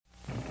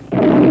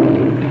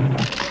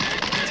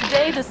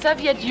Today, the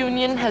Soviet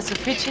Union has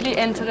officially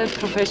entered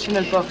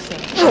professional boxing.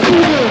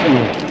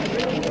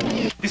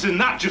 This is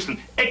not just an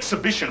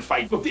exhibition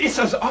fight. This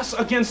is us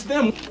against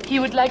them. He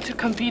would like to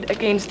compete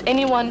against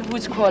anyone who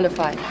is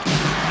qualified.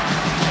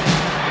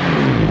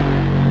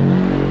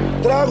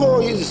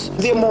 Drago is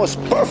the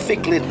most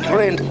perfectly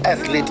trained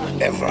athlete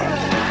ever.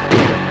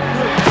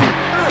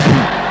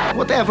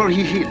 Whatever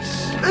he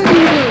hits,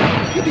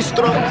 he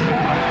destroys.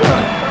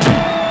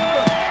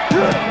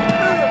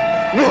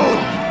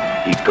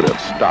 He could have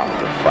stopped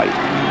the fight.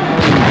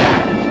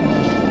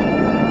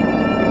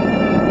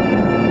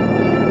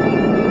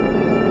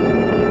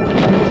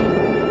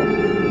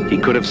 He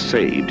could have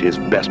saved his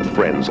best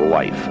friend's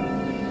life.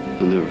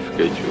 I'll never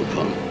forget you,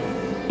 Apollo.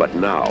 But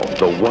now,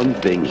 the one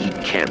thing he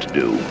can't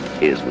do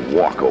is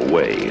walk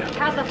away.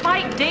 Has the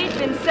fight date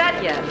been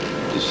set yet?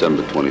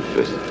 December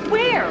 25th.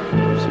 Where?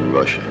 It's in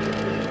Russia.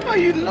 Are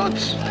you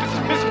nuts?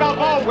 Miss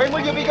Balboa, when will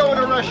you be going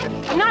to Russia?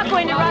 I'm not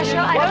going to Russia.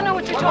 I don't know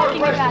what you're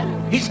talking about.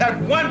 He's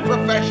had one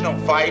professional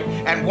fight,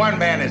 and one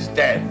man is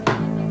dead.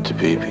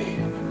 Tabibi,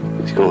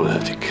 he's going to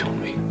have to kill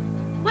me.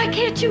 Why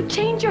can't you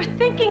change your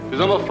thinking? Because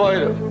I'm a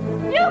fighter.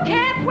 You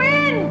can't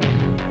win!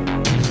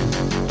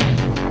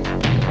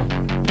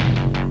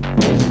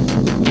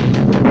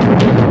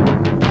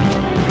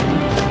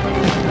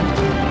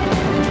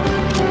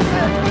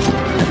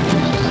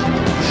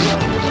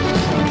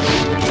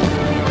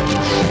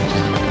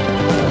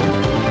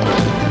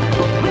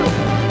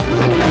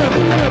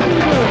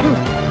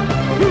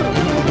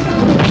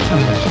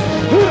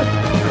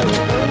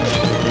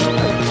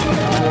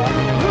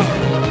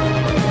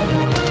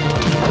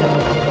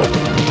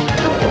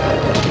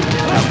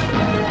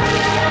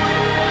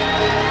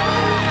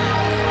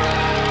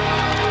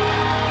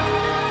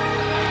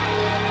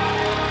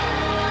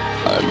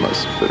 I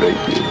must break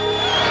you.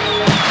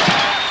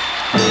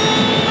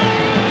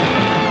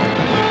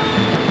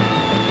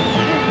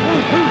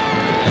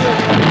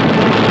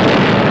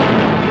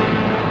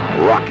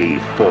 Rocky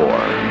IV.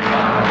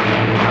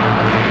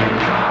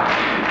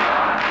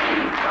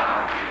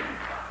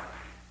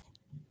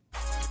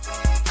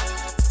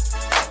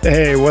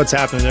 Hey, what's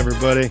happening,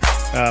 everybody?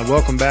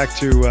 Welcome back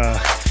to.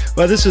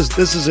 Well, this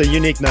is a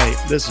unique night.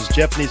 This is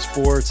Jeff Needs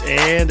Sports,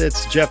 and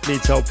it's Jeff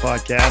Needs Help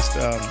podcast.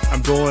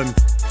 I'm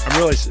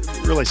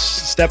really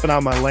stepping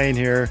out my lane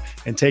here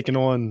and taking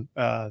on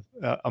a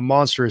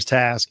monstrous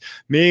task.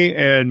 Me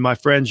and my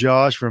friend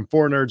Josh from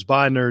Four Nerds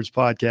by Nerds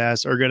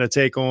podcast are going to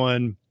take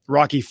on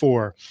Rocky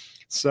IV.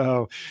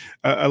 So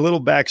a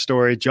little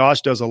backstory.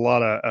 Josh does a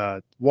lot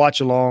of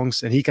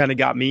watch-alongs, and he kind of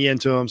got me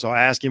into them. So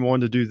I asked him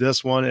when to do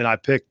this one, and I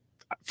picked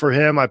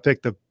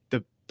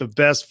the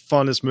best,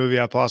 funnest movie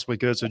I possibly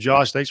could. So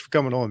Josh, thanks for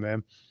coming on,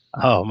 man.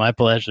 Oh, my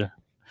pleasure.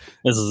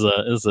 This is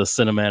a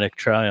cinematic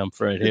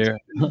triumph right here.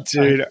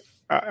 Dude,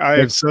 I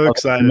am so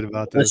excited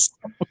about this.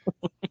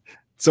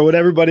 So what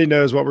everybody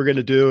knows, what we're going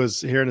to do is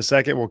here in a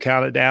second, we'll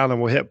count it down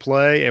and we'll hit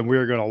play, and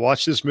we're going to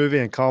watch this movie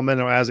and comment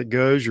on as it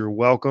goes. You're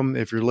welcome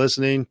if you're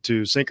listening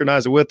to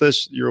synchronize it with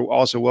us. You're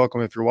also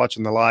welcome if you're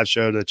watching the live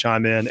show to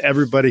chime in.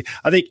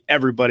 I think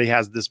everybody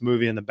has this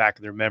movie in the back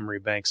of their memory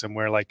bank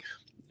somewhere, like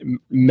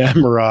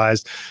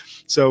memorized.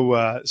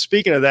 So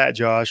speaking of that,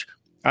 Josh,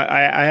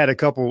 I had a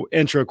couple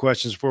intro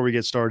questions before we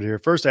get started here.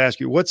 First, I ask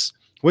you, what's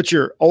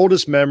your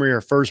oldest memory or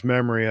first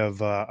memory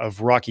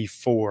of Rocky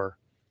IV?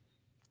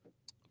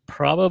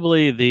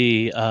 Probably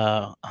the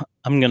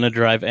I'm going to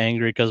drive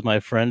angry because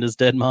my friend is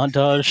dead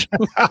montage.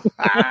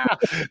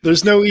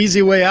 There's no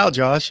easy way out,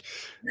 Josh.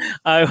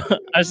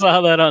 I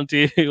saw that on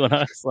TV when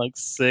I was like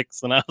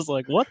 6, and I was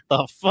like, what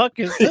the fuck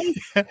is this?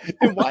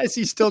 And why is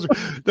he still?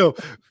 No,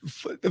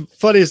 the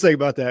funniest thing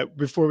about that,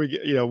 before we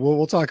get,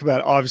 we'll talk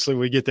about it obviously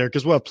when we get there,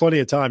 because we'll have plenty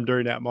of time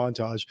during that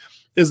montage,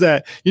 is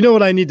that,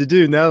 what I need to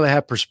do now that I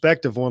have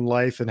perspective on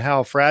life and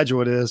how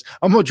fragile it is,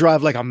 I'm going to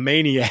drive like a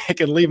maniac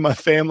and leave my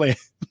family,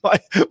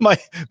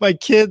 my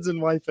kids and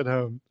wife at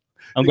home.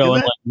 I'm going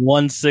like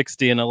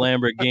 160 in a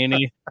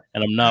Lamborghini,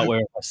 and I'm not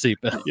wearing my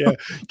seatbelt. Yeah,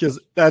 because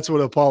that's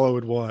what Apollo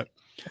would want.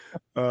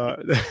 Oh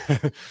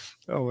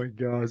my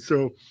God!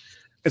 So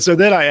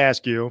then I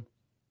ask you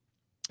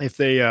if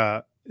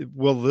they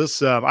will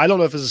this. I don't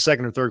know if it's the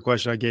second or third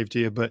question I gave to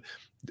you, but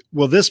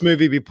will this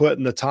movie be put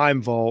in the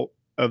time vault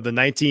of the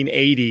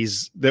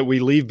 1980s that we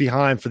leave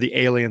behind for the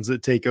aliens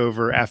that take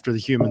over after the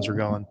humans are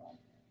gone?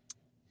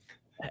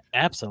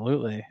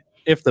 Absolutely.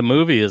 If the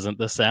movie isn't,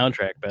 the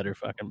soundtrack better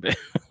fucking be.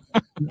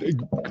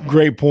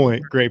 Great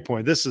point.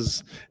 This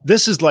is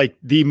like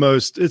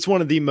it's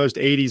one of the most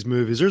 80s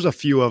movies. There's a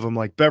few of them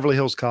like Beverly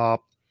Hills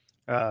Cop,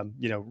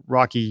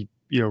 Rocky,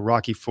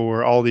 Rocky IV,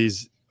 all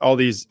these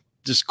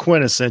just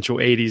quintessential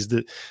 80s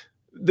that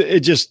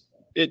it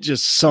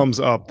just sums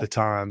up the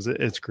times.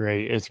 It's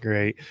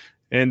great.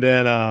 And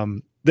then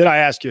I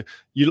ask you,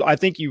 I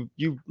think you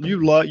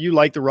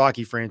like the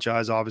Rocky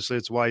franchise. Obviously,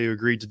 it's why you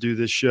agreed to do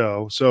this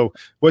show. So,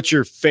 what's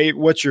your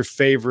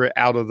favorite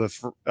out of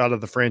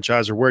the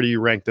franchise, or where do you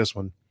rank this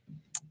one?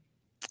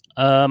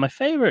 My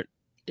favorite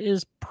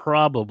is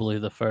probably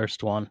the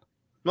first one.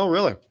 Oh,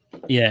 really?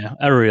 Yeah,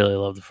 I really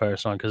love the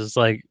first one because it's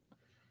like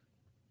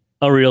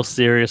a real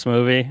serious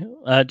movie.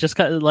 Just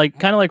kind of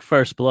like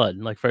First Blood.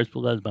 Like First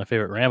Blood is my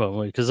favorite Rambo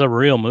movie because it's a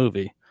real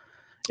movie.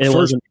 It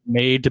wasn't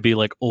made to be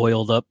like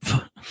oiled up.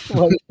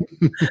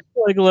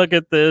 like look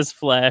at this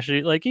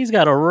flashy. Like he's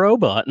got a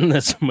robot in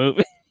this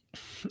movie.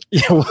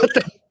 Yeah, what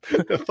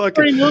the fuck?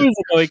 3 movies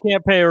ago, he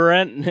can't pay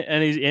rent,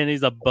 and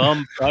he's a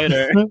bum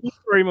fighter.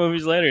 3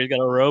 movies later, he's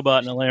got a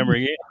robot and a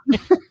Lamborghini.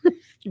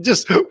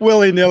 Just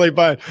willy nilly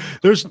buy.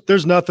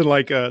 There's nothing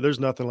like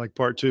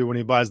part 2 when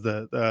he buys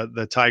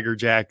the tiger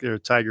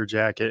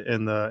jacket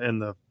and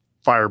the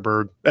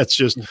Firebird. That's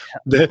just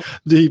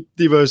the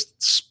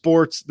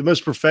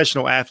most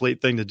professional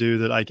athlete thing to do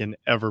that I can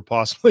ever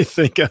possibly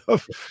think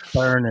of.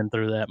 Burning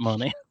through that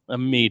money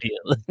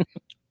immediately.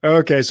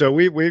 Okay, so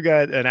we've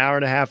got an hour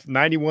and a half,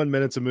 91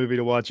 minutes of movie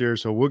to watch here,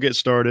 so we'll get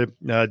started.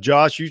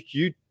 Josh,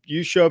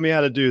 you show me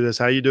how to do this.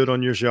 How you do it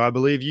on your show? I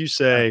believe you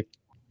say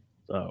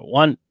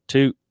 1,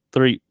 2,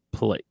 3,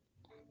 play.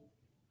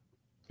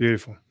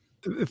 Beautiful.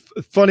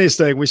 Funniest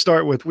thing, we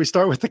start with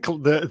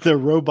the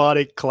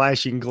robotic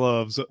clashing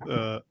gloves,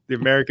 the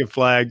American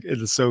flag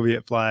and the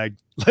Soviet flag.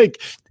 Like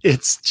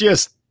it's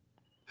just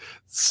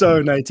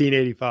so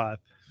 1985.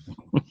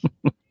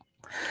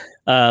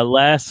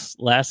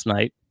 Last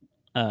night,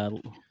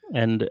 and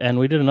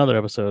we did another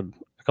episode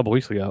a couple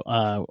weeks ago.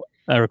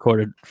 I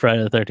recorded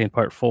Friday the 13th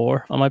Part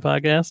 4 on my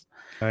podcast.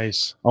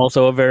 Nice.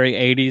 Also a very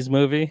 80s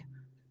movie.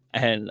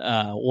 And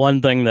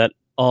one thing that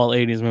all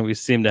 80s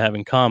movies seem to have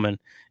in common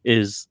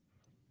is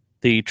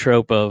the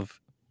trope of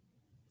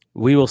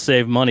we will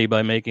save money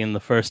by making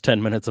the first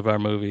 10 minutes of our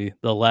movie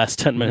the last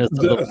 10 minutes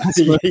of the last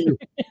movie.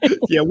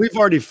 Yeah, we've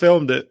already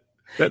filmed it.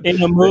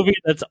 In a movie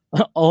that's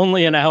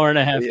only an hour and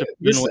a half to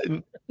begin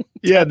with.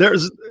 Yeah,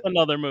 there's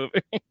another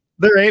movie.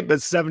 There ain't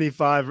but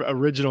 75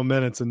 original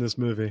minutes in this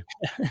movie.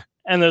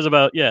 And there's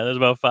about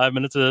 5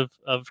 minutes of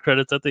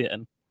credits at the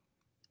end.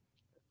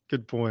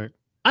 Good point.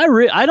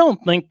 I don't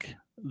think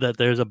that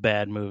there's a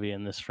bad movie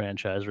in this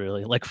franchise,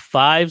 really. Like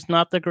 5's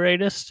not the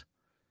greatest,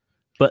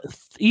 but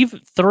even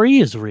 3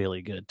 is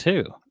really good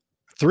too.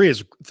 3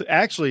 is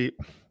actually,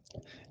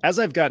 as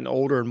I've gotten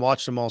older and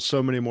watched them all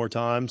so many more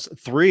times,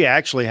 3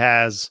 actually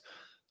has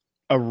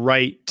a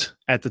right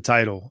at the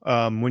title.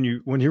 When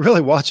you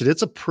really watch it,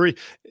 it's a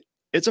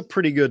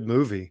pretty good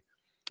movie.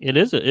 It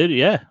is.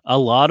 Yeah. A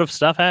lot of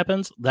stuff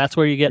happens. That's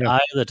where you get Eye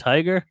of the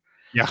Tiger.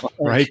 Yeah.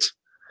 Right.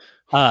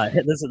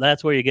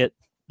 That's where you get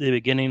the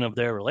beginning of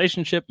their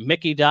relationship.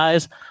 Mickey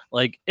dies.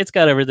 Like it's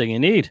got everything you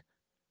need.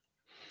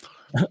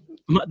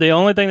 The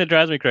only thing that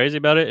drives me crazy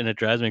about it, and it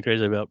drives me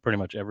crazy about pretty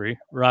much every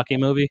Rocky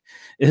movie,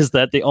 is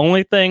that the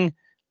only thing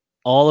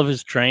all of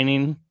his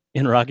training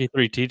in Rocky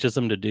 3 teaches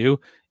him to do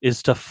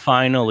is to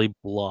finally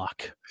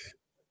block.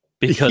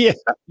 Because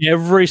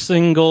every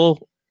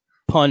single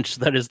punch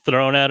that is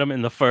thrown at him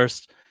in the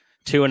first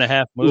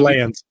 2.5 movies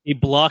lands. He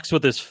blocks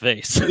with his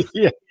face.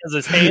 He has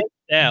his hand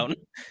down.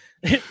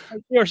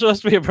 You're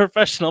supposed to be a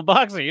professional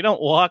boxer. You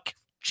don't walk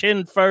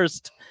chin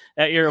first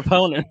at your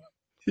opponent.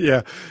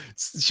 Yeah,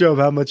 show him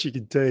how much you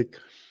can take.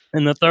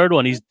 And the third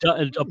one,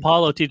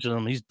 Apollo teaches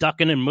him. He's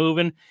ducking and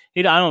moving.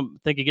 I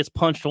don't think he gets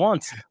punched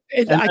once.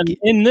 And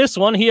in this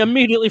one, he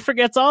immediately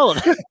forgets all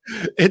of it.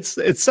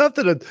 It's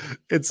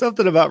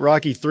something about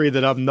Rocky 3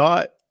 that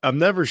I'm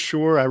never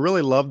sure. I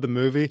really love the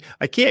movie.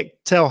 I can't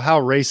tell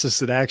how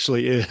racist it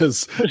actually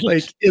is.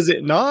 Like, is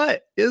it not?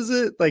 Is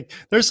it like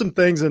there's some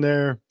things in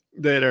there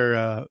that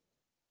are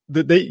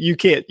that you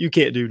can't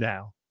do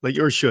now, like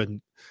or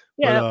shouldn't.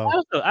 Yeah,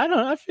 but,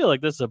 I feel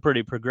like this is a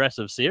pretty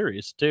progressive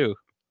series too.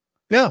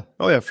 Yeah.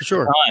 Oh yeah, for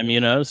sure.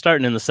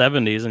 Starting in the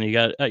 70s, and you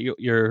got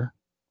your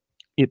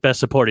best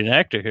supporting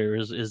actor here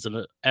is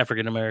an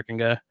African American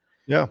guy.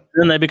 Yeah.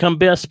 Then they become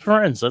best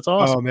friends. That's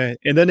awesome. Oh man,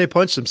 and then they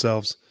punch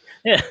themselves.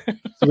 Yeah.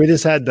 So we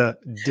just had the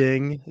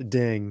ding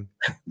ding.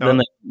 Then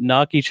they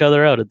knock each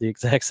other out at the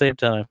exact same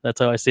time. That's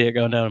how I see it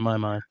going down in my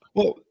mind.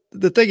 Well,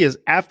 the thing is,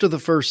 after the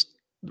first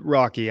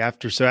Rocky,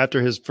 after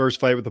his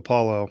first fight with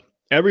Apollo,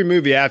 every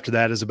movie after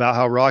that is about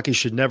how Rocky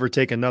should never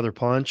take another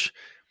punch,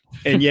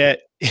 and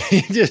yet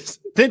he's just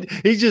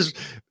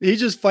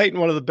fighting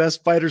one of the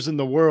best fighters in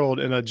the world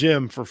in a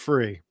gym for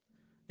free.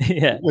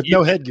 Yeah, with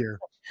no headgear.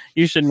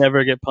 You should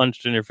never get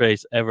punched in your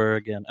face ever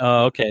again.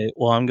 Oh, okay.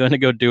 Well, I'm going to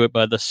go do it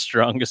by the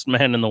strongest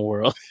man in the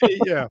world.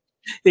 Yeah,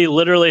 he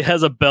literally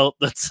has a belt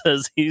that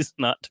says he's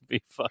not to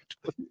be fucked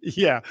with.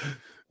 Yeah,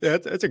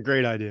 that's a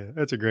great idea.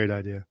 That's a great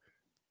idea.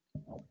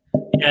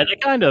 Yeah,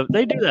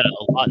 they do that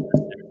a lot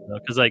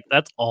because like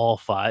that's all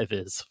 5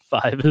 is.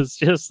 5 is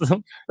just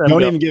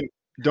don't even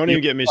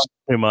get me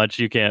too much.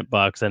 You can't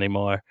box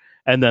anymore.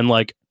 And then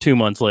like 2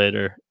 months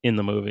later in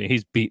the movie,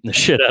 he's beating the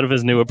shit out of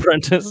his new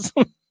apprentice.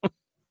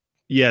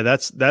 Yeah,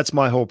 that's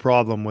my whole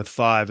problem with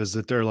 5 is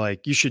that they're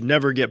like, you should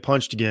never get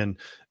punched again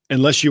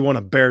unless you want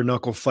a bare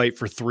knuckle fight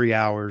for 3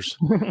 hours.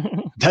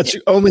 That's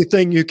the only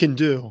thing you can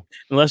do.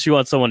 Unless you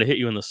want someone to hit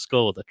you in the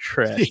skull with a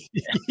trash.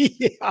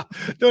 Yeah.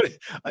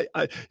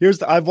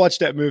 I've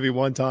watched that movie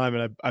one time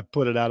and I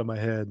put it out of my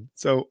head.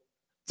 So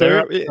there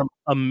are some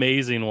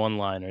amazing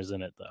one-liners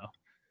in it though.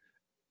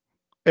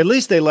 At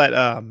least they let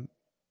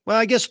Well,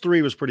 I guess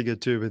 3 was pretty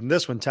good too, but in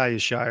this one, Talia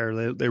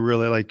Shire, they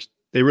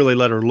really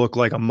let her look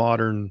like a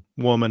modern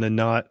woman and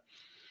not,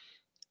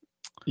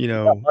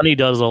 money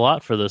does a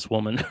lot for this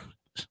woman.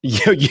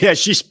 Yeah,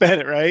 she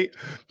spent it, right?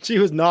 She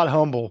was not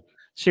humble.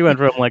 She went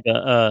from like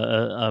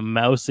a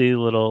mousy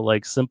little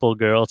like simple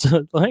girl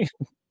to like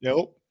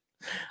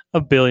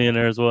a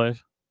billionaire's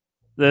wife.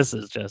 This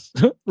is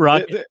just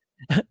rocket.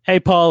 Hey,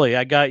 Paulie,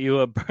 I got you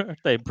a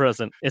birthday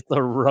present. It's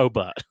a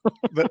robot.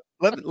 But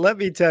let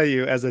me tell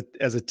you, as a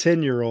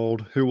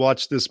 10-year-old who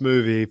watched this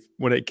movie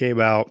when it came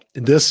out,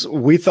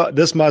 we thought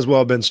this might as well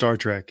have been Star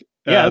Trek.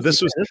 Yeah,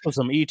 this was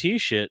some ET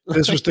shit.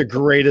 This was the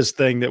greatest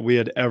thing that we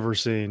had ever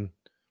seen.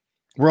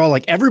 We're all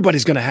like,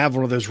 everybody's going to have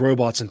one of those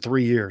robots in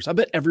 3 years. I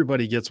bet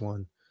everybody gets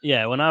one.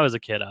 Yeah, when I was a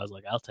kid, I was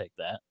like, I'll take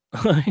that.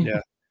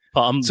 Yeah.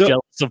 I'm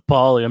jealous of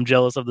Paulie. I'm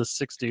jealous of this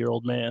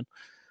 60-year-old man.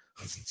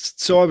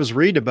 So I was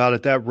reading about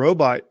it. That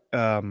robot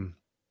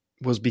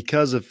was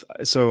because of,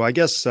 so I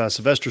guess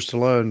Sylvester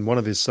Stallone, one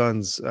of his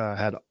sons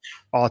had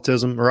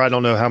autism, or I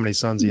don't know how many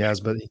sons he has,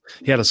 but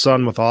he had a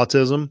son with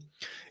autism.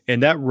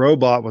 And that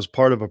robot was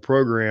part of a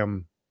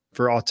program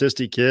for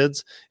autistic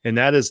kids. And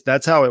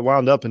that's how it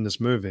wound up in this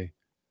movie.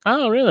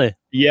 Oh, really?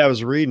 Yeah, I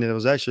was reading it. It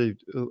was actually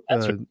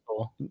a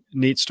cool.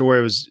 Neat story.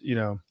 It was,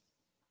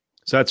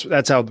 so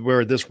that's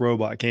where this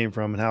robot came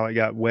from and how it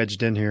got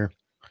wedged in here.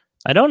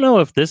 I don't know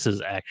if this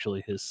is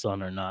actually his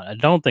son or not. I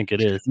don't think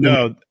it is.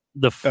 No,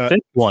 the fifth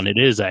one, it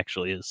is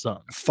actually his son.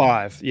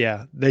 5,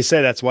 yeah. They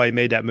say that's why he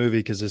made that movie,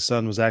 because his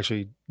son was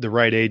actually the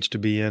right age to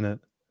be in it.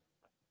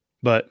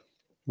 But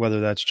whether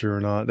that's true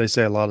or not, they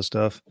say a lot of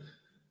stuff.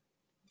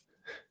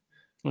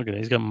 Look at it.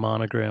 He's got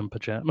monogram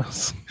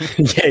pajamas.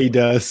 Yeah, he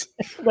does.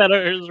 That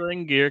are his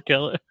ring gear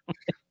color.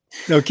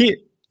 No, keep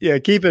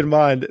in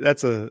mind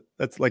that's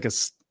like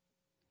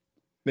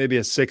maybe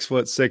a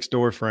 6'6"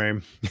 door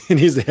frame, and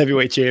he's the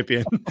heavyweight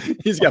champion.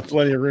 He's got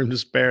plenty of room to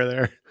spare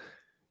there.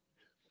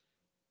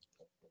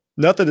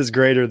 Nothing is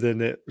greater than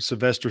that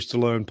Sylvester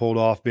Stallone pulled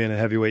off being a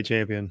heavyweight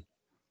champion.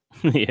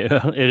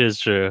 Yeah, it is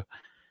true.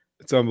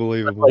 It's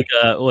unbelievable. Like,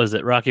 what was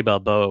it, Rocky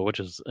Balboa, which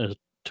is a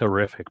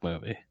terrific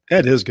movie.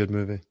 It is a good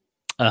movie.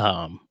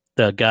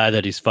 The guy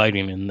that he's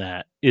fighting in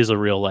that is a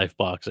real life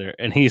boxer,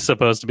 and he's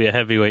supposed to be a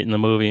heavyweight in the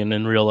movie, and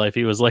in real life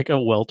he was like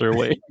a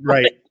welterweight.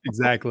 Right,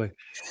 exactly.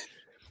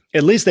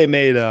 At least they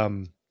made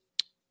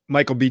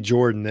Michael B.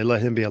 Jordan. They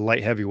let him be a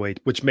light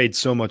heavyweight, which made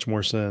so much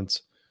more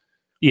sense.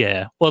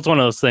 Yeah, well, it's one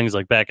of those things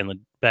like back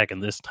in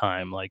this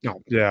time, like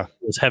yeah,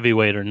 it was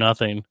heavyweight or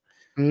nothing.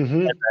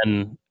 Mm-hmm. And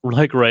then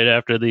like right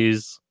after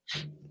these,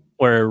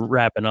 we're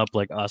wrapping up.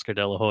 Like Oscar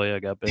De La Hoya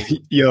got big.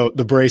 Yo,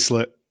 the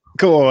bracelet.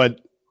 Come on,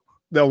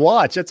 the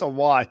watch. It's a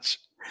watch.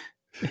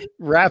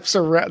 Wraps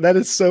around. That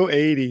is so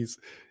 80s.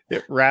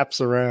 It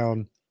wraps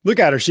around. Look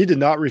at her. She did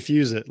not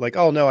refuse it. Like,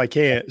 oh, no, I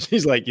can't.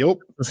 She's like, yep.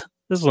 This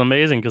is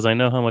amazing because I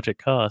know how much it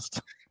costs.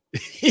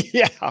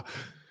 Yeah.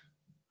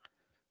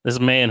 This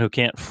man who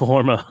can't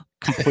form a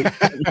complete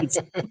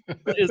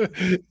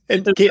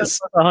and can't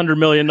 $100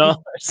 million.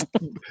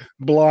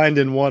 Blind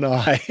in one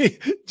eye.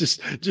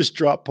 just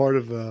drop part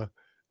of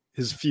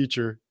his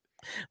future.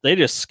 They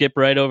just skip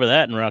right over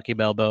that in Rocky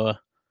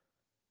Balboa.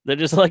 They're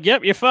just like,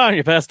 yep, you're fine.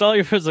 You passed all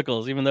your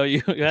physicals, even though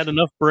you had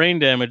enough brain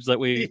damage that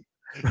we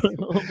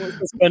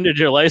suspended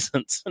your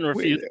license and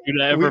refused you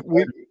to ever.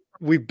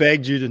 We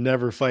begged you to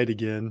never fight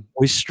again.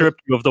 We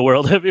stripped you of the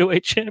World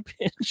Heavyweight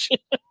Championship.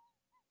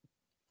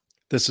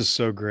 This is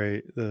so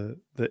great. The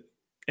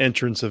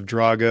entrance of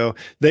Drago.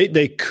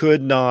 They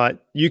could not.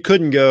 You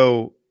couldn't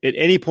go at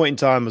any point in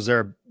time.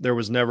 There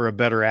was never a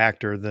better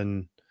actor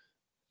than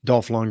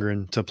Dolph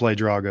Lundgren to play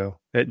Drago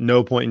at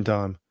no point in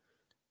time.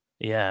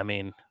 Yeah, I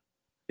mean,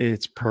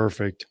 it's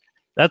perfect.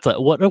 That's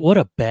what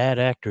a bad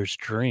actor's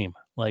dream.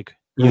 Like,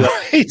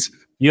 right?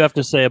 You have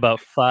to say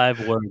about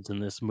 5 words in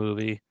this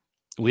movie.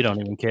 We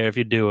don't even care if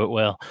you do it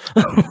well.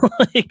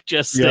 Like,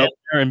 just stand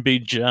there and be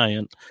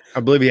giant. I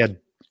believe he had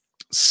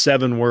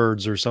 7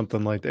 words or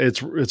something like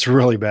that. It's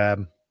really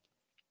bad.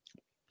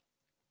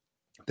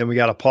 Then we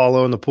got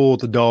Apollo in the pool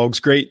with the dogs.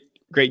 Great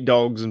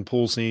dogs and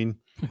pool scene.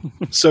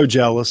 So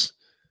jealous.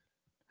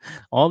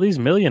 All these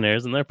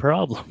millionaires and their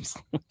problems.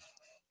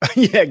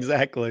 Yeah,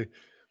 exactly.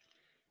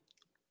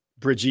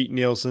 Brigitte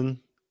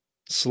Nielsen,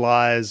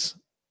 Sly's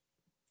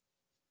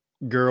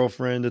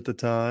girlfriend at the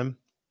time.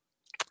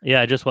 Yeah,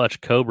 I just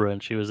watched Cobra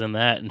and she was in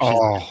that. And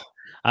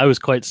I was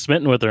quite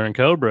smitten with her in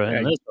Cobra.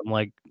 And this, I'm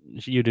like,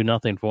 you do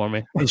nothing for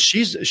me. And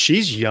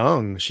she's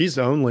young. She's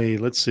only,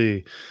 let's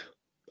see,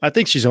 I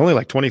think she's only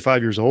like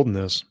 25 years old in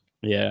this.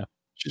 Yeah.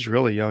 She's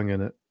really young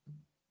in it.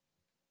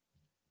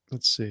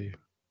 Let's see.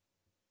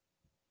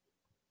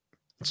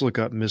 Let's look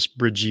up Miss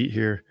Brigitte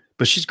here.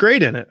 But she's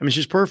great in it. I mean,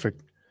 she's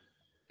perfect.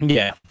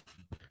 Yeah.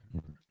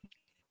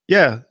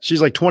 Yeah,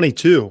 she's like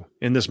 22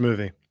 in this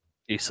movie.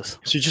 Jesus.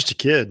 She's just a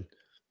kid.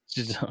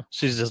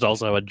 She's just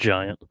also a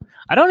giant.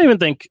 I don't even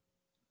think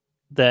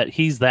that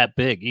he's that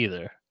big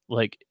either.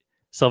 Like,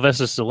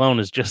 Sylvester Stallone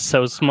is just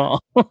so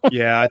small.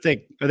 Yeah, I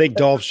think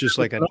Dolph's just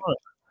like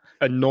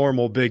a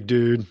normal big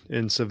dude,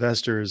 and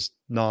Sylvester is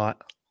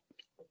not.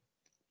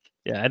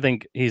 Yeah, I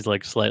think he's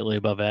like slightly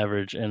above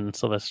average, and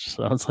Sylvester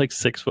Stallone's like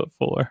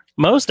 6'4".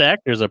 Most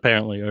actors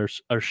apparently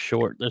are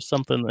short. There's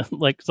something that,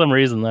 like, some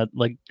reason that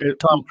like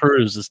Tom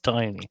Cruise is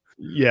tiny.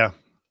 Yeah.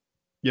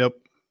 Yep.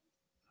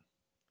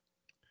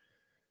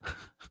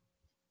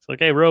 It's like,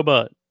 hey,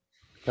 robot,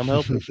 come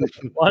help me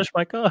wash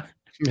my car.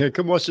 Yeah,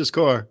 come wash this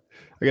car.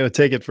 I got to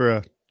take it for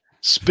a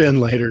spin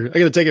later. I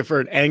got to take it for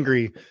an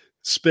angry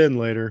spin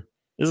later.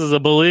 This is a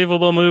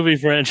believable movie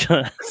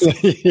franchise.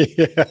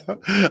 Yeah,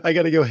 I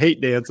got to go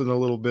hate dancing a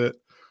little bit.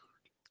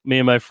 Me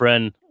and my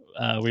friend,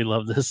 we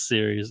love this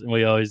series, and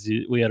we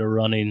had a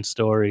running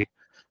story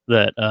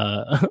that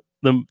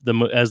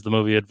as the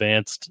movie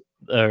advanced,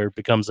 there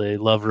becomes a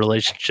love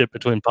relationship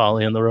between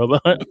Polly and the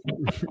robot.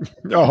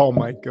 Oh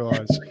my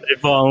gosh, they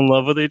fall in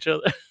love with each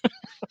other.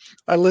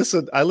 I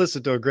listened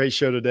to a great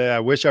show today.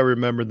 I wish I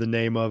remembered the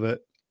name of it.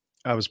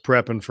 I was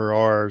prepping for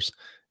ours,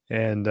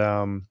 and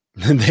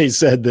they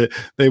said that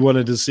they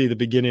wanted to see the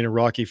beginning of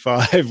Rocky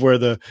V, where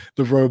the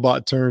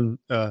robot turned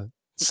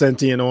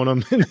sentient on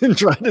them and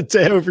tried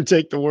to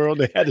overtake the world.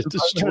 They had to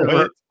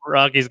destroy it.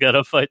 Rocky's got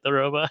to fight the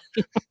robot.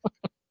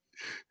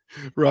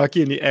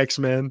 Rocky and the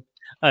X-Men.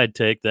 I'd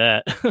take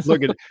that.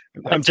 Look at,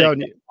 I'm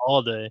telling you,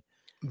 all day.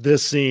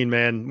 This scene,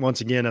 man.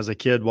 Once again, as a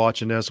kid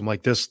watching this, I'm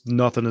like, this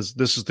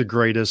is the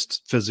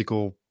greatest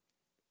physical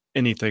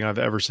anything I've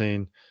ever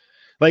seen.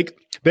 Like,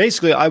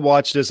 basically, I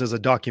watched this as a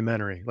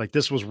documentary. Like,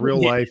 this was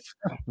real life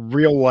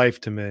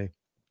to me.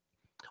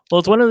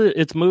 Well,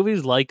 it's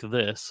movies like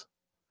this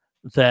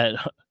that,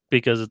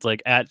 because it's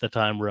like at the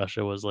time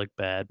Russia was like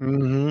bad.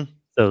 Mm-hmm.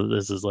 So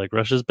this is like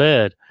Russia's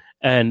bad.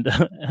 And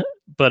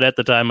but at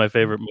the time my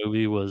favorite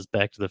movie was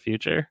Back to the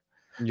Future.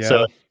 Yeah.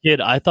 So as a kid,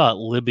 I thought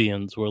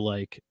Libyans were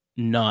like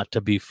not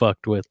to be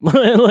fucked with,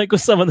 like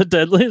with some of the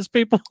deadliest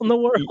people in the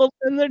world,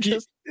 and they're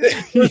just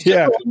just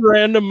a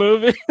random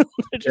movie.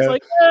 They're just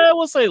like,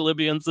 we'll say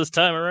Libyans this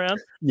time around.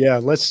 Yeah,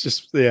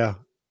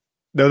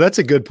 no, that's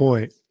a good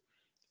point.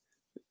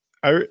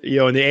 In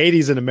the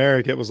 80s in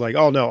America, it was like,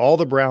 oh no, all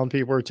the brown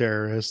people are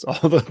terrorists,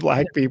 all the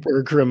black people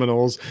are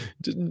criminals.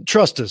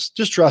 Trust us,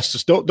 just trust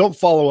us. Don't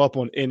follow up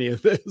on any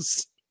of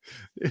this.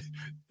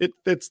 It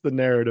fits the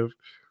narrative.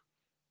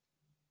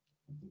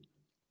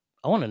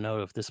 I want to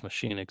know if this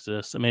machine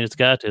exists. I mean, it's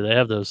got to. They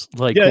have those,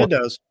 like, it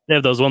does. They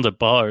have those ones at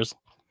bars.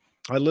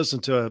 I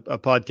listened to a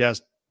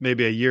podcast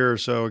maybe a year or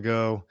so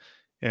ago,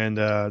 and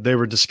they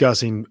were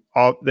discussing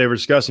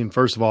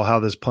first of all how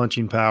this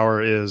punching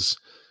power is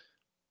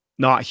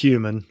not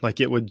human, like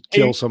it would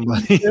kill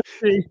somebody.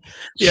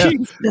 Yeah.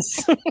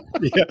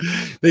 Yeah.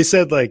 They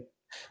said, like,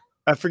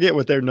 I forget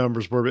what their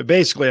numbers were, but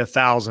basically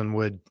 1,000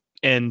 would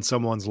end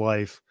someone's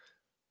life.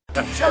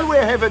 Shall we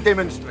have a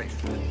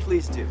demonstration?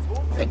 Please do.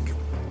 Thank you.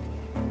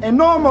 A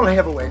normal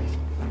heavyweight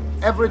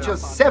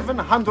averages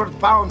 700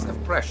 pounds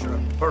of pressure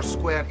per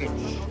square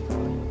inch.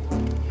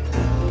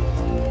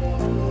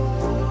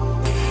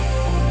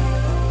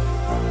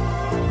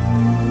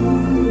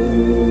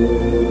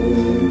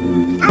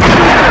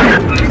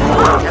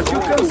 As you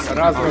can see,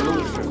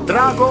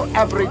 Drago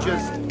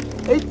averages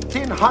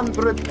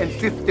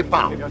 1,850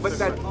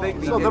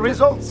 pounds. So the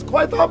result's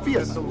quite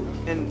obvious.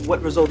 And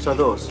what results are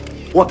those?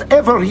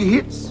 Whatever he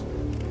hits,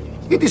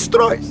 he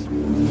destroys.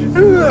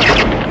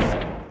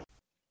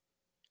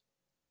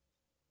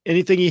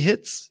 Anything he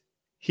hits,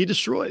 he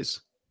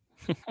destroys.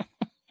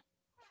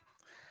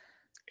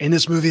 And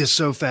this movie is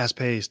so fast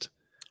paced.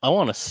 I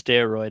want a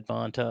steroid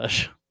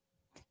montage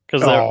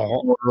because they're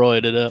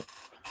roided up.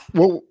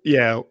 Well,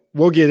 yeah,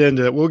 we'll get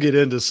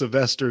into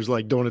Sylvester's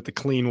like doing it the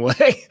clean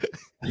way.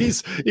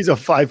 he's a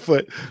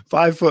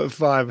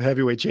 5'5"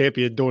 heavyweight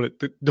champion doing it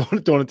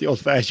the old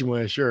fashioned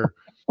way, sure.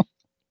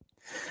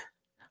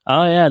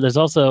 Oh yeah, there's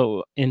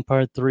also in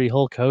part 3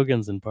 Hulk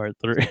Hogan's in part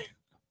 3.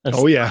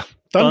 Oh yeah,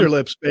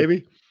 Thunderlips,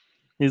 baby.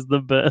 He's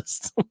the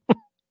best.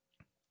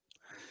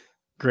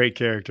 Great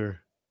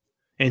character,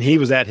 and he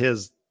was at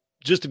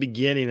just the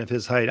beginning of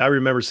his height. I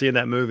remember seeing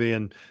that movie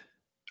and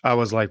I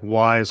was like,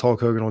 why is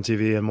Hulk Hogan on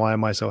TV and why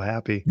am I so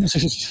happy?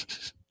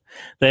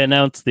 They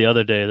announced the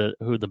other day that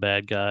who the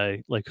bad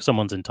guy, like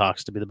someone's in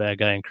talks to be the bad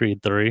guy in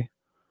Creed 3.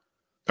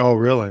 Oh,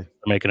 really? They're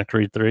making a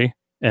Creed 3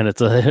 and it's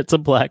a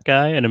black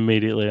guy. And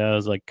immediately I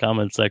was like,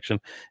 comment section,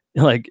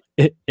 like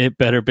it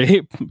better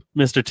be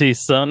Mr. T's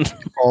son.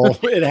 Oh,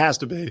 it has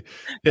to be.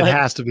 It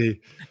has to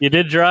be. You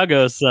did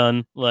Drago's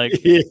son. Like,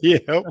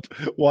 yep.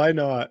 Why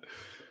not?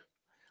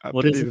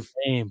 What is his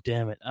name?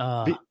 Damn it.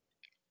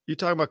 You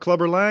talking about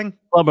Clubber Lang?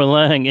 Clubber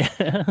Lang,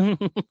 yeah.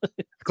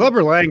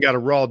 Clubber Lang got a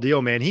raw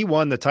deal, man. He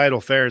won the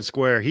title fair and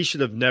square. He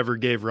should have never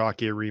gave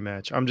Rocky a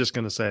rematch. I'm just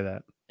going to say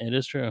that. It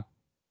is true.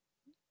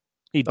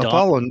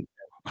 Apollo,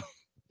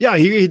 yeah,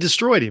 he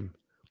destroyed him.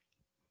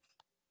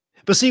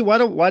 But see, why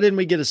didn't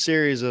we get a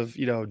series of,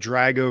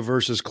 Drago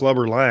versus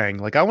Clubber Lang?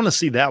 Like, I want to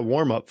see that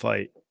warm-up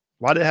fight.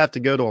 Why did it have to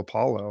go to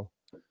Apollo?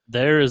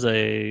 There is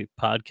a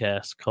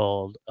podcast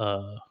called,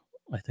 I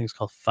think it's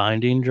called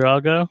Finding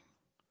Drago.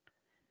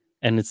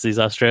 And it's these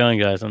Australian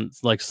guys, and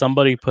it's like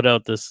somebody put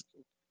out this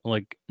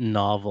like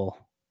novel,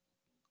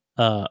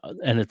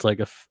 and it's like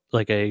a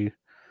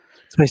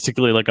It's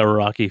basically like a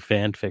Rocky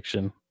fan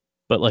fiction,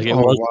 but like it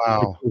was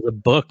a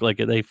book. Like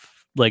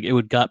it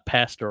would got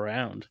passed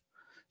around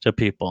to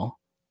people,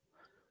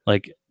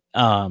 like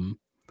and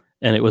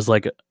it was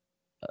like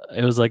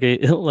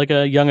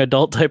a young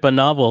adult type of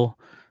novel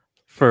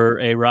for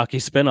a Rocky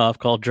spinoff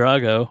called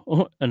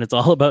Drago, and it's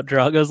all about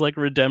Drago's like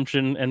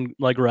redemption and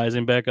like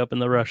rising back up in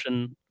the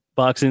Russian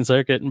boxing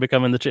circuit and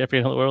becoming the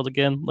champion of the world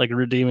again, like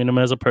redeeming him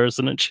as a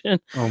person and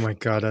shit. Oh my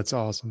god, that's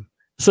awesome.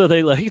 So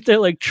they're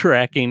like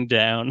tracking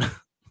down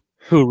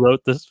who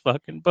wrote this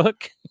fucking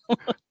book.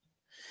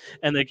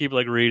 And they keep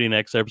like reading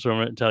excerpts from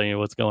it and telling you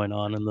what's going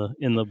on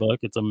in the book.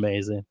 It's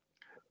amazing.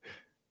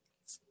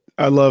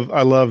 I love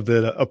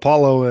that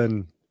Apollo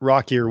and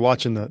Rocky are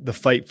watching the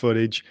fight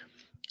footage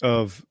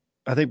of,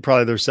 I think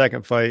probably their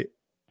second fight,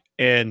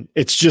 and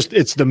it's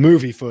the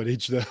movie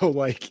footage though.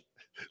 Like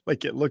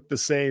it looked the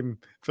same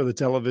for the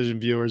television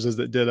viewers as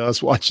it did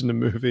us watching the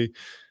movie.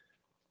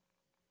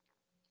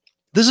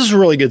 This is a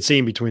really good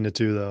scene between the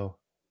two though.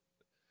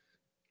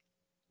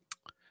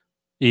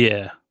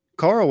 Yeah.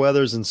 Carl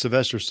Weathers and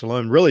Sylvester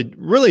Stallone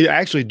really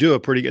actually do a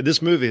pretty good.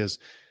 This movie is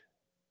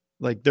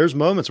like, there's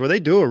moments where they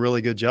do a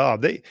really good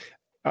job.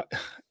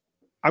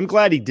 I'm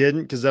glad he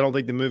didn't, because I don't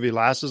think the movie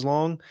lasts as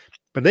long,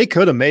 but they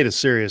could have made a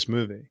serious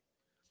movie.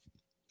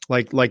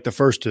 Like the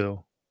first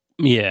two.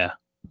 Yeah.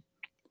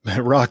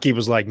 Rocky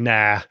was like,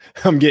 nah,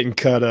 I'm getting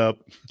cut up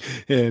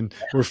and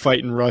we're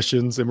fighting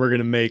Russians and we're going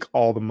to make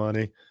all the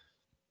money.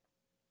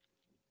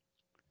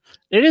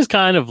 It is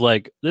kind of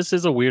like, this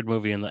is a weird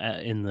movie in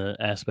the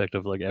aspect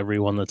of like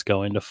everyone that's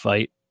going to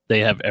fight,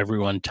 they have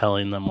everyone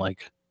telling them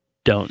like,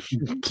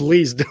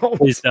 please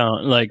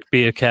don't like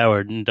be a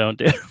coward and don't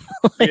do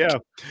like, yeah.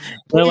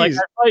 They're like,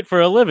 I fight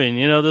for a living,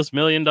 this $1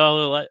 million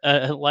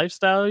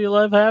lifestyle you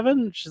love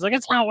having. She's like,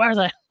 it's not worth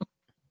it.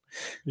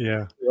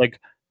 Yeah. Like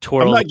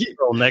twirl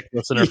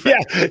necklace in her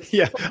face.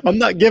 Yeah. I'm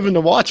not giving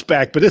the watch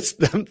back, but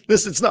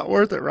it's not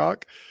worth it,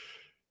 Rock.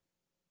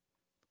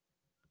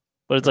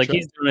 But it's like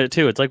he's doing it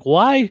too. It's like,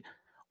 why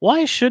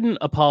shouldn't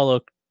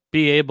Apollo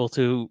be able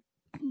to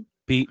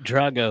beat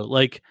Drago?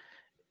 Like,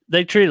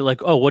 they treat it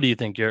like, oh, what do you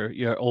think?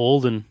 You're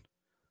old and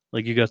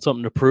like you got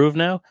something to prove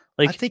now?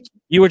 Like, I think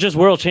you were just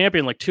world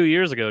champion like 2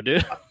 years ago,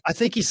 dude. I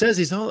think he says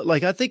he's only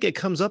like, I think it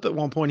comes up at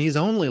one point. He's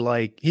only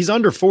like, he's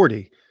under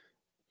 40.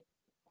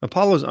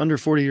 Apollo's under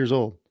 40 years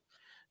old.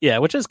 Yeah,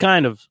 which is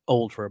kind of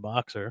old for a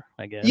boxer,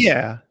 I guess.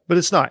 Yeah, but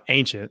it's not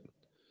ancient.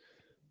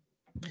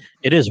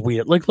 It is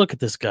weird. Like, look at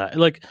this guy.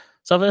 Like,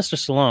 Sylvester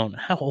Stallone,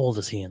 how old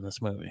is he in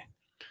this movie?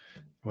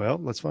 Well,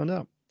 let's find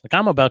out. Like,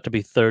 I'm about to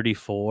be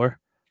 34,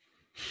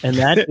 and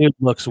that dude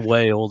looks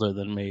way older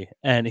than me,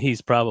 and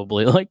he's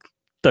probably like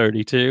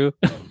 32.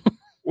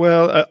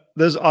 Well,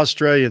 those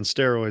Australian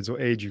steroids will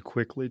age you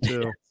quickly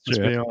too. Let's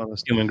be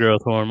honest. Human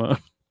growth hormone.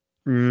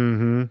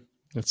 Mm-hmm.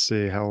 Let's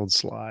see how old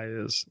Sly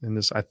is in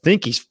this. I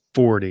think he's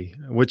 40,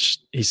 which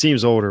he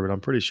seems older, but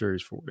I'm pretty sure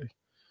he's 40.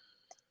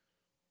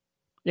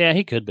 Yeah,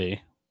 he could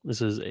be. This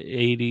is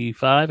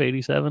 85,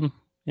 87,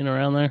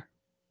 around there.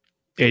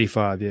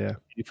 85, yeah.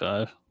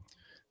 85.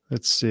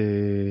 Let's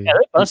see. Yeah,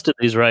 they busted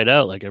these right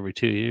out like every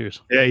 2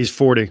 years. Yeah, he's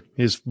 40.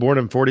 He's born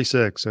in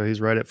 46, so he's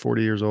right at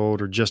 40 years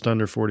old or just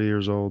under 40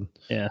 years old.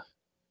 Yeah.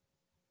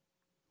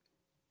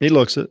 He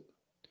looks it.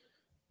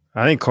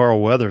 I think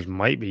Carl Weathers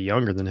might be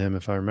younger than him,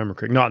 if I remember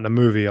correctly. Not in the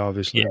movie,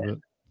 obviously. Yeah. But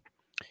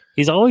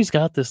he's always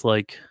got this,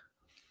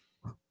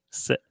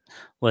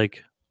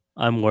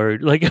 I'm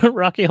worried. Like,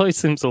 Rocky always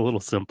seems a little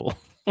simple.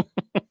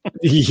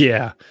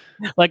 Yeah.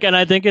 Like, and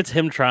I think it's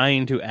him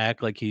trying to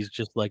act like he's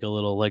just like a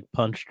little like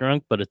punch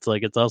drunk, but it's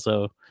like, it's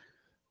also,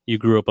 you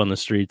grew up on the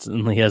streets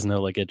and he has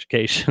no like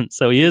education.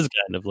 So he is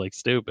kind of like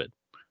stupid.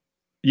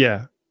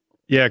 Yeah.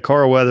 Yeah.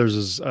 Carl Weathers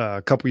is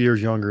a couple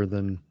years younger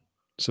than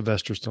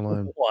Sylvester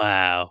Stallone.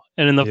 Wow.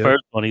 And in the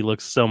first one, he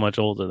looks so much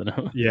older than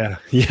him. Yeah.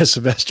 Yeah.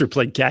 Sylvester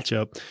played catch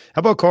up. How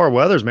about Carl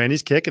Weathers, man?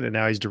 He's kicking it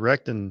now. He's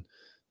directing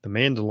The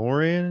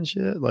Mandalorian and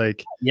shit.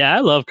 Like, yeah, I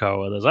love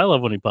Carl Weathers. I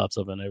love when he pops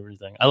up in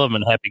everything. I love him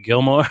in Happy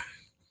Gilmore.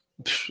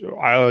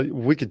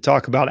 We could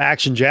talk about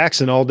Action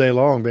Jackson all day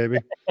long, baby.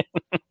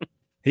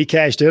 He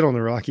cashed in on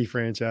the Rocky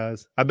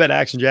franchise. I bet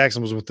Action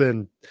Jackson was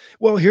within.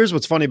 Well, here's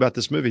what's funny about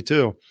this movie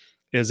too,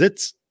 is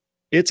it's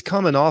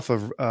coming off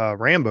of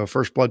Rambo: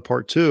 First Blood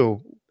Part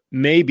 2,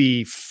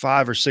 maybe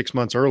 5 or 6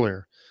 months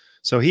earlier.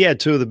 So he had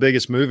two of the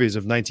biggest movies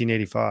of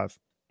 1985.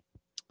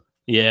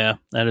 Yeah,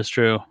 that is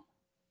true.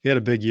 He had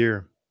a big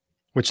year,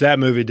 which that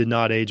movie did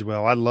not age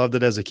well. I loved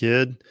it as a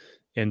kid,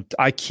 and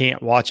I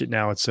can't watch it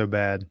now. It's so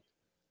bad.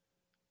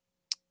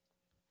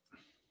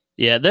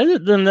 Yeah,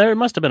 then there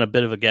must have been a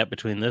bit of a gap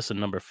between this and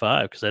number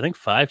 5, because I think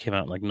 5 came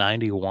out in like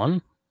 91.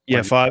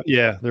 Yeah, 5.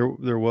 Yeah, there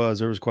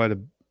was quite a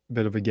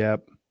bit of a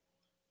gap.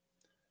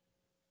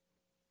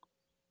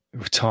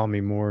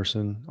 Tommy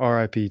Morrison,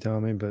 R.I.P.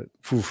 Tommy, but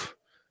oof.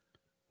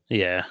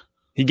 Yeah,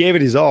 he gave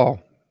it his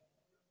all.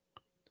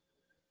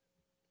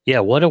 Yeah,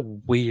 what a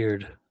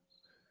weird,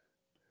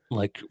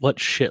 like, what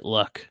shit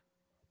luck.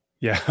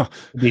 Yeah.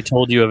 He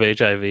told you have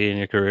HIV and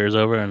your career's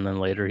over, and then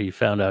later he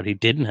found out he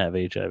didn't have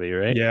HIV,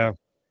 right? Yeah.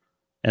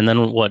 And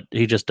then what?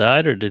 He just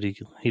died, or did he?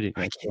 He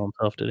didn't kill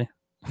himself, did he?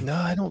 No,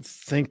 I don't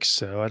think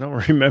so. I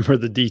don't remember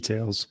the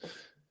details.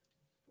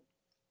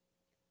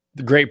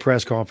 The great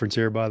press conference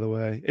here, by the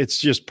way. It's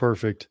just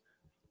perfect.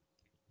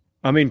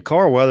 I mean,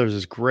 Carl Weathers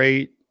is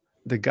great.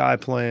 The guy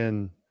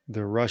playing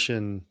the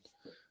Russian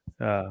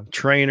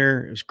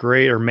trainer is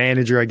great, or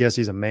manager. I guess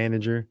he's a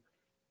manager.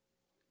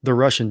 The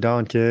Russian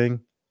Don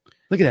King.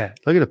 Look at that.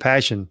 Look at the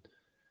passion.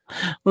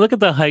 Look at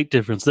the height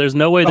difference. There's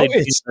no way they'd be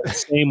the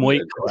same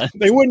weight class.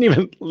 They wouldn't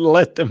even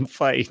let them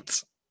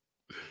fight.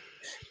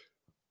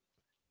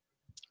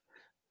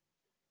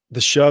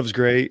 The shove's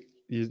great.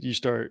 You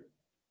start.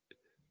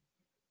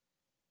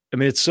 I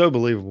mean, it's so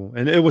believable.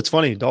 And what's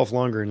funny, Dolph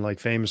Lundgren, like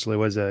famously,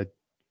 was a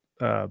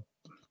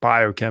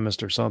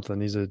biochemist or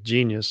something. He's a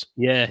genius.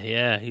 Yeah,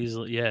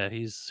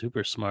 he's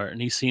super smart,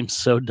 and he seems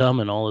so dumb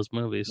in all his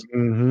movies.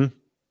 Mm-hmm.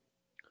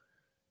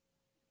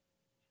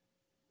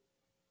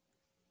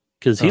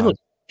 Because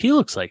he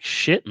looks like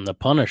shit in The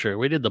Punisher.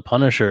 We did The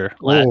Punisher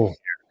last year,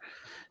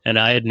 and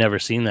I had never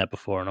seen that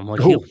before. And I'm like,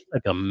 he looks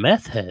like a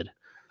meth head.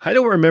 I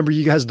don't remember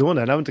you guys doing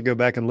that. I went to go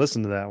back and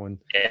listen to that one.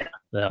 Yeah.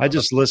 I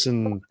just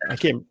listened. I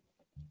can't.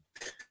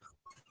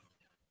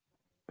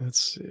 Let's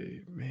see,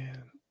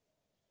 man.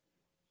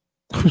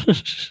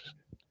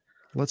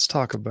 Let's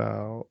talk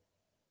about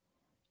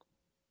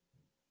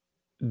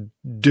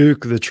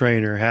Duke the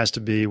trainer. Has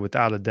to be,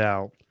 without a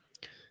doubt,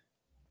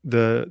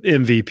 the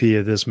MVP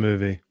of this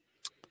movie.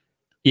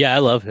 Yeah, I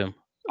love him.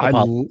 I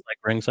like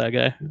ringside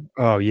guy.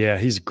 Oh yeah,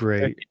 he's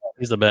great.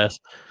 He's the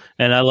best,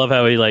 and I love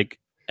how he like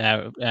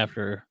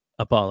after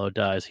Apollo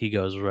dies, he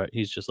goes right.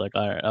 He's just like,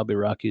 all right, I'll be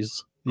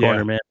Rocky's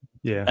corner man.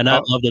 Yeah, and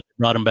I love that they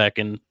brought him back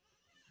in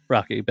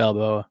Rocky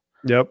Balboa.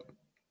 Yep.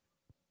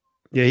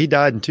 Yeah, he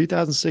died in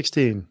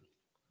 2016.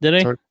 Did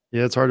he?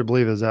 It's hard to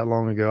believe it was that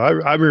long ago.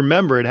 I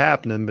remember it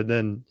happening, but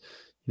then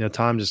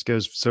time just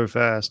goes so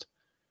fast.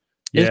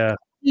 Is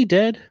he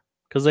dead?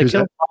 Because they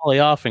killed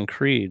Paulie off in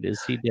Creed.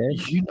 Is he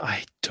dead?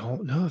 I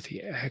don't know if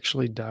he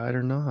actually died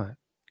or not.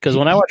 Because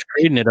when I watched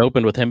Creed and it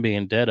opened with him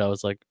being dead, I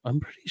was like, I'm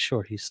pretty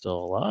sure he's still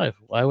alive.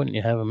 Why wouldn't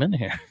you have him in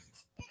here?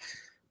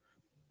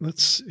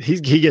 He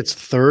gets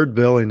third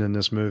billing in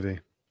this movie.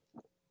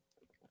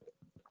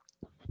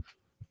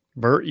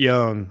 Burt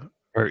Young.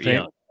 Let's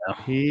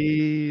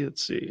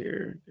see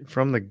here.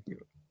 From the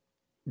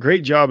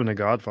great job in The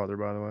Godfather,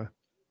 by the way.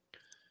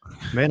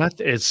 Man,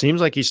 it seems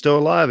like he's still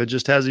alive. It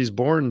just has his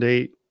born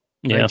date,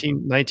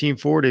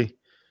 1940.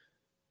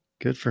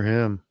 Good for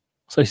him.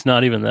 So he's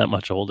not even that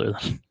much older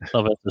than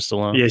Sylvester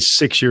Stallone. Yeah, he's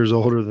 6 years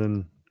older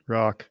than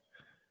Rock.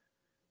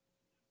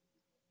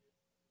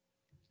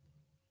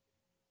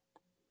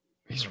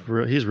 He's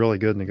really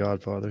good in The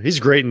Godfather. He's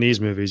great in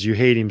these movies. You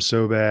hate him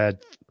so bad.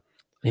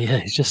 Yeah,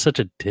 he's just such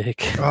a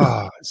dick.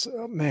 Oh,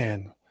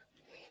 man.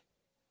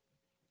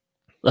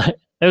 It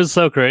was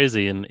so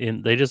crazy,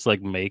 and they just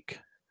like make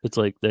it's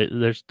like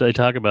they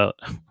talk about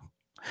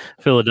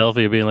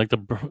Philadelphia being like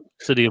the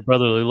city of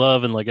brotherly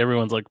love, and like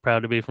everyone's like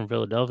proud to be from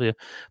Philadelphia.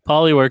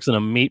 Paulie works in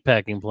a meat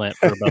packing plant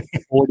for about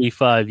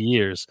 45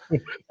 years,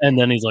 and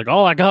then he's like,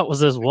 "All I got was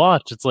this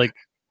watch." It's like,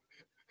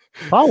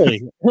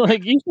 Paulie,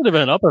 like you should have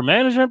been upper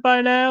management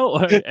by now,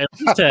 or at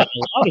least had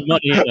a lot of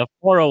money in a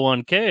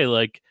 401k.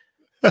 Like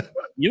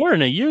you're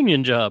in a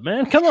union job,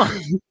 man. Come on.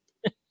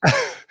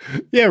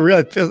 Yeah,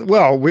 really.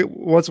 Well,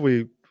 once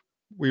we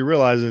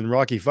realize in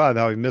Rocky V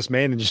how he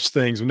mismanages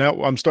things,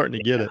 now I'm starting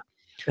to get it.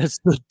 It's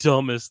the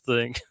dumbest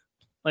thing.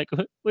 Like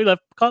we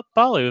left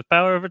Paulie with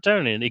power of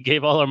attorney, and he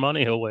gave all our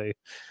money away.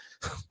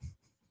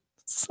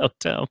 So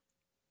dumb.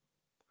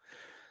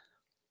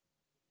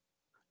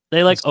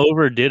 They like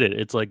overdid it.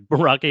 It's like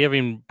Rocky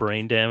having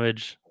brain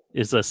damage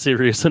is a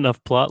serious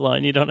enough plot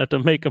line. You don't have to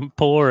make him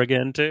poor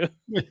again, too.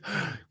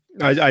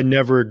 I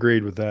never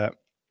agreed with that.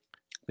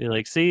 You're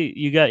like, see,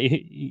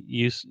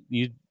 you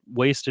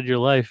wasted your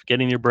life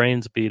getting your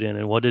brains beat in,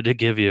 and what did it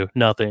give you?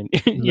 Nothing.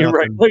 You're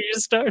right where you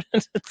started.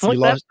 It's like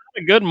that's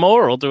not a good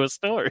moral to a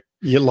story.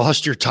 You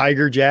lost your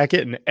tiger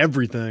jacket and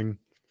everything.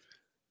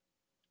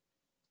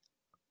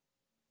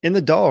 And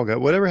the dog.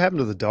 Whatever happened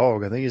to the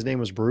dog? I think his name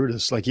was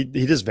Brutus. Like he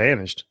just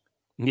vanished.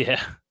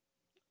 Yeah.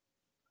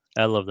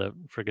 I love that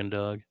freaking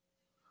dog.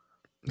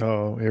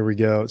 Oh, here we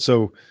go.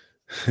 So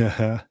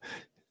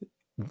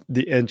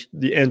the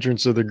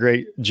entrance of the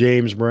great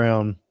James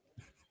Brown.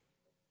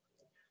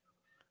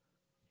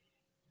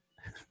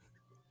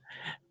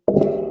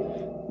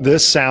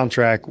 This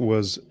soundtrack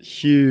was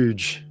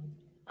huge.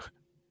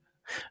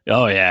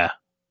 Oh yeah.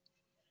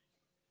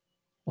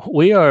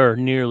 We are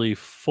nearly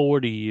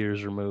 40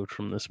 years removed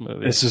from this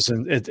movie. This is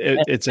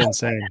it's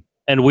insane.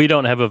 And we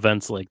don't have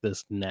events like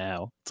this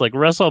now. It's like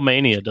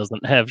WrestleMania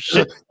doesn't have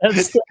shit.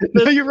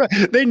 No, you're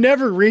right. They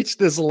never reached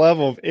this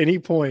level at any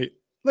point.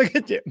 Look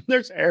at you.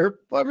 There's air.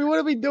 I mean, what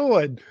are we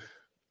doing?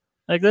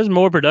 Like, there's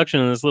more production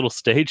in this little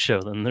stage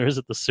show than there is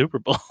at the Super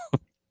Bowl.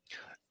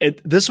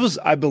 This was,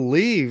 I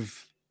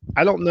believe,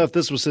 I don't know if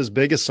this was his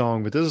biggest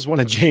song, but this is one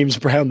of James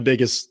Brown's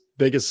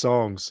biggest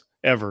songs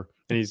ever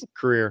in his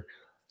career.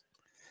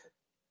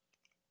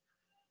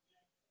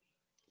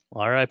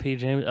 R.I.P.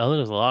 James. Oh,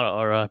 there's a lot of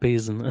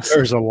R.I.P.s in this.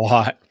 There's a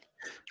lot.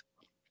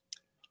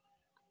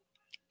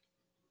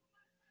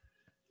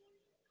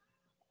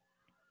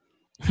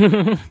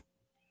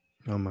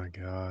 Oh my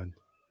God.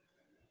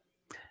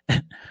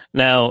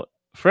 Now,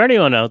 for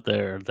anyone out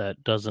there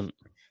that doesn't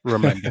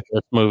remember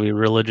this movie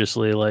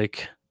religiously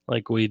like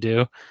we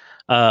do,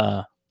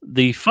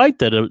 the fight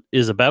that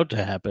is about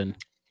to happen,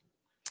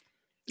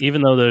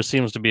 even though there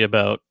seems to be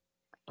about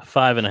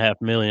 $5.5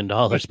 million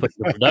put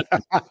into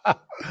production,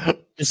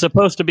 is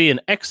supposed to be an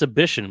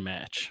exhibition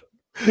match.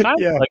 Kind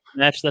of like the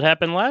match that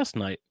happened last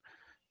night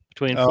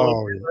between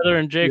Floyd Mayweather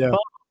and Jake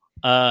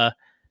Paul.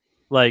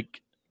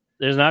 Like,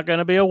 there's not going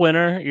to be a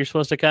winner. You're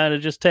supposed to kind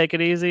of just take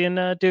it easy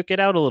and duke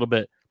it out a little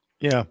bit.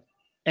 Yeah.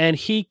 And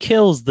he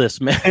kills this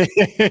man.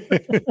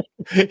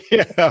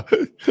 Yeah.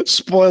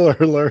 Spoiler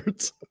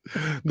alerts.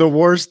 The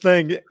worst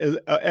thing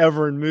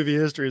ever in movie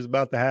history is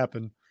about to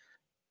happen.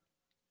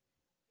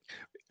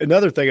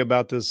 Another thing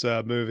about this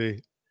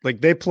movie,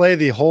 like they play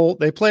the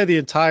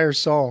entire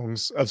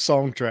songs of the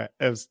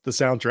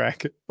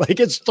soundtrack. Like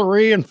it's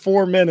 3 and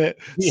 4 minute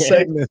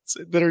segments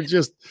that are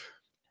just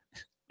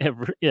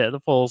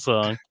the full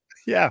song.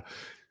 Yeah.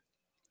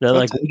 They're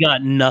like, we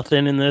got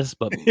nothing in this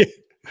but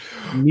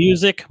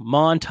music,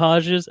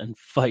 montages, and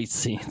fight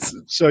scenes.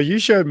 So you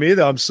showed me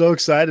that. I'm so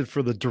excited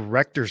for the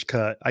director's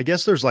cut. I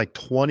guess there's like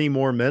 20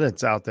 more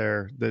minutes out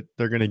there that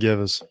they're going to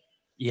give us.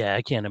 Yeah,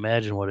 I can't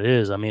imagine what it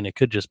is. I mean, it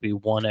could just be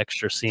one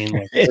extra scene.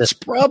 Like it's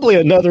probably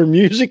another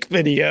music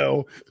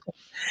video.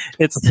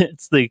 It's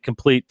the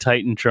complete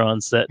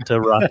Titantron set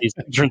to Rocky's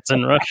entrance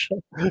in Russia.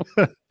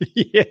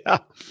 Yeah.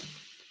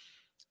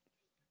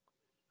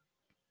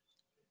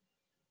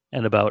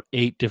 And about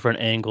 8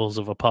 different angles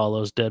of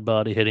Apollo's dead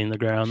body hitting the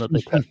ground that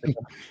they cut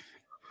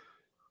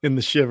in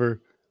the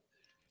shiver.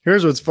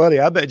 Here's what's funny.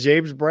 I bet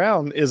James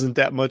Brown isn't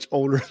that much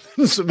older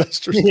than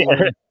Sylvester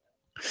Stallone.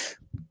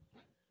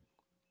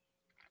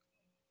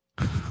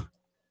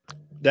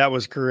 That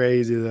was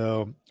crazy,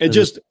 though.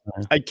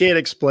 I can't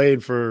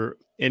explain for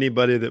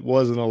anybody that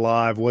wasn't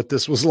alive what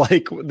this was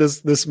like.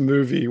 This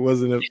movie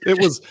wasn't.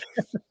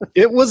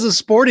 It was a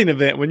sporting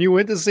event. When you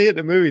went to see it in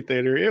the movie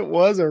theater, it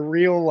was a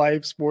real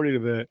life sporting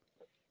event.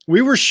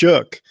 We were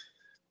shook.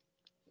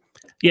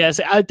 Yes,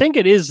 I think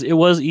it is. It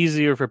was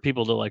easier for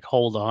people to like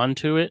hold on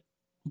to it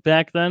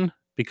back then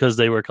because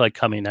they were like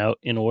coming out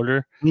in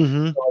order.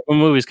 Mm-hmm. So when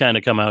movies kind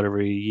of come out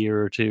every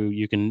year or two,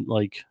 you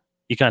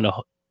kind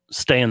of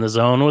stay in the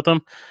zone with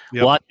them.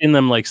 Yep. Watching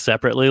them like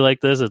separately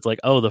like this, it's like,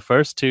 oh, the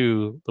first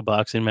 2, the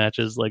boxing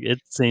matches, like it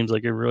seems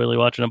like you're really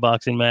watching a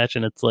boxing match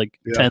and it's like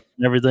tense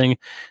and everything.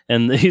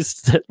 And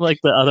these like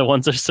the other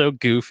ones are so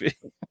goofy.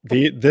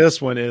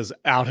 This one is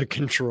out of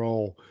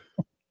control.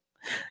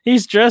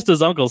 He's dressed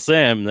as Uncle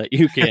Sam that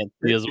you can't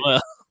see as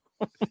well.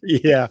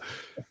 Yeah.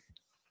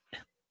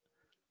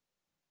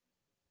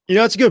 You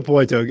know, it's a good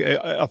point though.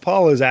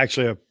 Apollo is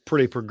actually a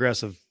pretty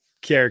progressive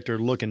character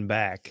looking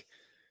back.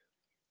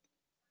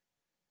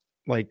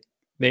 Like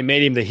they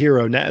made him the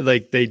hero. Now,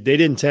 like they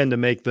didn't tend to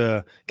make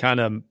the kind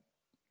of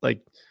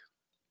like.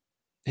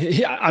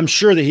 I'm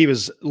sure that he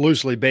was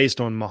loosely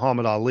based on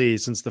Muhammad Ali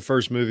since the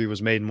first movie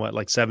was made in what,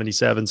 like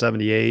 77,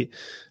 78.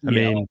 I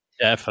mean,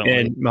 definitely.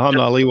 And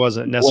Muhammad Ali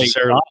wasn't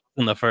necessarily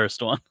in the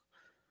first one.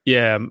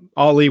 Yeah,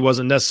 Ali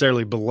wasn't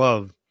necessarily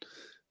beloved,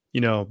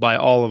 by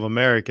all of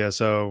America.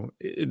 So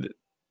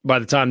by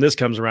the time this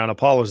comes around,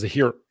 Apollo's the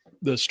hero,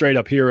 the straight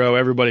up hero.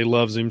 Everybody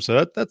loves him.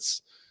 So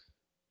that's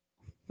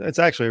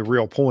actually a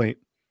real point.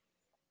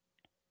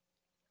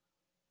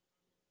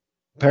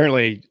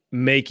 Apparently,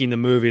 making the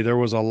movie, there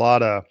was a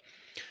lot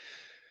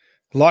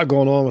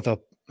going on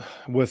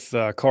with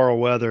Carl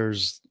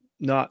Weathers.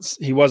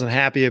 He wasn't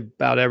happy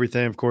about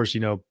everything, of course,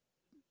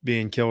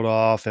 being killed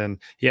off, and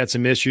he had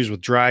some issues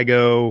with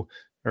Drago,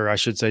 or I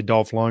should say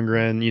Dolph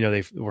Lundgren.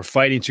 They were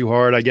fighting too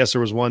hard. I guess there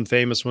was one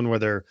famous one where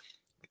they're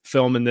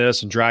filming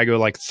this and Drago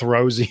like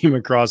throws him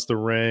across the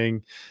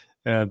ring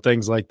and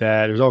things like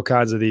that. There's all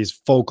kinds of these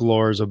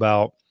folklores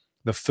about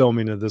the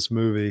filming of this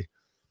movie.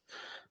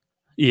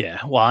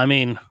 Yeah, well, I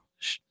mean,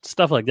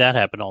 stuff like that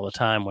happened all the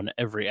time when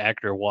every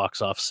actor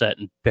walks off set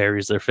and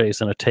buries their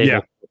face in a table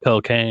of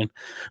cocaine.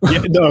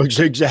 Yeah, no,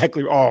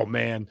 exactly. Oh,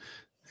 man.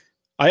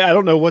 I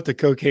don't know what the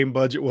cocaine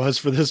budget was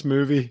for this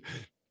movie.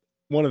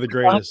 One of the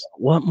greatest.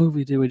 What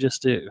movie did we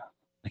just do?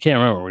 I can't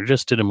remember. We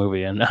just did a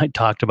movie, and I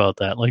talked about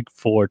that like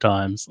 4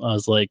 times. I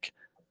was like,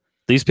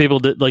 these people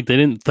they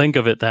didn't think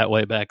of it that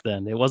way back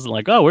then. It wasn't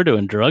like, oh, we're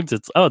doing drugs.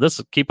 It's, oh, this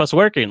will keep us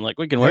working. Like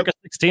we can work a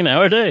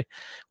 16-hour day.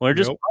 We're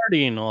just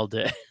partying all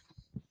day.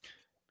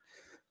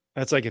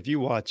 That's like if you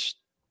watch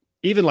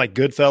even like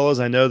Goodfellas,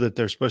 I know that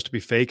they're supposed to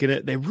be faking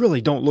it. They really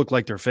don't look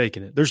like they're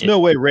faking it. There's no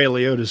way Ray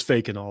Liotta's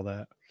faking all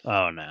that.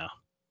 Oh, no.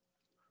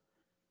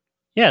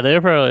 Yeah, they're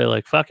probably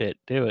like, fuck it,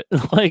 do it.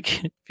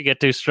 Like, if you get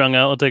too strung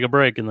out, we'll take a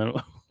break. And then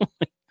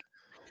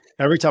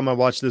every time I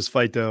watch this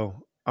fight,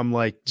 though, I'm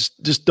like,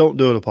 just don't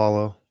do it,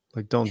 Apollo.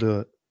 Like, don't do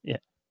it. Yeah.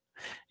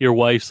 Your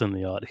wife's in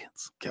the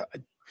audience. God,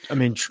 I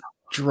mean,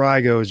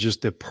 Drago is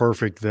just the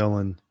perfect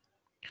villain.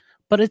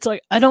 But it's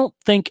like, I don't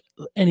think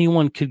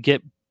anyone could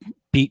get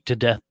beat to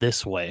death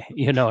this way.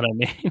 You know what I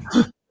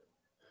mean?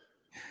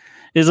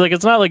 It's like,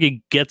 it's not like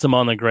he gets him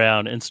on the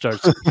ground and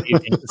starts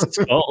beating his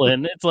skull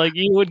in. It's like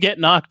you would get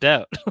knocked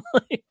out.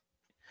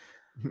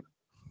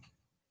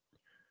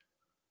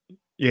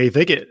 Yeah, you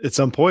think at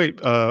some point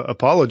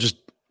Apollo just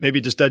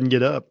doesn't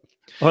get up.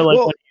 Or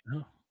like,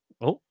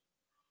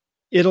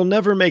 it'll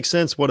never make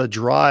sense what a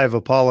drive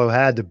Apollo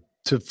had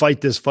to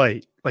fight this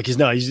fight. Like you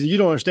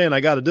don't understand.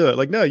 I got to do it.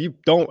 Like, no, you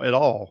don't at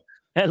all.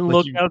 And like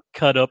look how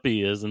cut up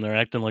he is, and they're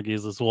acting like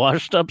he's this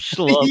washed up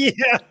schlub.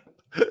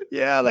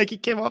 Yeah, like he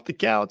came off the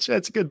couch.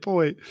 That's a good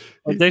point.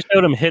 Like they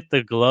showed him hit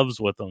the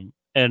gloves with him,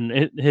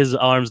 and his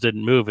arms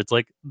didn't move. It's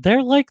like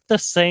they're like the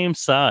same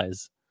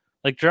size.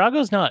 Like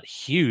Drago's not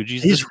huge.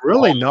 He's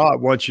really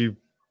not once you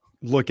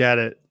look at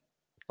it.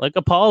 Like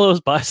Apollo's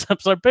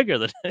biceps are bigger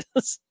than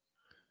his.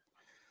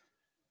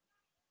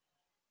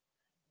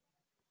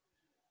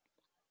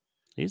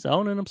 He's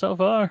owning him so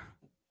far,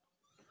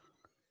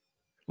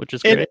 which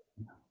is great.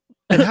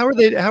 And how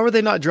are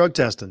they not drug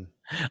testing?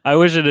 I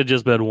wish it had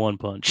just been one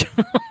punch.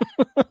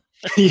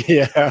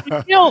 Yeah,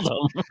 he killed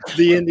him.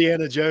 The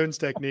Indiana Jones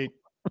technique,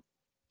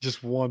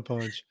 just one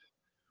punch.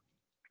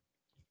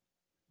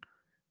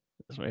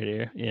 It's right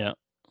here. Yeah,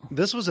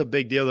 this was a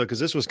big deal though because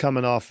this was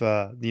coming off,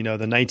 the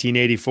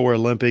 1984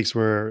 Olympics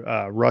where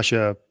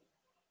Russia,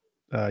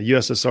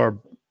 USSR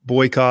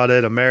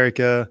boycotted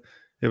America.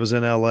 It was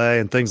in LA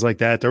and things like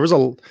that. There was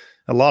a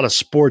lot of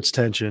sports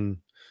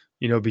tension,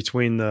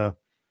 between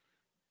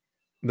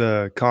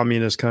the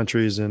communist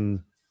countries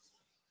and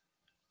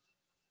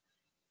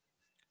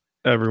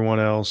everyone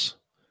else.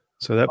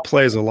 So that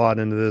plays a lot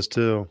into this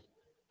too.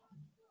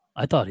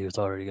 I thought he was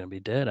already going to be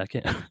dead. I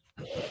can't.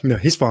 No,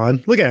 he's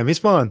fine. Look at him. He's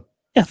fine.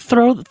 Yeah,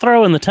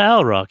 throw in the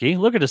towel, Rocky.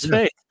 Look at his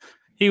face.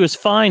 He was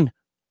fine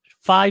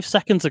 5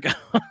 seconds ago.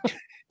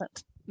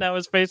 Now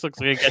his face looks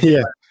like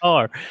a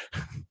car.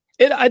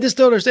 And I just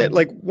don't understand.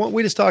 Like what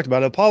we just talked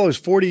about, Apollo's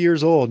 40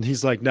 years old, and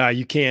he's like, "Nah,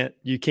 you can't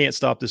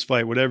stop this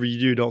fight. Whatever you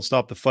do, don't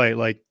stop the fight."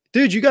 Like,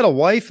 dude, you got a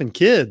wife and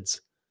kids.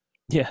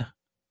 Yeah,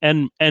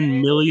 and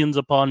millions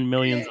upon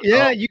millions.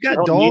 Yeah, you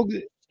got dogs.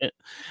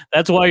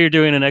 That's why you're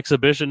doing an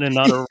exhibition and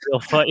not a real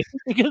fight.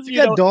 Because you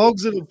got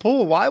dogs in the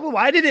pool.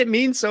 Why did it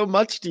mean so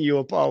much to you,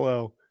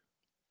 Apollo?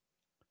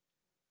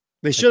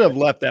 They should have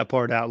left that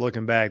part out.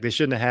 Looking back, they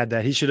shouldn't have had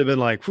that. He should have been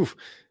like,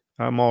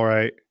 "I'm all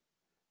right."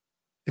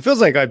 It feels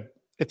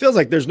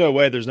like there's no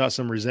way there's not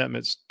some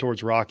resentments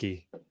towards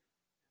Rocky.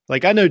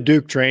 Like I know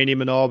Duke trained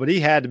him and all, but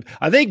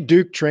I think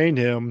Duke trained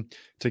him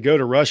to go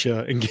to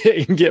Russia and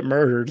get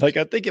murdered. Like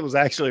I think it was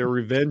actually a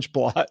revenge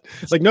plot.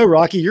 Like, no,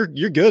 Rocky, you're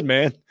good,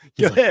 man.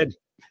 Go ahead.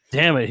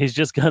 Damn it, he's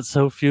just got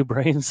so few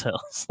brain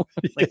cells.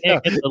 They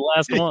can't get the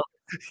last one.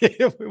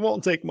 It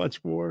won't take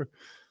much more.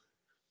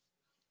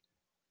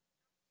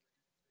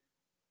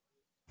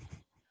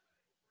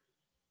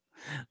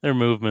 Their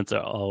movements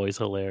are always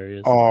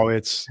hilarious. Oh,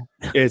 it's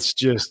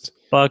just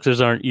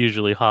boxers aren't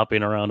usually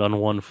hopping around on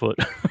one foot.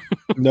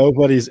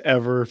 Nobody's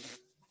ever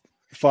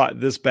fought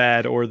this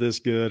bad or this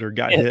good or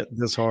got hit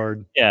this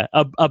hard. Yeah,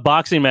 a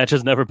boxing match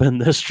has never been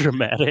this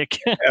dramatic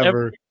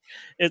ever.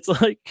 It's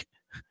like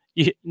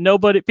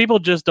people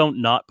just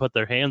don't not put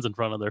their hands in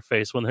front of their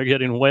face when they're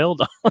getting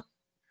wailed on.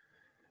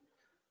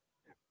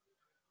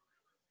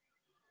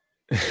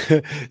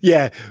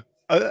 Yeah.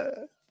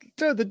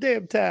 Throw the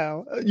damn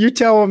towel. You're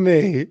telling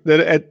me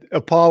that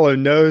Apollo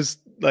knows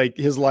like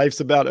his life's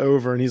about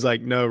over and he's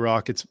like, no,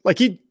 Rock. It's like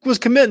he was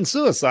committing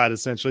suicide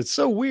essentially. It's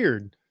so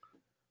weird.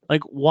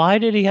 Like, why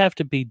did he have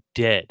to be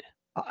dead?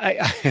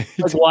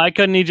 Why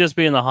couldn't he just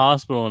be in the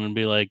hospital and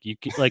be like,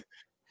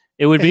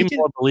 it would be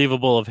more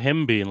believable of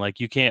him being like,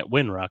 you can't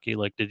win, Rocky.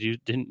 Like,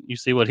 didn't you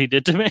see what he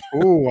did to me?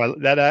 Oh,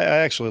 I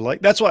actually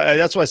like. That's why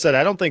I said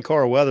I don't think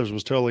Carl Weathers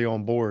was totally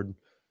on board.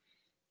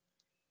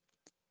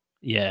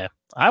 Yeah,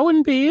 I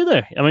wouldn't be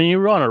either. I mean, you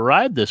were on a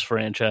ride this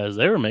franchise.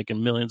 They were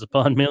making millions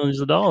upon millions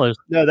of dollars.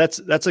 No, that's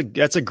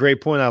a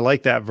great point. I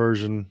like that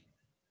version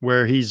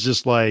where he's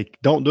just like,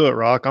 don't do it,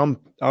 Rock.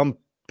 I'm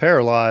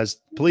paralyzed.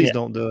 Please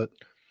don't do it.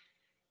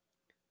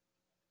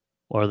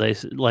 Or they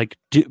like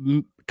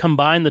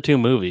combine the two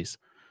movies.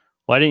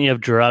 Why didn't you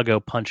have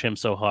Drago punch him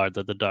so hard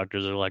that the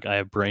doctors are like, I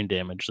have brain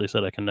damage. They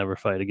said I can never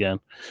fight again.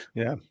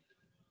 Yeah.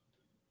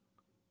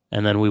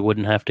 And then we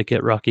wouldn't have to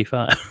get Rocky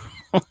V.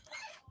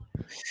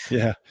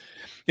 Yeah.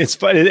 It's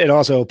funny. And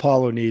also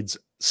Apollo needs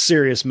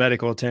serious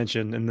medical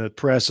attention. And the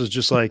press is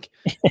just like,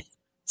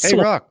 hey,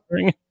 Rock,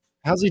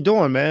 how's he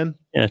doing, man?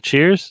 Yeah.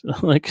 Cheers.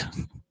 Like,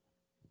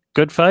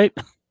 good fight.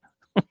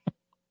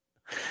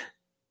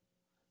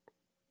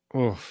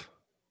 Oof.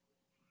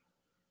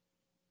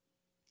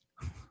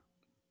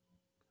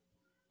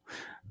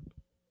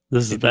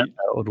 That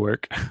would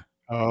work.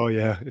 Oh,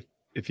 yeah.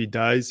 If he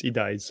dies, he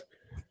dies.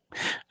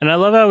 And I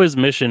love how his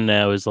mission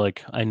now is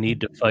like, I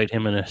need to fight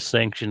him in a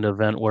sanctioned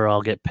event where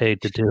I'll get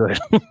paid to do it.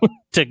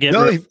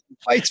 He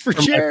fights for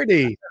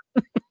charity.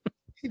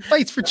 He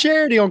fights for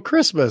charity on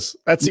Christmas.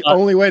 That's the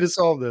only way to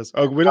solve this.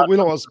 Oh, we don't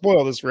want to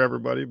spoil this for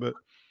everybody, but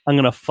I'm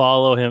gonna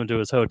follow him to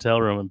his hotel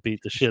room and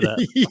beat the shit out.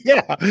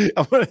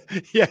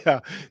 Yeah.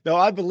 No,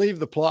 I believe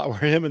the plot where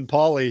him and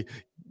Paulie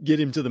get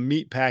him to the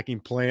meat packing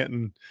plant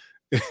and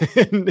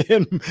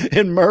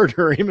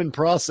murder him and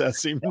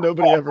process him.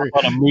 Nobody ever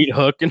on a meat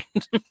hook. And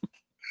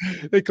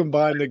they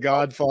combine The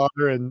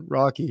Godfather and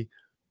Rocky.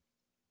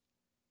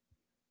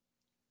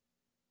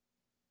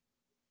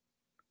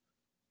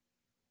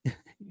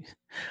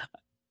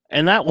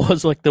 And that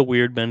was like the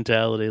weird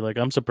mentality. Like,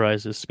 I'm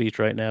surprised his speech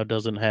right now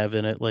doesn't have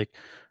in it like,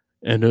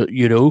 and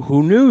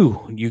who knew?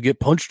 You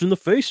get punched in the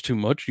face too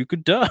much, you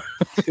could die.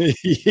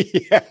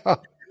 Yeah.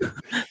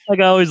 Like,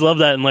 I always love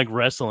that in like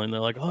wrestling.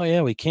 They're like, oh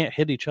yeah, we can't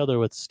hit each other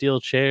with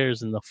steel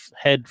chairs in the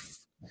head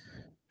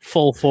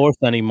full force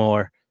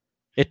anymore.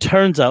 It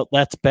turns out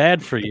that's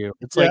bad for you.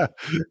 It's like,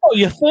 oh,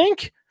 you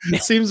think?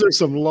 It seems there's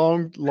some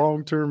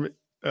long-term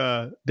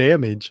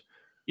damage.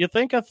 You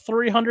think a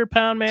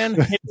 300-pound man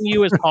hitting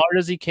you as hard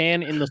as he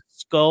can in the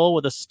skull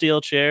with a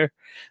steel chair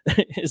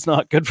is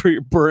not good for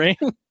your brain?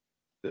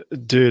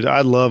 Dude,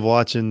 I love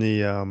watching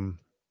the I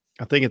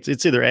think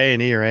it's either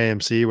A&E or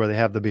AMC where they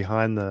have the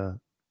behind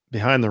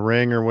the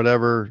ring or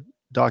whatever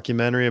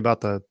documentary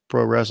about the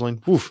pro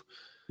wrestling. Oof.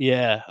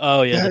 Yeah.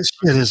 Oh yeah. That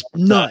shit is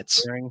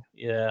nuts.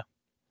 Yeah.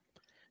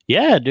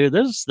 Yeah, dude.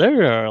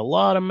 There are a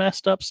lot of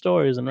messed up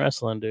stories in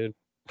wrestling, dude.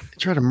 They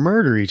try to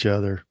murder each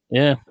other.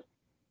 Yeah.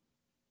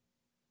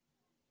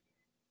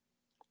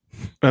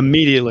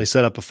 Immediately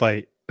set up a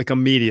fight. Like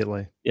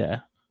immediately. Yeah.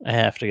 I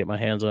have to get my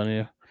hands on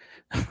you.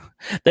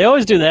 They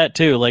always do that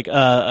too. Like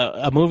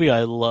a movie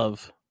I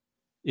love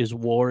is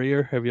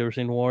Warrior. Have you ever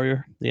seen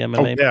Warrior? The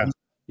MMA movie?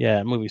 Yeah,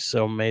 that movie's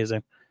so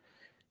amazing.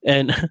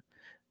 And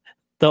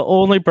the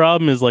only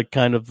problem is like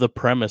kind of the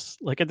premise.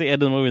 Like at the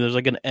end of the movie, there's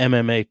like an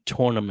MMA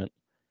tournament.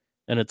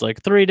 And it's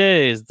like 3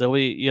 days that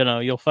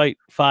you'll fight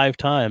 5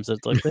 times.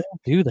 It's like, they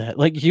don't do that.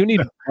 Like, you need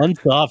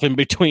months off in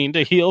between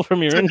to heal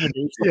from your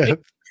injuries. Yeah.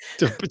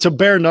 It's a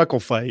bare knuckle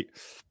fight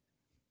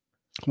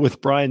with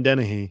Brian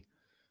Dennehy.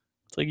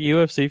 It's like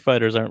UFC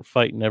fighters aren't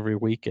fighting every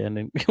weekend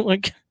and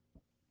like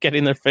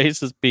getting their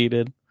faces beat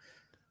in.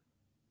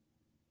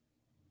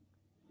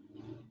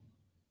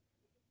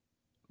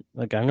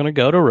 Like, I'm going to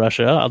go to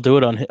Russia. I'll do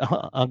it on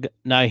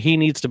now he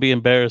needs to be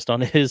embarrassed on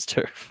his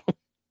turf.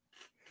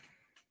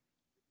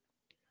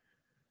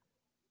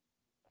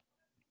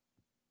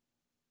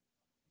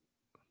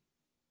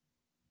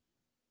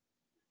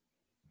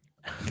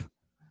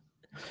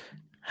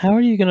 How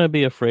are you going to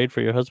be afraid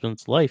for your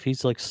husband's life?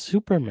 He's like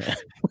Superman.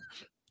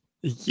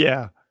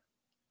 Yeah.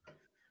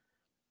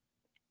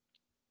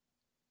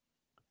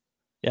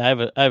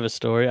 Yeah, I have a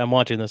story. I'm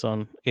watching this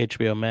on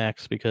HBO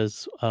Max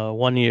because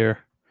 1 year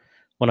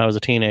when I was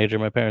a teenager,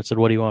 my parents said,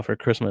 "What do you want for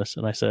Christmas?"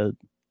 And I said,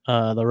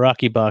 "The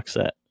Rocky box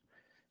set."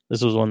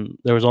 This was when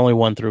there was only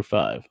 1 through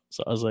 5.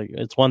 So I was like,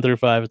 "It's 1 through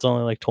 5. It's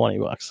only like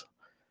 $20."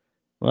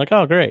 I'm like,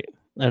 "Oh, great!"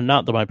 And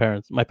not that my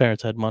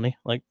parents had money.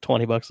 Like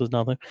 $20 is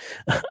nothing.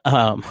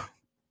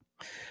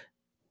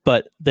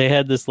 But they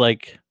had this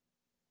like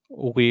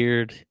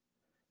weird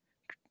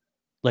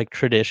like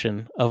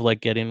tradition of like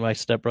getting my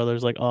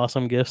stepbrothers like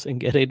awesome gifts and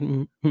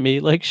getting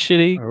me like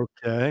shitty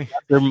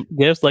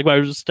gifts. Like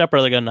my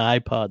stepbrother got an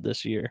iPod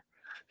this year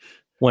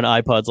when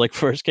iPods like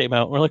first came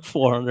out. We're like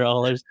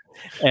 $400,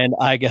 and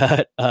I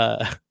got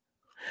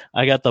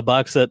the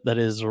box set that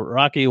is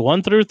Rocky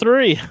 1 through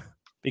 3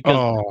 because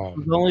it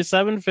was only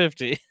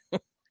 $750.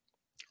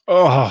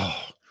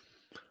 Oh,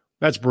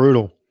 that's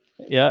brutal.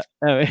 Yeah,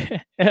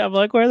 I'm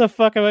like, where the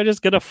fuck am I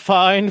just gonna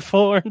find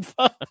 4 and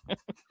 5?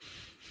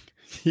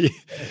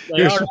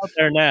 They are out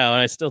there now,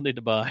 and I still need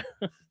to buy.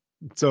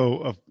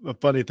 So a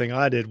funny thing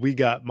I did, we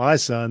got my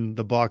son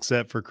the box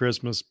set for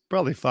Christmas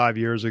probably 5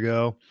 years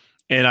ago,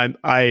 and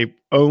I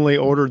only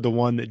ordered the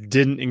one that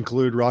didn't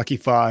include Rocky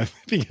 5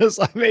 because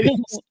I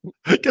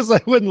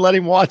wouldn't let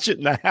him watch it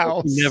in the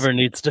house. He never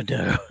needs to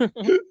know.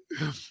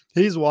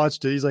 He's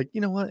watched it. He's like,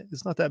 you know what?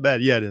 It's not that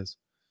bad. Yeah, it is.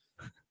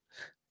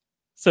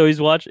 So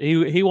he's watched.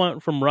 He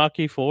went from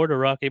Rocky 4 to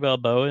Rocky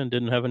Balboa and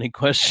didn't have any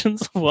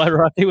questions of why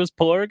Rocky was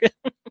poor again.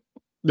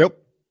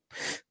 Nope.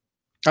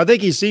 I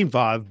think he's seen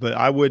 5, but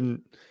I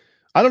don't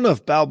know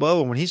if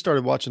Balboa, when he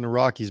started watching the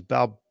Rockies,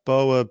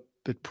 Balboa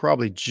had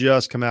probably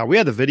just come out. We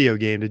had the video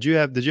game. Did you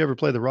ever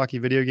play the Rocky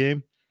video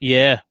game?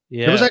 Yeah.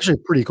 It was actually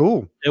pretty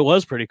cool. It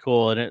was pretty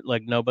cool, and it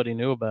like nobody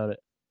knew about it.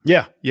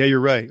 Yeah, you're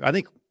right. I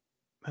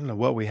don't know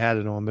what we had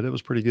it on, but it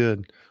was pretty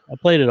good. I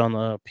played it on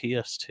the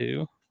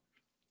PS2.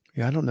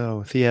 Yeah, I don't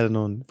know if we had it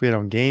on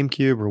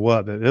GameCube or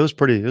what, but it was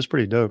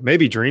pretty dope.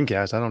 Maybe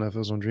Dreamcast. I don't know if it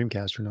was on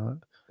Dreamcast or not.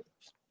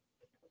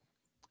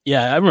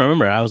 Yeah, I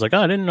remember. I was like,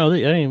 I didn't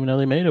even know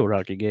they made a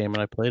Rocky game,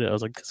 and I played it. I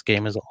was like, this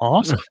game is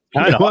awesome.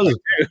 Here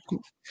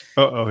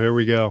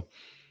we go.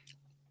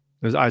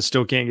 I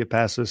still can't get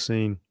past this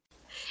scene.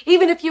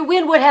 Even if you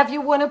win, what have you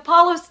won?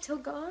 Apollo's still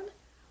gone.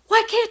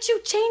 Why can't you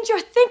change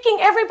your thinking?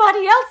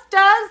 Everybody else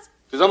does.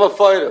 Because I'm a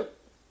fighter.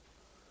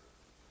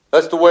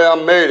 That's the way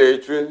I'm made,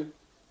 Adrian.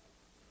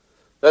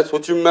 That's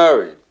what you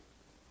married.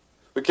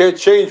 We can't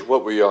change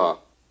what we are.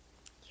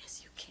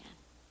 Yes, you can.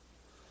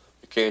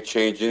 can't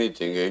change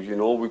anything, Adrian.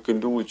 All we can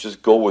do is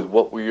just go with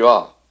what we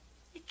are.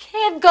 You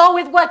can't go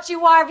with what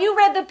you are. Have you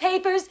read the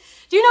papers?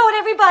 Do you know what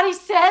everybody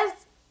says?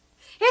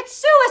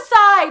 It's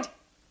suicide.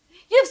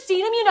 You've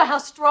seen him. You know how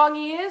strong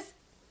he is.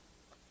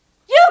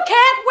 You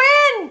can't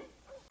win.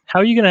 How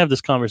are you going to have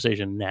this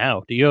conversation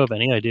now? Do you have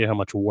any idea how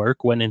much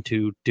work went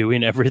into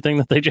doing everything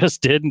that they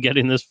just did and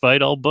getting this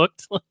fight all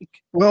booked?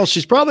 Well,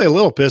 she's probably a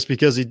little pissed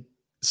because he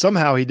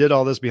did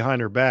all this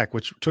behind her back,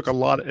 which took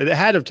it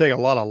had to take a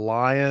lot of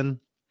lying.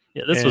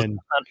 Yeah, this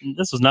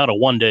was not a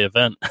one-day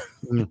event.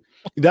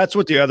 That's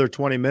what the other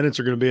 20 minutes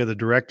are going to be of the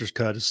director's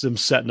cut, is them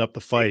setting up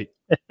the fight.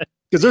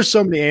 Because there's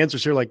so many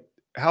answers here. Like,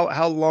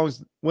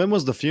 when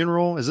was the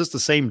funeral? Is this the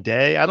same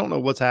day? I don't know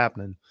what's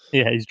happening.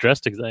 Yeah, he's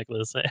dressed exactly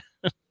the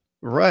same.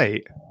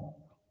 Right.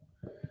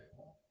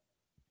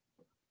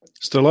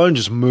 Stallone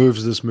just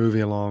moves this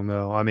movie along,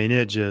 though. I mean,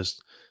 it's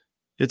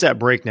at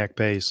breakneck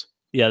pace.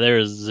 Yeah, there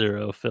is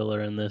zero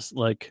filler in this.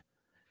 Like,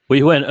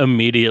 we went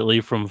immediately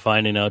from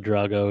finding out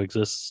Drago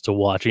exists to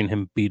watching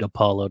him beat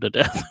Apollo to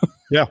death.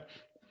 Yeah.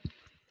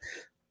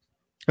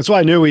 That's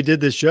why I knew we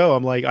did this show.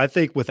 I'm like, I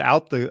think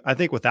without the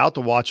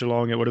watch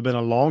along, it would have been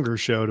a longer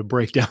show to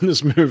break down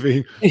this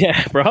movie.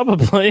 Yeah,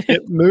 probably.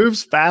 It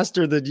moves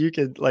faster than you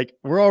could. Like,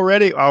 we're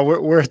already at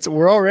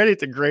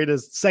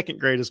the second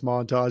greatest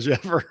montage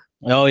ever.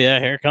 Oh yeah,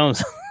 here it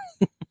comes.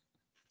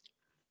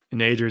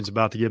 And Adrian's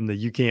about to give him the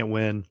 "you can't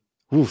win."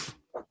 Oof,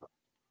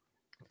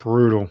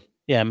 brutal.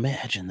 Yeah,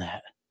 imagine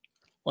that.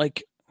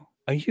 Like,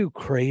 are you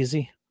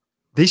crazy?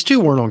 These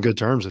two weren't on good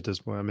terms at this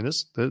point. I mean,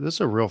 this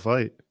is a real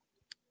fight.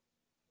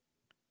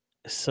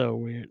 So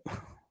weird.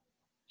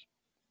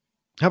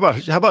 How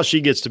about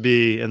she gets to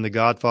be in the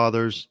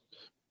Godfathers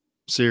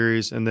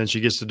series, and then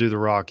she gets to do the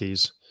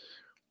Rockies?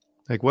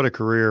 Like, what a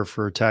career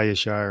for Talia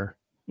Shire.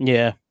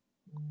 Yeah.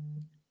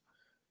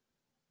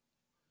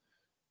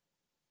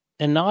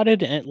 And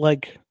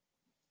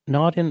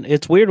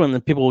it's weird when the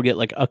people will get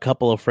like a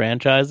couple of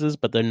franchises,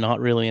 but they're not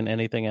really in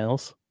anything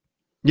else.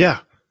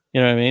 Yeah.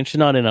 You know what I mean? She's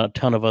not in a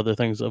ton of other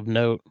things of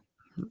note.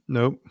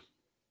 Nope.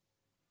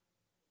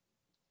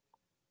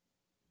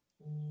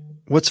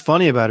 What's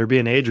funny about her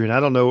being Adrian, I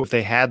don't know if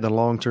they had the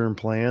long-term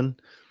plan,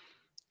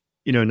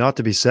 not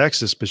to be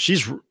sexist, but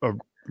she's a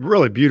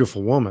really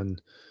beautiful woman.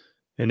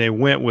 And they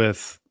went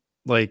with,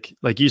 like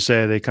you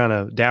say, they kind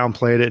of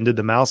downplayed it and did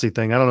the mousy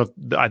thing. I don't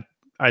know.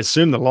 I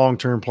assume the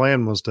long-term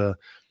plan was to,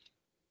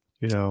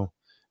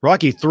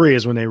 Rocky 3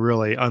 is when they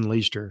really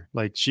unleashed her.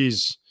 Like,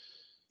 she's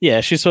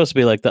supposed to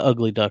be like the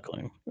ugly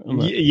duckling.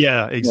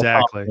 Yeah,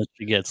 exactly.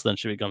 Then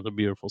she becomes a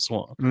beautiful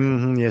swan.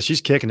 Mm-hmm, yeah, she's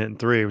kicking it in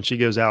 3 when she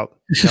goes out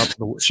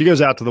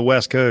to the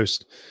West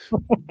Coast.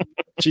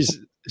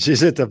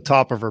 She's at the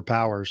top of her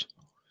powers.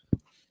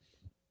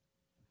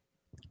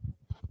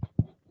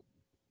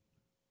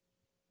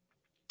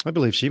 I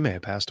believe she may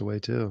have passed away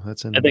too.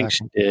 That's in. I think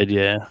she did.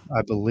 Yeah,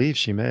 I believe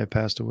she may have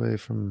passed away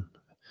from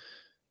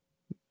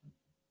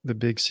the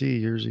Big C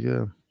years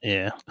ago.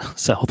 Yeah,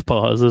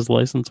 Southpaw is his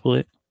license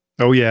plate.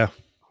 Oh yeah.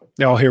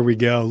 Oh, here we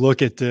go.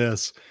 Look at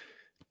this.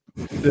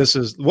 This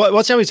is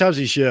what's how many times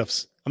he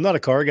shifts. I'm not a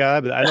car guy,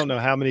 but I don't know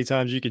how many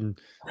times you can.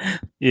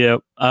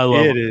 Yep, I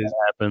love it. It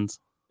happens.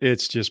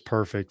 It's just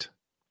perfect.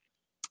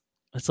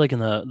 It's like in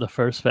the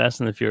first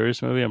Fast and the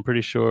Furious movie. I'm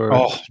pretty sure.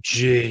 Oh,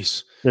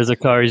 jeez. There's a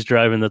car he's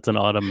driving that's an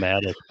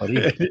automatic.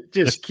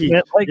 Just keep.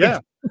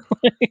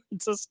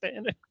 It's a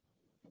standard.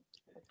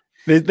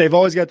 They've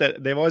always got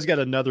that. They've always got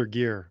another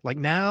gear. Like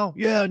now,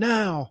 yeah,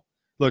 now.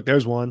 Look,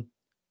 there's one.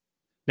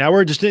 Now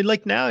we're just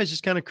now he's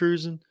just kind of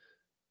cruising.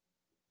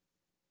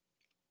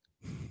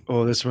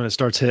 Oh, this is when it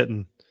starts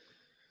hitting.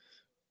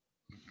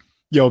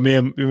 Yo, me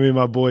and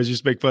my boys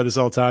used to make fun of this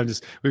all the time.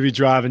 Just we'd be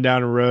driving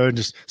down the road and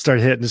just start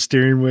hitting the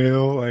steering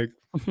wheel. Like,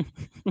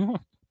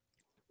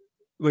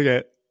 look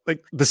at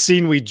like the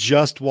scene we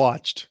just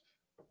watched,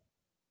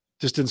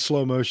 just in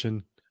slow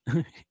motion.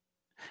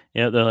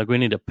 Yeah, they're like, we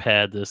need to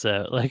pad this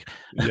out. Like,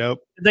 yep.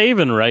 Did they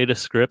even write a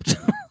script?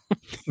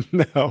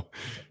 No.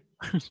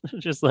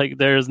 Just like,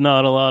 there's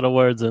not a lot of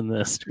words in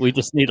this. We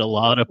just need a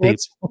lot of people.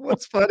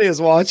 What's funny is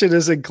watching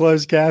this in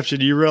closed caption,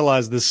 you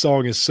realize this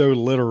song is so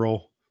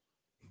literal.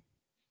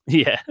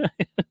 Yeah,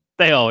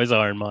 they always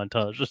are in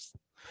montages.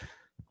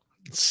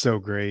 It's so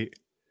great.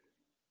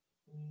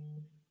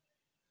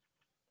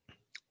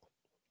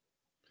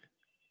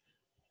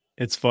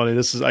 It's funny.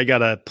 I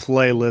got a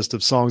playlist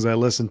of songs I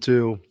listen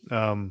to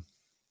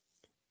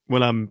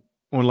when I'm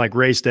on like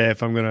race day.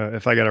 If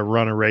I got to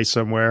run a race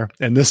somewhere,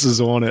 and this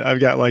is on it. I've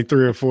got like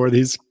 3 or 4 of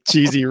these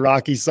cheesy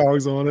Rocky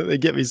songs on it. They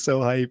get me so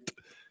hyped.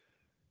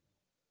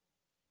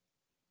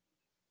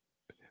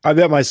 I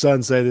bet my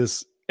son say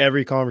this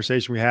every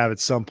conversation we have. At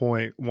some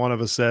point, one of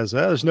us says,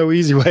 "There's no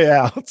easy way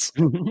out."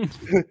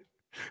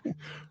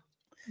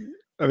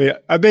 I mean,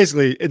 I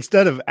basically,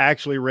 instead of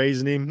actually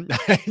raising him,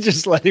 I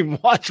just let him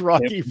watch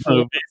Rocky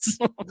movies.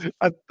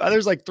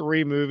 There's like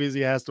 3 movies he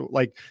has to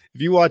like.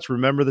 If you watch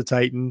Remember the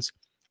Titans,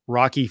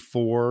 Rocky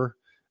 4,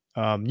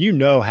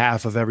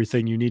 half of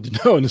everything you need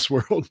to know in this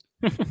world.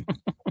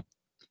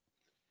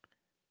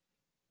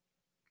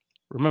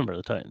 Remember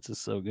the Titans is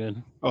so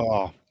good.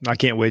 Oh, I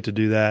can't wait to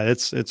do that.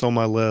 It's on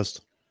my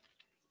list.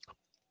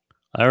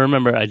 I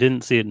remember I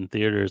didn't see it in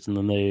theaters, and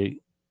then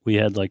we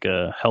had like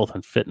a health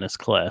and fitness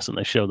class, and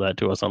they showed that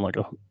to us on like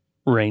a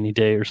rainy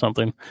day or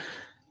something.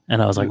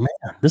 And I was like,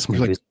 man, this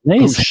movie is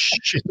amazing. Oh,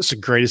 shit, this is the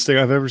greatest thing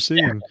I've ever seen.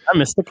 Yeah, I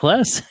missed the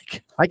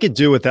classic. I could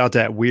do without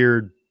that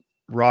weird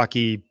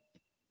Rocky.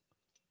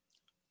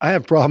 I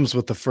have problems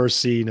with the first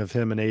scene of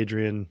him and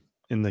Adrian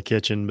in the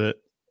kitchen,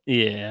 but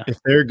yeah, if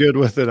they're good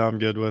with it, I'm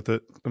good with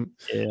it.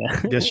 Yeah,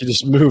 I guess you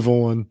just move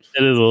on.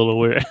 It is a little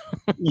weird.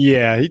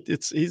 Yeah,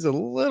 he's a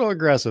little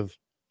aggressive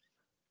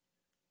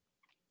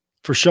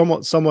for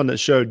someone that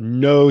showed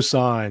no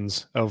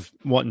signs of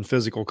wanting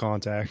physical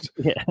contact.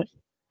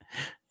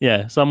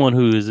 Yeah, someone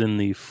who is in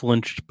the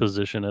flinched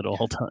position at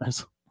all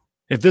times.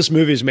 If this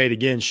movie is made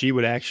again, she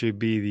would actually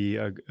be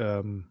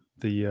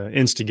the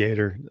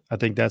instigator. I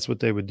think that's what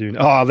they would do.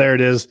 Oh, there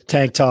it is.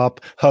 Tank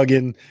top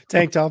hugging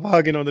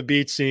on the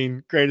beach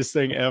scene. Greatest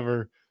thing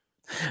ever.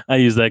 I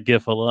use that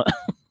GIF a lot.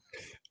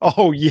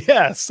 Oh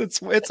yes,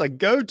 it's a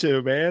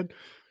go-to, man.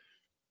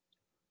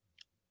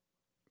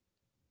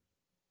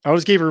 I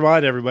just keep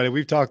reminding everybody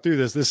we've talked through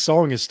this. This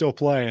song is still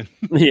playing.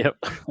 Yep.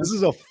 This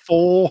is a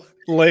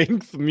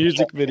full-length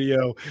music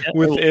video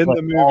within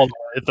the movie. All the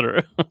way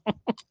through.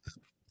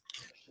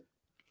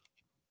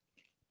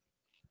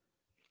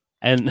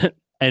 And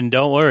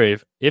don't worry,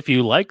 if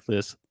you like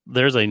this,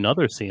 there's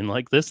another scene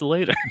like this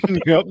later.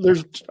 Yep.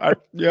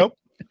 Yep.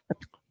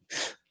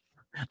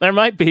 There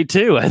might be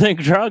two. I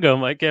think Drago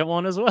might get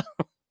one as well.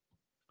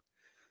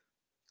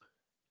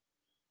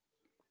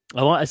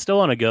 I still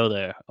want to go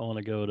there. I want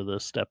to go to the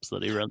steps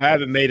that he runs. I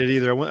haven't made it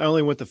either. I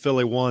only went to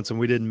Philly once, and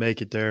we didn't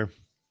make it there.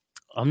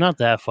 I'm not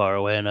that far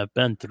away, and I've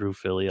been through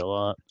Philly a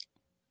lot.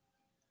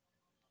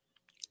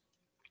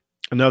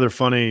 Another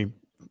funny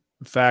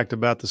fact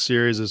about the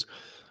series is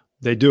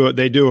they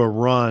do a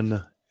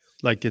run,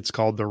 like it's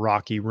called the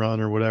Rocky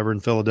Run or whatever in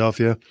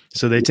Philadelphia.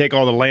 So they take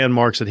all the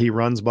landmarks that he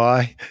runs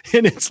by,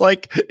 and it's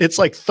like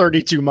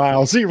 32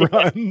 miles he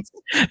runs.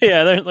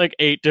 Yeah, there's like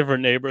 8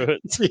 different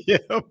neighborhoods. Yeah.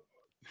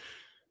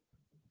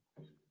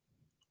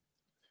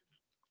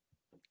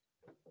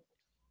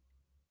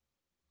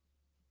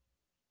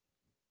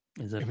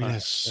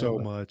 That's so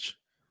much.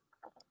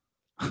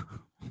 But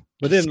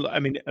then,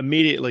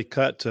 immediately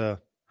cut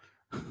to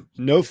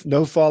no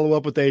follow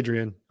up with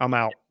Adrian. I'm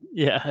out.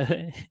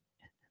 Yeah.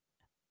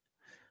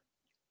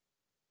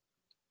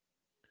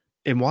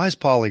 And why is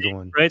Polly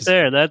going? Right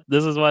there.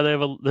 This is why they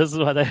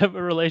have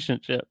a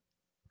relationship.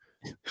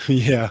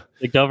 Yeah.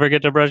 Like, don't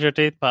forget to brush your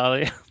teeth,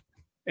 Polly.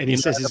 And he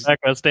says he's back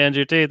stand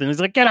your teeth, and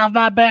he's like, "Get off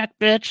my back,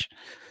 bitch!"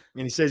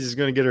 And he says he's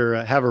going to get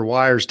her have her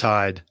wires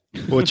tied,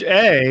 which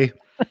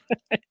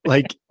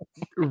like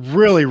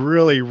really,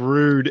 really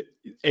rude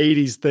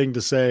 80s thing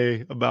to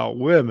say about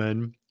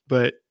women,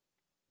 but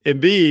and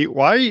B,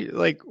 why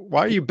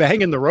are you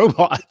banging the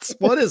robots?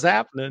 What is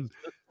happening?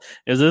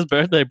 Is his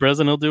birthday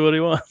present? He'll do what he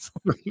wants.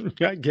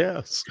 I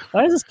guess.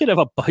 Why does this kid have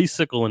a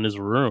bicycle in his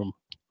room?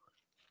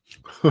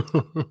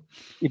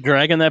 You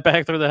dragging that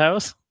back through the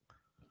house?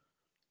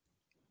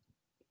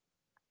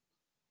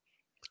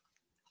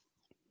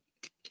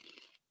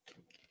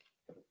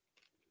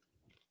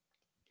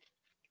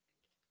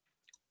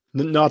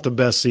 Not the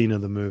best scene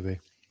of the movie.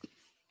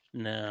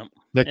 No.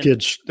 That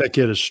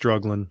kid is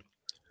struggling.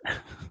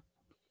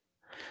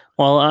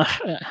 Well,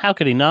 how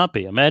could he not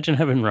be? Imagine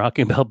having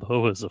Rocky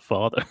Balboa as a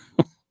father.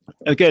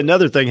 Okay,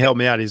 another thing helped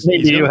me out. He's how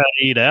to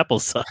eat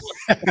applesauce.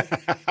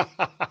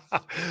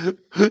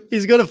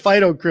 He's going to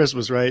fight on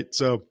Christmas, right?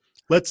 So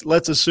let's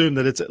assume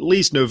that it's at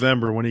least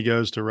November when he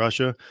goes to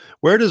Russia.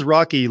 Where does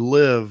Rocky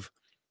live?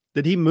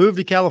 Did he move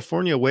to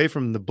California away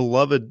from the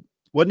beloved?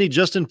 Wasn't he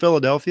just in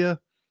Philadelphia?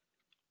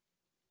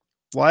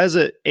 Why is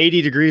it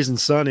 80 degrees and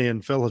sunny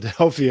in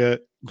Philadelphia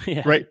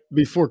right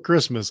before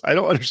Christmas? I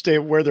don't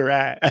understand where they're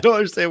at. I don't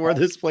understand where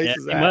this place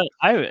is at.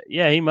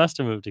 He must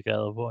have moved to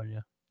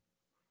California.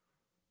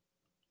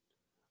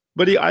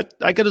 But I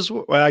could have.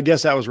 Well, I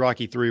guess that was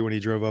Rocky 3 when he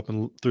drove up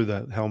and threw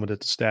the helmet at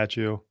the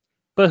statue.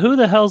 But who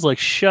the hell's like,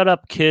 shut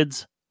up,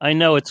 kids? I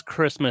know it's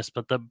Christmas,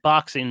 but the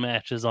boxing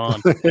match is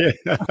on. Yeah.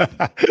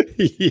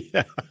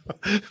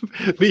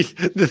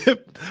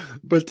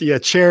 But the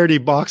charity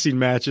boxing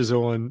match is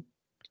on.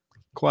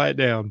 Quiet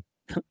down.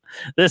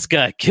 This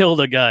guy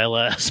killed a guy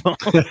last month.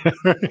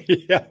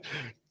 Yeah.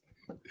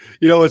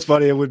 You know what's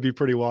funny? It would be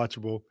pretty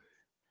watchable.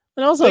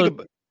 And also,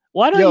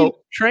 why don't you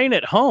train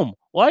at home?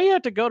 Why do you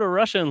have to go to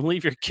Russia and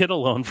leave your kid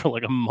alone for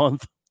like a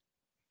month?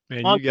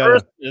 Man,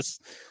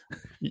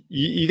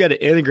 you got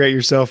to integrate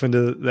yourself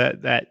into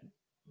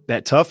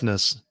that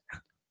toughness.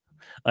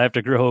 I have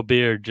to grow a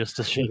beard just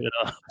to shave it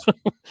off.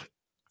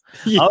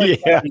 Yeah, they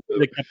kept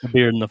the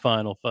beard in the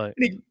final fight.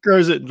 And he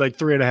grows it in like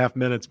 3.5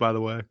 minutes. By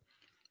the way,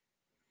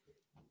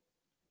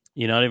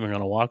 you're not even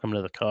going to walk him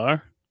to the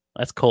car.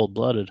 That's cold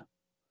blooded.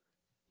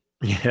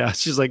 Yeah,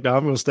 she's like, no,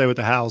 I'm going to stay with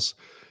the house.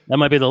 That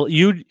might be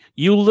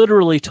you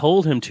literally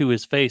told him to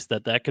his face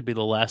that could be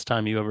the last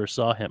time you ever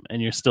saw him,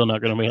 and you're still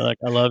not going to be like,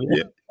 I love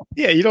you.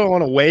 Yeah, you don't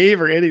want to wave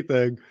or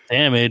anything.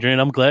 Damn, Adrian,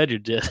 I'm glad you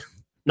did.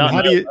 Not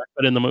how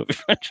but in the movie.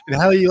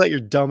 How do you let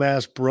your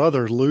dumbass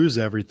brother lose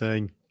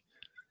everything?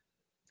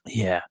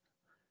 Yeah.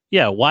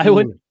 Yeah, why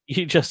would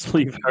you just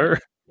leave her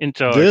in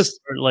charge? This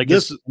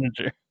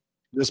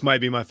might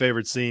be my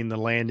favorite scene, the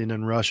landing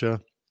in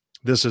Russia.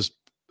 This is,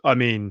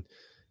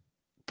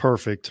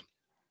 perfect.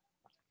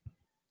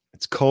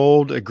 It's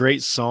cold, a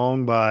great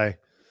song by,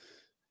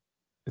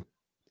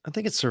 I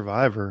think it's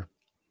Survivor.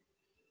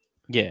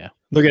 Yeah.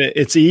 Look at it.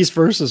 It's East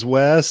versus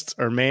West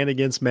or man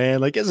against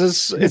man. Like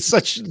it's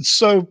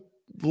so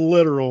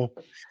literal.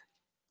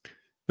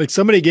 Like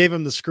somebody gave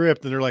him the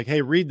script and they're like,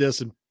 hey, read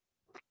this and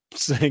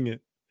sing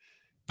it.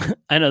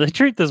 I know they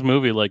treat this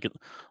movie like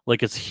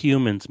it's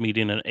humans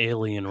meeting an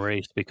alien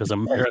race because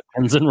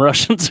Americans and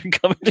Russians are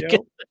coming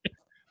together.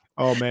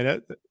 Oh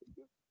man.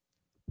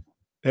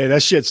 Hey,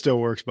 that shit still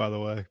works, by the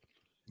way.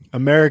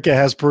 America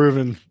has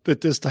proven that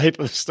this type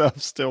of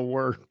stuff still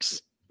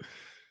works.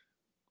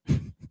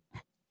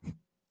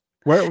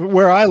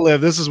 Where I live,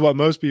 this is what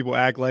most people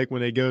act like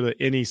when they go to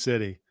any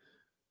city.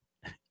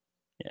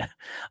 Yeah,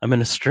 I'm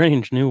in a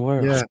strange new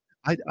world. Yeah,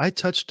 I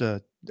touched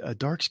a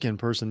dark-skinned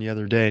person the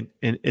other day,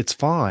 and it's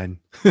fine.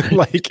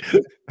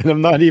 And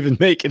I'm not even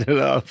making it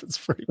up. It's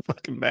pretty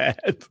fucking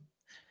bad.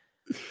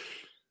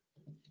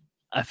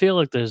 I feel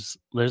like there's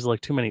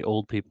like too many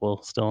old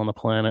people still on the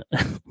planet.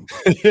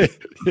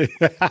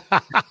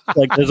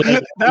 Like there's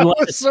like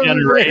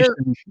generation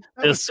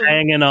just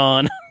hanging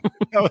on.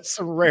 That was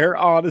some rare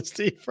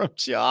honesty from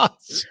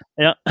Josh.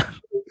 Yeah. I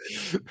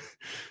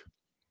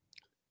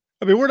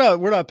mean, we're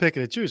not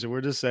picking and choosing.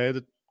 We're just saying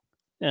that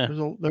there's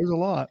a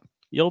lot.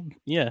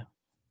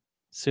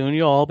 Soon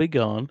you'll all be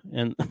gone,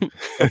 and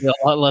there'll be a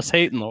lot less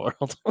hate in the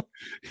world.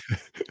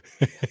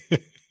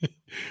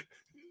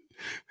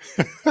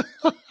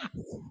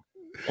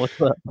 What's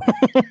that?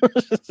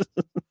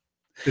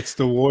 It's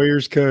the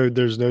Warriors Code.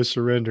 There's no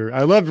surrender.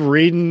 I love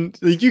reading.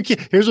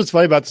 Here's what's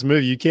funny about this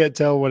movie. You can't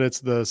tell when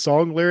it's the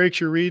song lyrics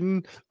you're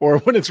reading or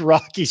when it's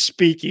Rocky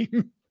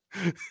speaking.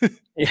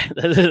 Yeah,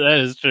 that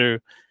is true.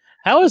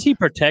 How is he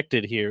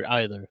protected here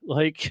either?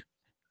 Like,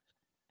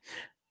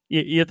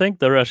 you think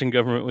the Russian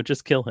government would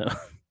just kill him?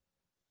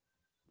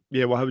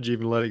 Yeah, why would you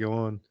even let it go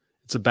on?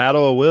 It's a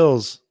battle of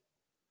wills.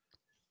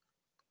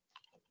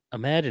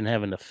 Imagine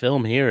having to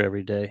film here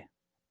every day.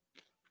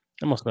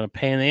 That must have been a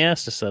pain in the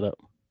ass to set up.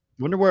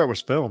 Wonder where it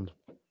was filmed.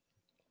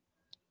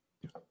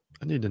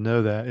 I need to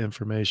know that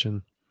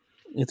information.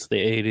 It's the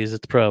 80s.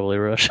 It's probably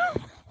Russia.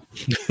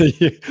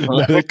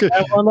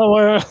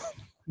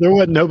 There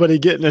wasn't nobody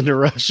getting into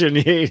Russia in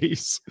the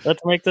 80s.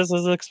 Let's make this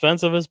as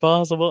expensive as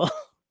possible.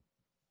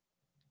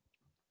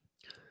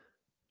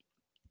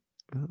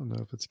 I don't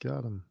know if it's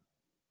got them.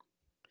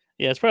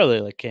 Yeah, it's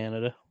probably like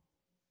Canada.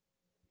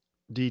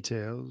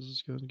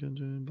 Details.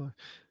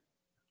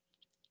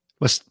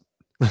 Let's.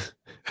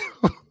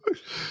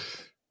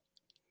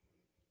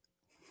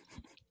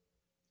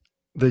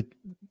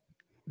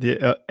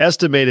 The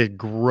estimated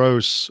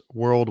gross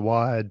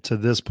worldwide to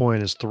this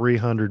point is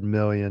 $300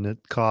 million. It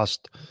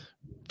cost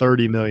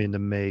 $30 million to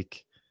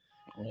make.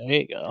 There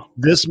you go.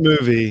 This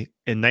movie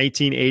in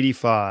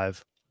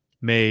 1985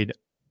 made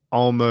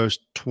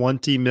almost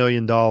 $20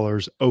 million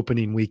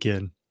opening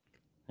weekend.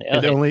 Yeah,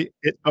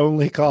 It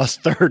only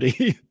cost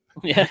 30.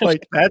 Yeah,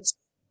 like that's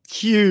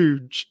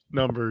huge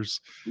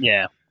numbers.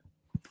 Yeah.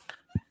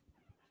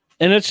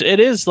 And it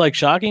is like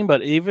shocking,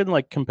 but even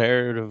like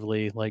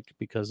comparatively, like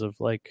because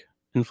of like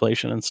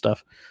inflation and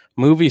stuff,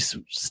 movies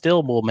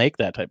still will make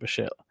that type of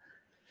shit.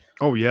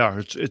 Oh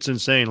yeah, it's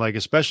insane. Like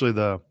especially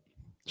the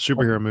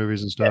superhero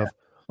movies and stuff. Yeah.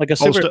 Like a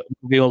superhero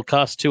movie will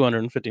cost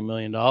 $250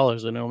 million,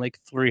 and it'll make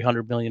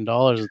 $300 million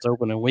its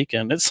opening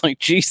weekend. It's like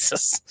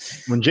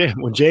Jesus. When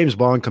James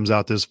Bond comes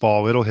out this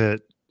fall, it'll be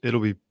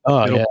a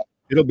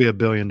 $1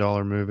 billion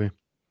movie.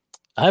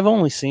 I've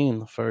only seen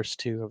the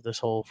first two of this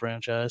whole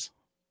franchise.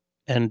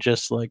 And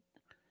just like,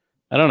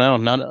 I don't know,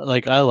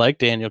 I like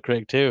Daniel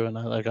Craig too, and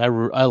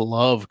I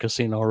love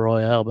Casino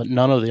Royale, but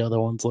none of the other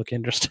ones look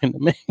interesting to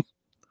me.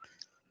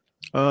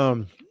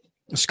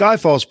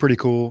 Skyfall's pretty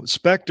cool.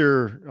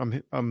 Spectre,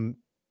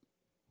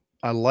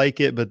 I like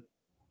it, but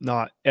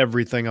not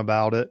everything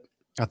about it.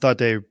 I thought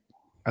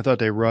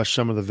they rushed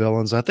some of the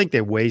villains. I think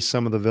they waste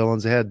some of the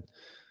villains. They had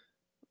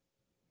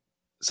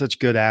such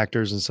good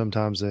actors, and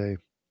sometimes it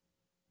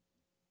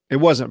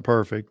wasn't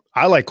perfect.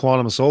 I like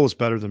Quantum of Solace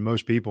better than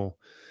most people.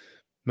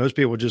 Most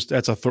people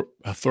that's a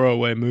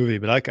throwaway movie,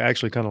 but I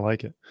actually kind of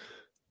like it.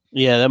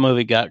 Yeah, that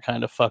movie got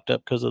kind of fucked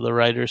up because of the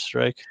writer's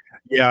strike.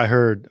 Yeah, I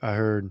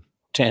heard.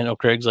 Daniel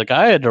Craig's like,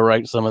 I had to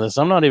write some of this.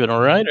 I'm not even a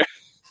writer.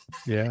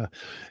 Yeah,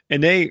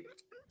 and I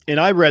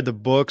read the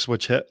books,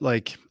 which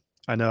like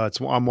I know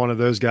I'm one of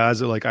those guys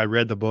that like I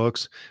read the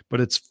books, but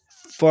it's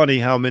funny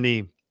how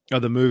many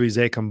of the movies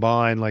they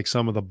combine like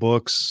some of the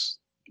books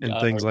and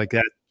things like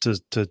that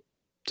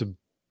to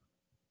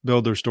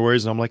build their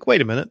stories, and I'm like,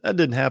 wait a minute, that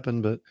didn't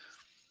happen, but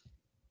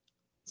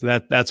so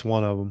that's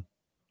one of them.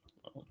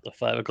 The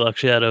 5 o'clock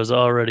shadow is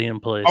already in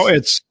place. Oh,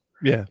 it's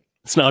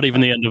not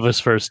even the end of his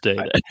first date.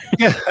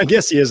 Yeah, I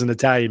guess he is an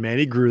Italian man.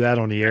 He grew that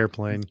on the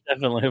airplane.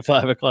 Definitely a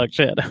 5 o'clock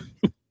shadow.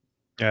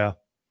 Yeah.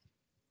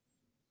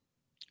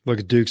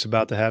 Look, Duke's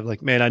about to have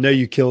man, I know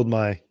you killed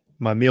my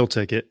meal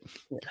ticket,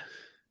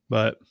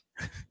 but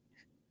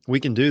we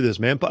can do this,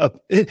 man.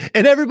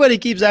 And everybody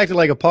keeps acting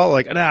like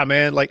Apollo, nah,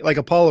 man, like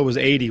Apollo was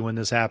 80 when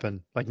this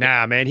happened.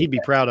 Nah, man, he'd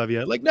be proud of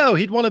you. No,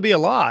 he'd want to be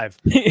alive.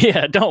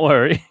 Yeah, don't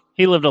worry.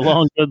 He lived a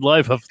long, good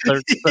life of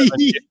 37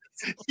 years.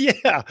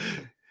 Yeah.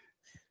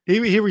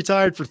 He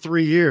retired for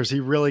 3 years. He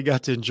really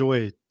got to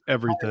enjoy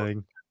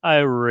everything. I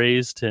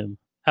raised him.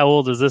 How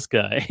old is this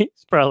guy?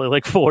 He's probably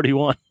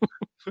 41.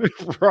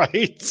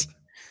 Right.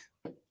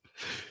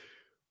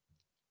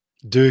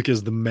 Duke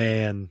is the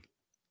man.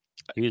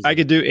 I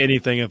could do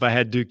anything if I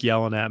had Duke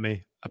yelling at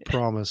me. I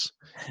promise.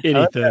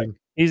 Anything.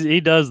 He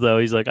does, though.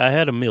 He's I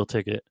had a meal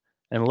ticket.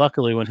 And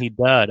luckily, when he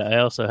died, I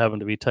also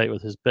happened to be tight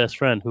with his best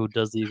friend who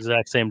does the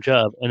exact same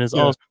job and is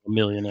also a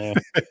millionaire.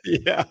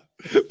 Yeah,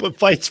 but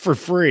fights for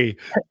free.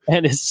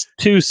 And is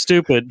too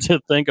stupid to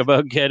think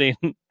about getting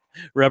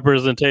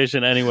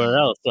representation anywhere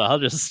else. So I'll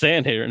just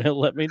stand here and he'll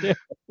let me do it.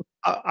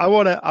 I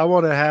want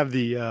to have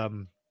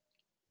the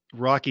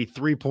Rocky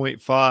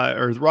 3.5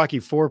 or Rocky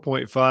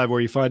 4.5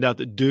 where you find out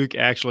that Duke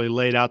actually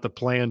laid out the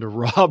plan to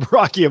rob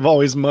Rocky of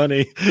all his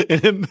money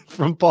and him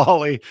from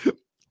Paulie,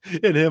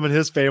 and him and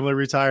his family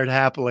retired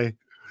happily.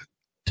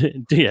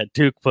 Yeah,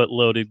 Duke put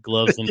loaded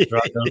gloves in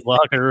Drago's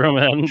locker room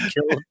and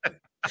killed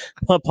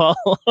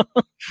Apollo.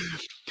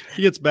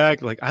 He gets back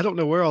I don't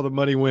know where all the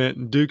money went,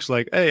 and Duke's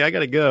hey, I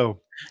gotta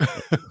go.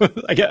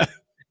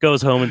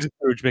 Goes home and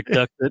Scrooge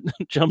McDuck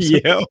jumps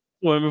in the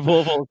swimming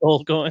pool full of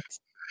gold coins.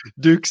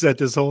 Duke set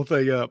this whole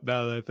thing up,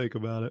 now that I think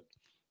about it.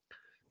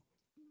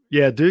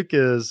 Yeah, Duke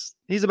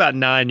he's about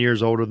 9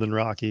 years older than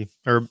Rocky,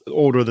 or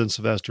older than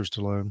Sylvester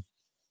Stallone.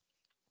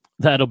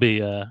 That'll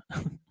be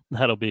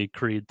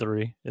Creed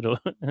 3. It'll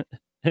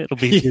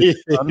be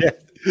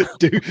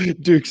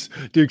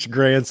Duke's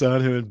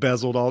grandson who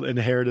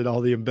inherited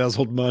all the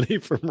embezzled money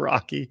from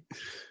Rocky.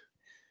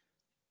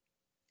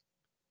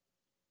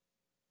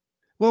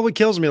 Well, what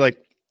kills me,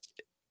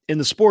 in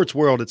the sports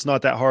world, it's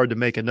not that hard to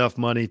make enough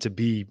money to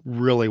be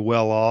really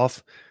well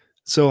off.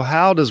 So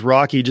how does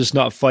Rocky just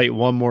not fight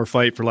one more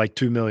fight for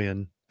 $2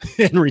 million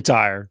and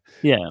retire?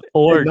 Yeah,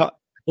 or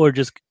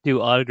just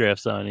do autograph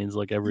signings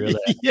every other.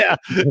 Yeah,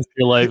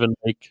 your life and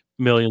make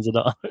millions of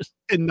dollars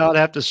and not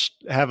have to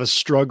have a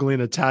struggling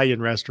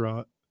Italian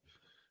restaurant.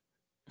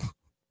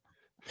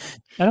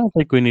 I don't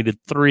think we needed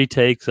 3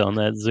 takes on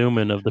that zoom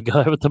in of the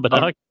guy with the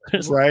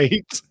binoculars.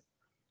 Right.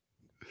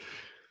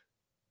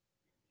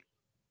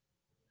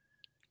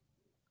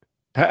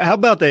 How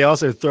about they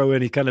also throw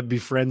in he kind of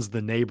befriends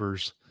the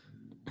neighbors?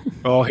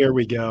 Oh, here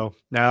we go.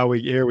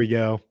 Here we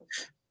go.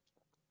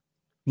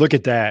 Look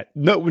at that.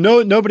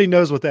 Nobody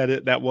knows what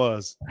that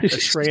was.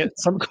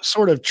 Some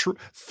sort of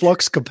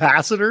flux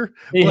capacitor.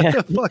 Yeah.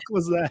 What the fuck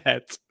was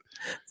that?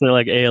 They're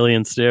like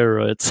alien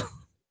steroids.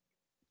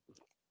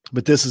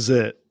 But this is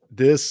it.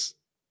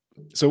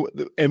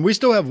 And we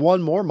still have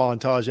one more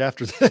montage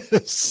after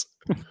this.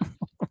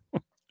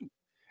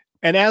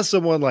 And as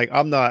someone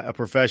I'm not a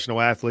professional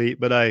athlete,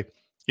 but I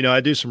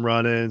do some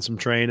running, some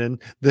training.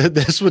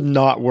 This would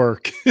not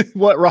work.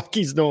 What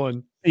Rocky's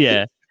doing.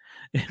 Yeah.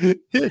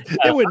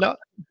 It would not.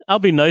 I'll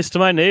be nice to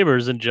my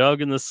neighbors and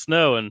jog in the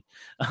snow, and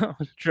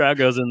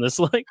Drago's in this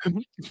 $1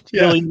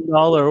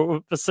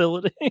 billion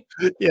facility.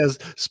 Yes,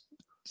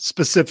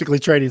 specifically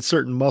training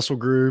certain muscle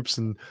groups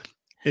and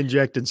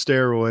injecting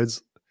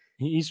steroids.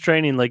 He's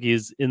training like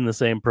he's in the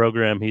same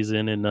program he's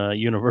in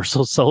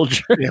Universal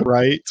Soldier. Yeah,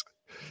 right.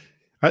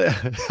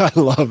 I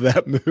love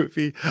that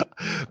movie.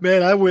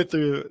 Man, I went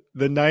through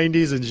the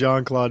 90s and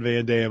Jean-Claude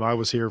Van Damme. I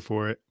was here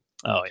for it.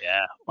 Oh,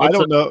 yeah. I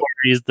don't know.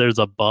 There's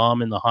a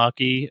bomb in the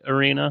hockey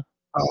arena.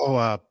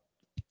 Oh,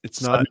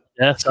 it's not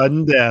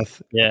Sudden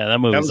Death. Yeah, that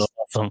movie was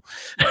awesome.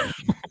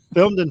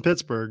 Filmed in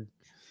Pittsburgh.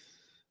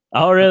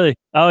 Oh, really?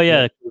 Oh,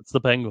 yeah. It's the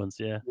Penguins.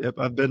 Yeah. Yep.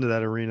 I've been to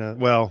that arena.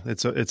 Well,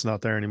 it's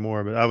not there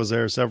anymore, but I was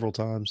there several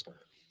times.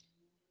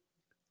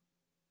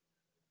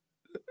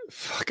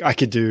 Fuck, I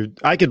could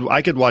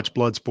watch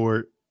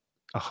Bloodsport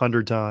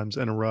 100 times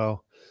in a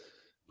row.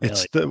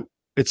 It's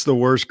the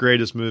worst,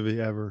 greatest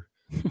movie ever.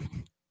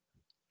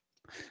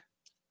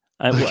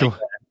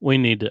 We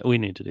need to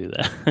do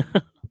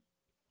that.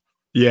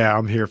 Yeah,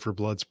 I'm here for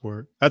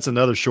Bloodsport. That's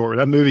another short.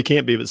 That movie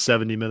can't be but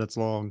 70 minutes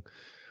long.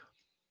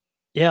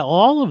 Yeah,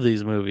 all of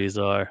these movies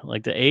are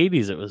like the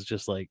 80s. It was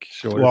just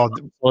short,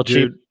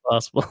 cheap as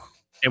possible.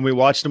 And we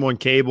watched them on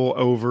cable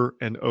over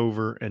and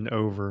over and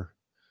over.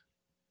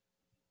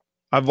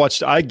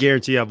 I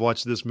guarantee I've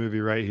watched this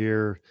movie right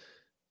here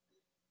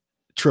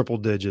triple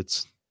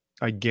digits.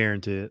 I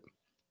guarantee it.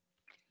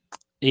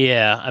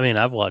 Yeah, I mean,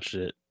 I've watched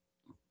it.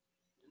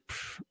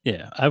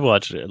 Yeah, I've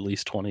watched it at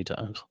least 20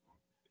 times.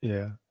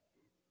 Yeah.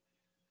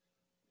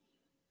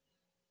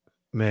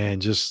 Man,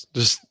 just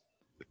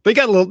they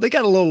got a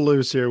little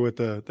loose here with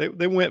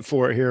they went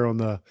for it here on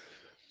the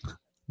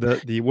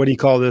what do you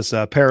call this,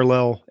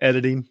 parallel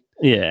editing.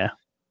 Yeah.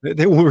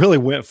 They really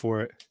went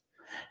for it.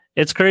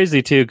 It's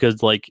crazy too,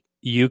 because like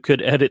you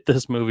could edit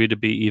this movie to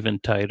be even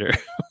tighter.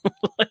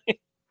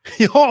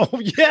 Oh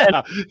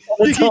yeah,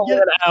 It's only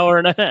an hour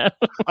and a half.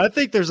 I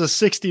think there's a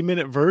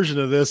 60-minute version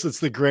of this. It's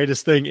the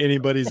greatest thing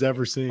anybody's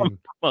ever seen.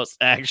 Most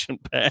action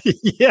packed.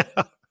 Yeah,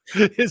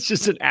 it's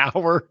just an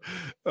hour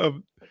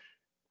of.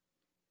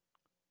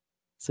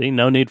 See,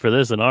 no need for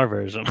this in our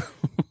version.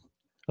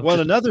 Well,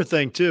 another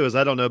thing too is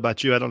I don't know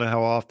about you. I don't know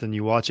how often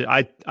you watch it.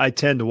 I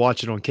tend to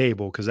watch it on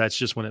cable because that's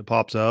just when it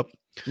pops up.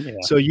 Yeah.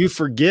 So you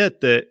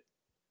forget that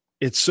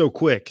it's so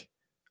quick.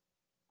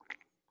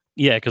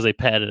 Yeah, because they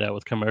pad it out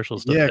with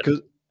commercials. Yeah,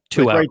 because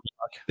 2 hours.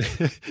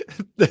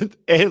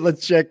 And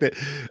let's check that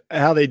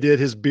how they did.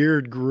 His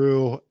beard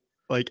grew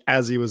like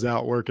as he was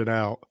out working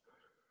out.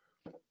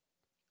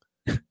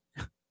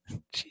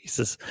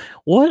 Jesus,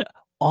 what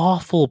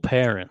awful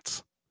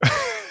parents!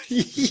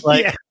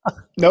 Like, yeah.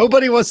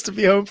 Nobody wants to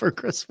be home for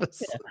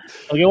Christmas. Yeah.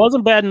 Like, it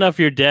wasn't bad enough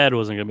your dad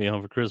wasn't going to be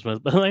home for Christmas,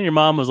 but then your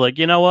mom was like,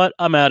 you know what?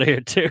 I'm out of here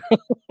too.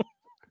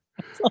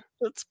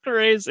 That's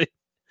crazy.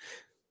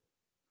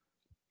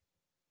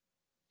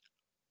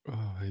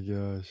 Oh my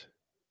gosh.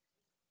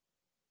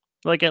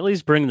 Like, at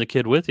least bring the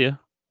kid with you.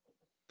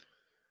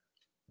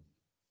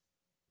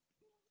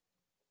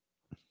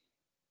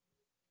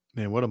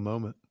 Man, what a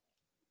moment.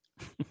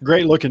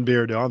 Great looking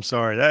beard, though. I'm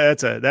sorry.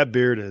 That's a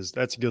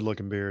good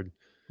looking beard.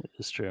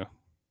 It's true.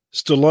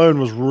 Stallone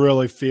was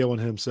really feeling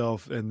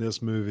himself in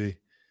this movie.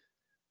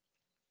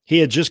 He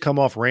had just come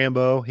off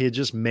Rambo. He had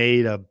just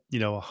made a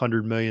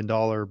 $100 million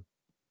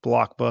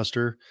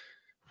blockbuster.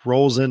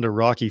 Rolls into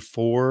Rocky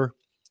IV.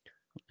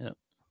 Yeah.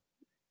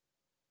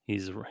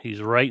 He's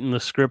writing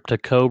the script to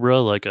Cobra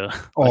like a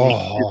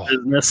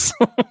business.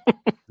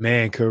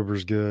 Man,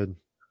 Cobra's good.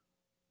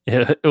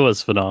 Yeah, it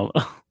was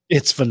phenomenal.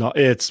 It's phenomenal.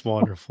 It's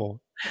wonderful.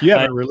 You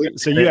haven't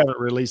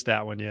released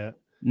that one yet.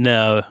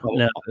 No.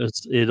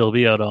 It'll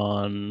be out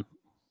on,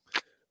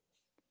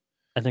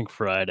 I think,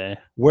 Friday.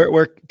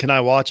 Where can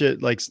I watch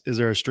it? Like, is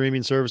there a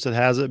streaming service that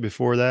has it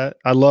before that?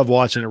 I love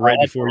watching it right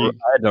before you.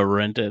 I had to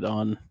rent it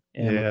on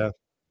Amazon. Yeah,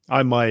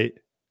 I might.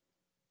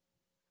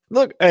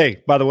 Look,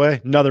 hey, by the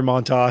way, another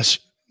montage.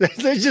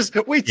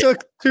 We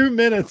took 2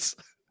 minutes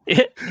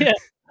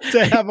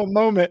to have a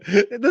moment.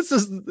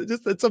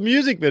 It's a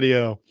music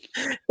video.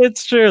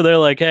 It's true. They're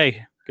like,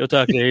 hey, go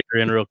talk to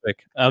Adrian real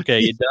quick.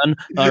 Okay, you done?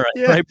 All right,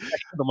 Yeah. right back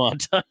to the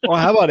montage. Well,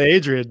 how about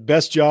Adrian?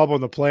 Best job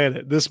on the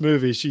planet. This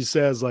movie, she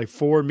says like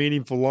 4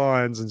 meaningful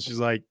lines, and she's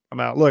like,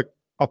 I'm out. Look,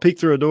 I'll peek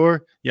through a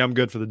door. Yeah, I'm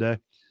good for the day.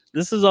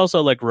 This is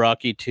also like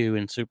Rocky 2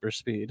 in super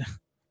speed.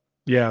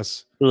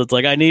 Yes. So it's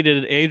like I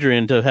needed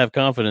Adrian to have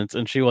confidence,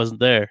 and she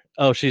wasn't there.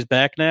 Oh, she's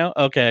back now?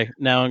 Okay,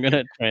 now I'm going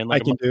to train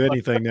like I can do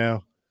anything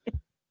now.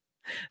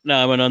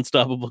 Now I'm an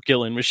unstoppable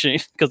killing machine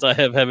because I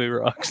have heavy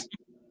rocks.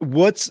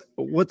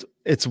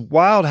 It's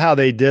wild how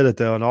they did it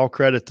though, and all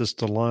credit to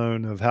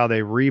Stallone of how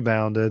they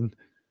rebounded.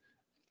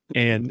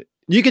 And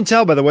you can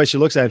tell by the way she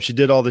looks at him, she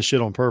did all this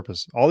shit on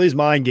purpose. All these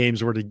mind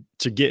games were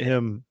to get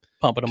him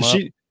pumping him up.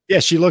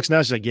 She looks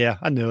now, she's like, yeah,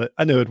 I knew it.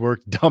 I knew it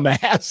worked.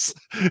 Dumbass.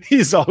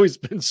 He's always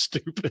been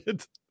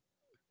stupid.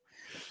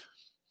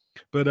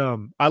 But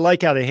I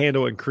like how they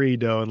handle it in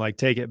Creed though, and like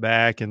take it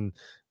back, and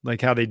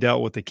like how they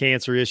dealt with the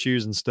cancer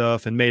issues and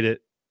stuff and made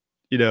it,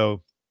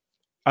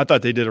 I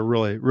thought they did a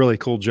really, really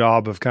cool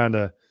job of kind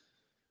of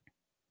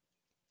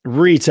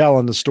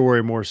retelling the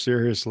story more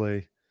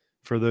seriously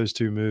for those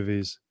 2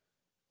 movies.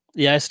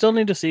 Yeah, I still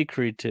need to see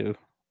Creed 2,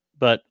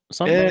 but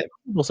some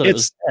people said it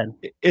was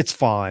dead. It's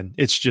fine.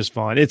 It's just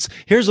fine.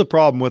 Here's the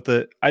problem with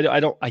it.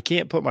 I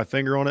can't put my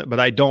finger on it, but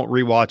I don't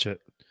rewatch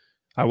it.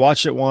 I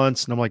watched it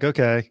once and I'm like,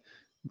 okay,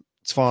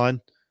 it's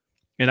fine.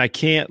 And I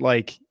can't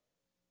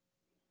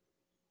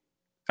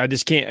I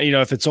just can't,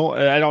 if it's on,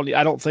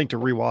 I don't think to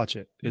rewatch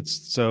it.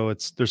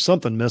 There's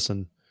something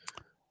missing.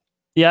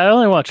 Yeah, I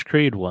only watched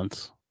Creed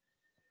once,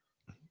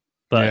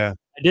 but yeah.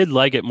 I did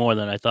like it more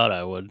than I thought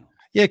I would.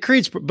 Yeah,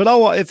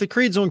 but if the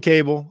Creed's on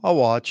cable, I'll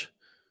watch.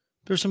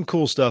 There's some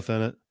cool stuff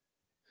in it.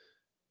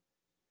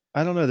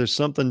 I don't know. There's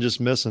something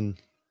just missing,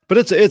 but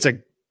it's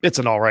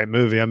an all right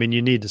movie. I mean,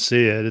 you need to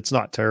see it. It's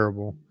not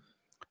terrible.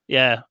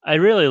 Yeah, I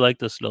really like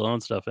the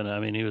Stallone stuff in it. I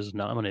mean, he was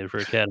nominated for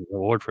Academy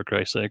Award for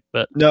Christ's sake.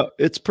 But no,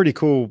 it's pretty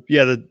cool.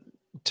 Yeah, the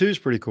 2's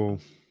pretty cool.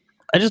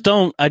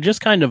 I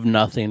just kind of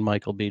nothing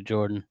Michael B.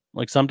 Jordan.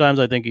 Like sometimes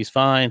I think he's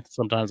fine.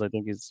 Sometimes I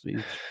think he's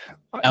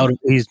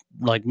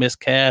like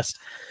miscast.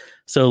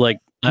 So like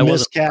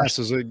miscast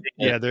is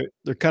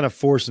they're kind of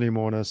forcing him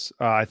on us.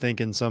 I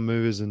think in some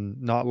movies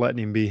and not letting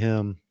him be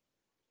him.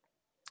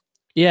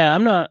 Yeah,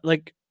 I'm not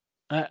like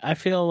I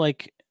feel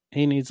like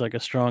he needs like a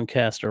strong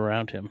cast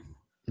around him.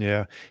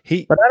 Yeah,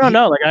 but I don't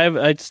know. Like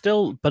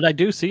I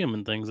do see him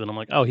in things, and I'm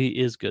like, oh, he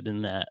is good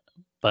in that.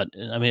 But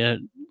I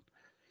mean,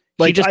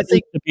 he just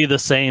needs to be the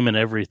same in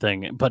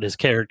everything, but his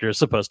character is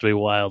supposed to be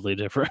wildly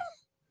different.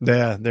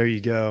 Yeah, there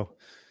you go.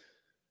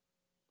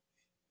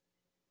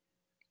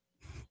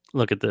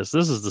 Look at this.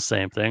 This is the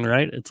same thing,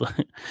 right? It's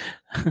like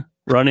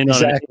running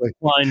Exactly. on an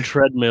incline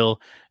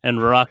treadmill,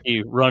 and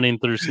Rocky running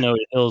through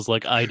snowy hills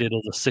like I did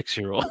as a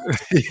 6-year-old.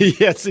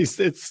 Yes,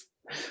 it's.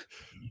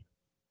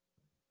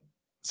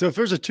 So if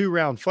there's a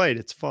 2-round fight,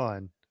 it's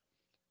fun.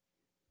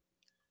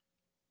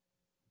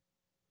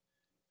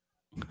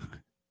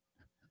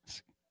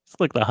 It's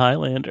like the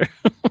Highlander.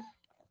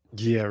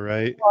 Yeah,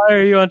 right. Why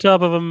are you on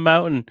top of a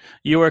mountain?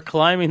 You are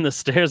climbing the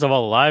stairs of a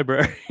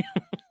library.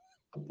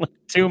 Like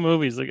 2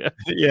 movies ago.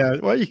 Yeah,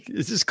 well,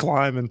 it's just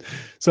climbing.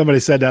 Somebody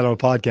said that on a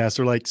podcast.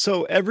 They're like,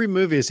 so every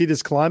movie, is he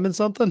just climbing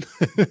something?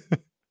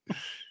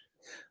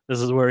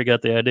 This is where he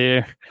got the idea.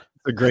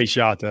 It's a great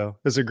shot, though.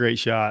 It's a great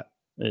shot.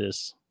 It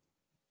is.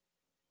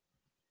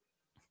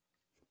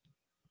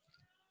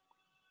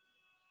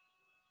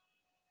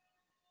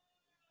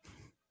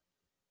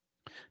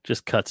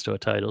 Just cuts to a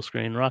title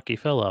screen. Rocky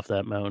fell off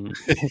that mountain.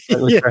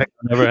 Yeah.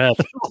 Never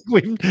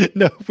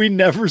happened. we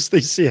never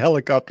see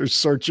helicopters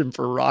searching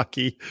for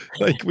Rocky.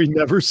 Like we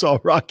never saw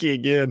Rocky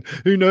again.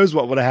 Who knows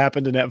what would have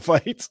happened in that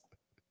fight?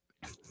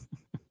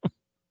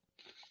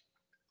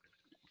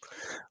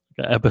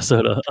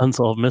 Episode of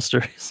Unsolved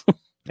Mysteries.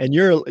 And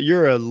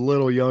you're a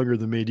little younger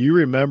than me. Do you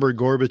remember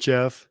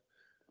Gorbachev?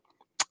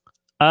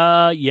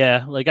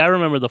 Yeah. Like I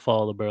remember the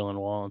fall of the Berlin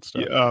Wall and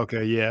stuff. Yeah,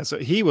 okay, yeah. So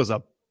he was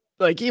a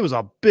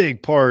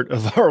big part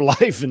of our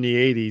life in the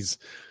 80s.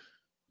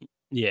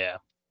 Yeah.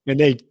 And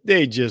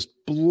they just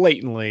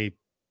blatantly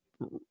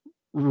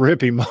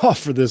rip him off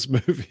for this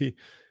movie.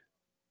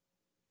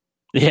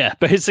 Yeah,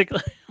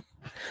 basically.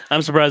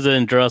 I'm surprised they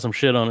didn't draw some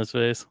shit on his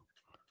face.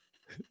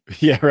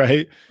 Yeah,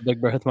 right.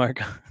 Big breath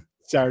mark.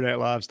 Saturday Night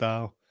Live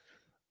style.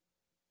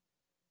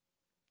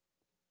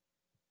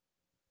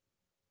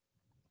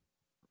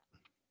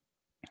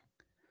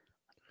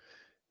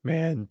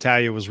 Man,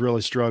 Talia was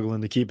really struggling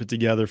to keep it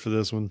together for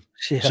this one.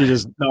 Yeah. She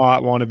does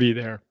not want to be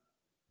there.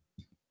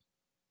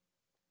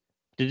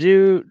 Did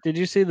you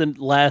see the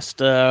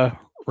last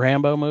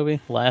Rambo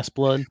movie, Last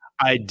Blood?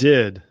 I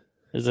did.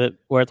 Is it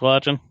worth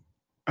watching?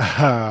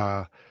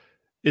 It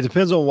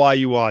depends on why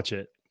you watch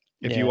it.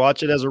 If Yeah. you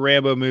watch it as a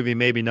Rambo movie,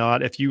 maybe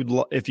not. If you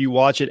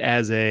watch it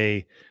as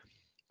a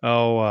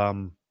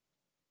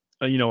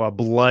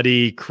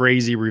bloody,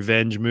 crazy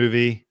revenge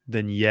movie,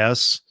 then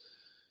yes.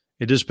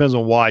 It just depends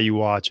on why you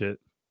watch it.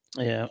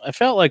 Yeah, I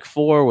felt like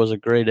 4 was a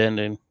great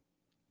ending.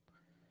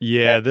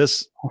 Yeah,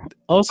 this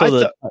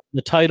also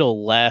the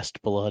title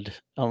 "Last Blood."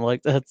 I'm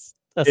like, that's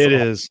it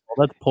is.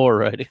 That's poor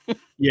writing.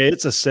 Yeah,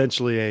 it's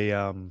essentially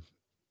a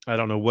I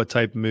don't know what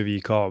type of movie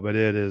you call it, but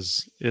it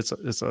is. It's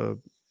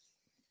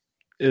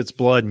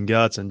blood and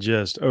guts and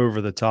just over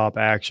the top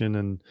action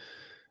and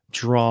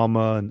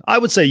drama. And I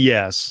would say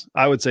yes.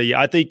 I would say yeah.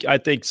 I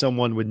think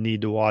someone would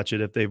need to watch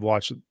it if they've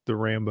watched the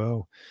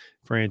Rambo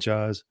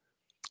franchise.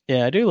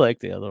 Yeah, I do like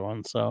the other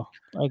one, so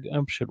I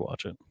should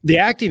watch it. The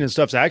acting and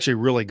stuff's actually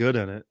really good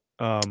in it.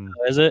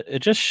 Is it? It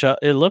just shot.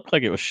 It looked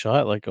like it was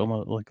shot like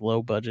almost like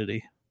low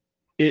budgety.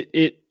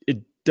 It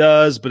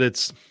does, but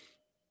it's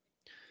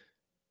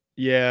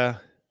yeah.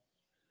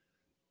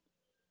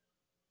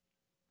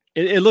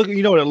 It look.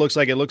 You know what it looks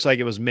like? It looks like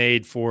it was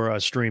made for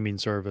a streaming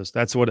service.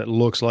 That's what it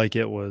looks like.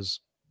 It was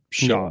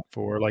shot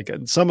for. Like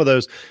some of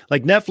those,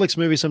 like Netflix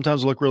movies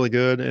sometimes look really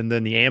good, and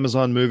then the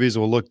Amazon movies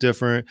will look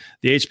different.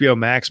 The HBO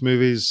Max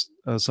movies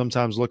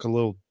sometimes look a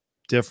little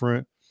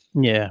different.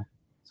 Yeah.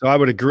 So I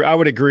would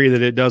agree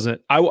that it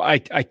doesn't.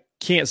 I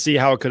can't see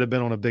how it could have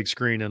been on a big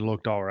screen and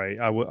looked all right.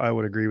 I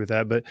would agree with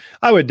that, but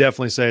I would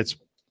definitely say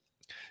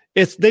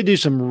it's they do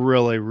some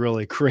really,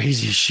 really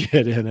crazy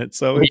shit in it.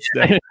 So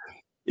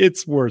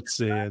it's worth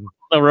seeing.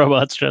 The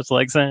robot's dressed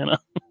like Santa.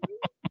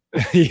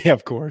 Yeah,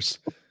 of course.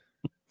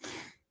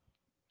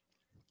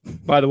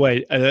 By the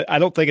way, I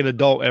don't think an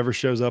adult ever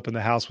shows up in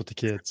the house with the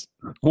kids.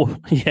 Well,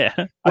 yeah.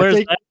 Where's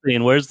that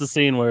scene? Where's the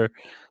scene where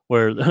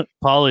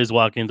Polly's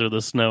walking through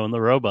the snow and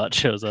the robot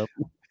shows up?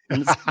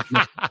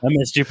 I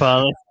missed you,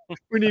 Polly.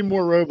 We need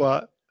more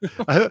robot.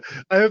 I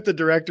hope the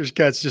director's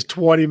cut's just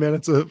 20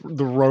 minutes of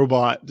the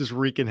robot just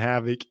wreaking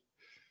havoc.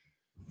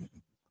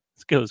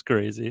 This goes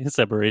crazy.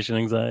 Separation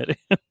anxiety.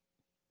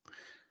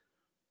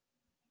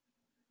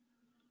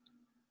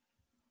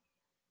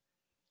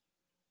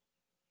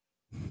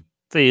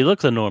 See, he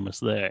looks enormous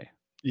there.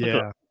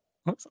 Yeah.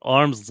 His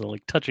arms are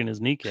like touching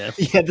his kneecap.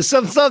 Yeah,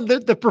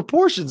 the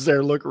proportions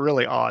there look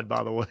really odd,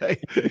 by the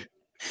way.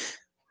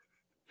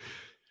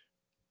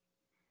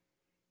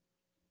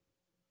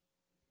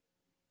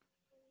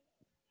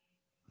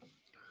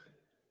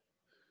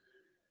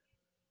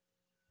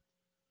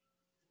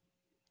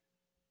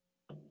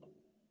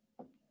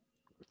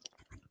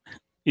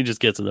 He just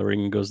gets in the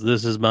ring and goes,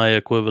 "This is my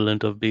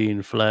equivalent of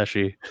being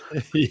flashy."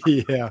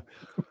 Yeah.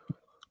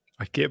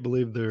 I can't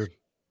believe they're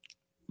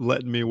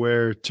letting me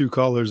wear 2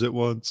 colors at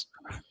once.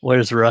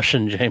 Where's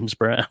Russian James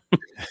Brown?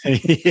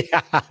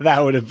 Yeah, that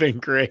would have been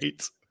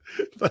great.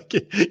 Like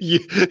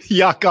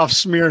Yakov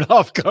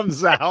Smirnoff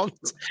comes out.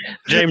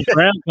 James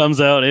Brown comes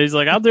out and he's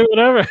like, "I'll do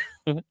whatever.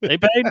 They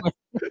paid me."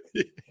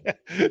 Yeah.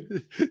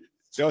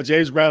 So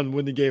James Brown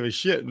wouldn't have gave a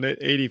shit in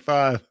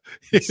 '85.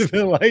 He's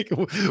been like,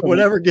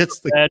 whatever gets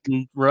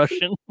the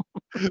Russian.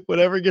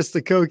 Whatever gets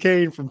the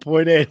cocaine from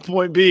point A to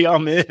point B,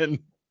 I'm in.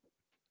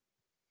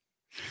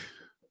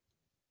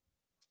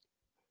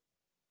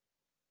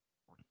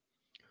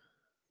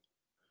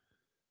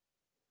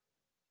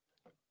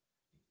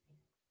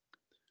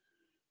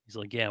 He's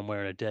like, yeah, I'm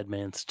wearing a dead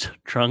man's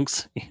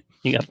trunks.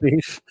 You got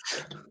beef?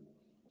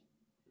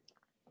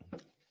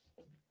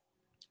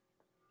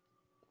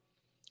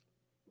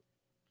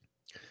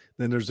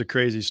 Then there's a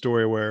crazy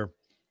story where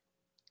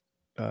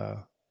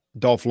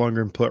Dolph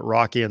Lundgren put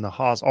Rocky in the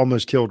hospital,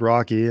 almost killed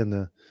Rocky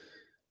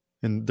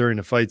during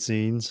the fight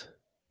scenes.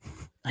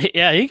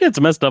 Yeah, he gets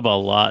messed up a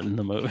lot in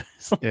the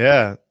movies.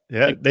 Yeah.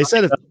 Like, they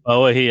said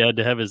he had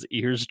to have his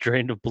ears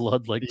drained of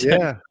blood like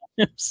 10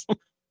 times.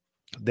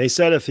 They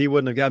said if he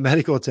wouldn't have got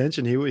medical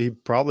attention, he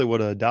probably would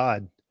have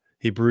died.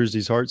 He bruised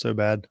his heart so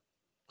bad.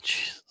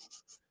 Jesus.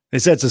 They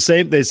said it's the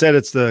same. They said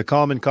it's the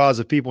common cause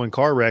of people in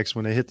car wrecks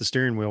when they hit the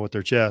steering wheel with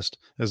their chest.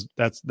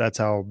 That's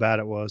how bad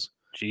it was.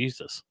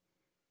 Jesus.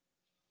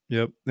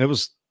 Yep.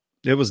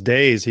 It was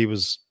days he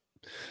was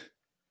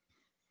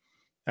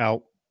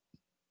out.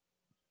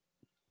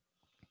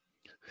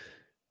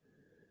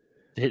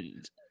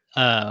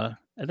 I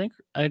think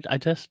I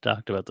just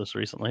talked about this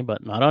recently,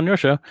 but not on your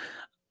show.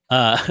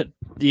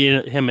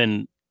 Him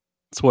and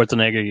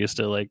Schwarzenegger used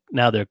to like,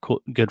 now they're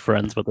good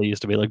friends, but they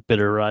used to be like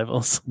bitter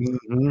rivals.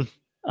 Mm-hmm.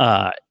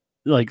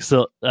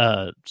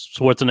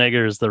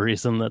 Schwarzenegger is the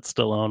reason that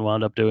Stallone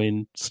wound up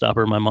doing Stop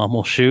or My Mom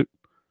Will Shoot,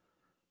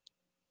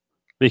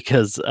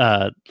 because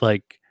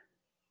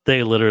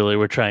they literally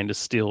were trying to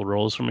steal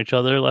roles from each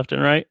other left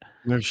and right.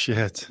 No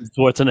shit.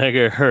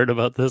 Schwarzenegger heard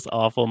about this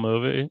awful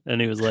movie and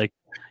he was like,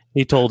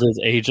 he told his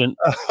agent,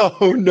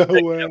 "Oh no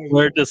way!"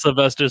 Word to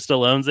Sylvester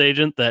Stallone's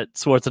agent that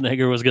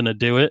Schwarzenegger was going to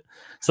do it.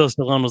 So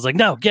Stallone was like,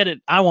 "No, get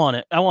it! I want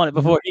it! I want it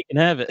before he can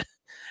have it."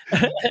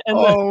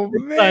 And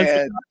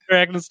man!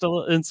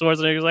 And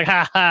Schwarzenegger's like,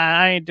 "Ha ha!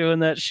 I ain't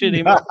doing that shit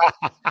anymore."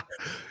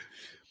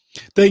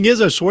 Thing is,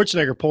 though,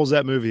 Schwarzenegger pulls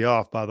that movie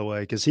off. By the way,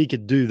 because he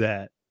could do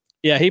that.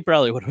 Yeah, he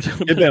probably would have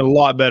done. It'd been a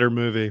lot better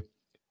movie,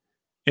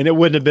 and it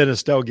wouldn't have been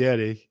Estelle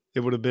Getty. It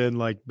would have been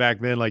like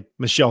back then, like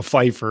Michelle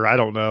Pfeiffer. I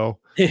don't know.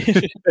 They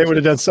would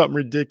have done something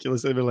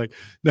ridiculous. They'd be like,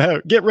 "No,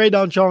 get Ray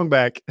Don Chong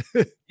back."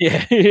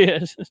 Yeah.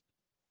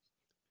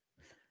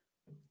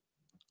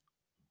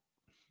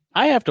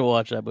 I have to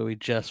watch that movie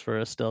just for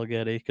Estelle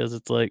Getty because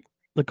it's like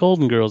The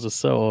Golden Girls is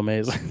so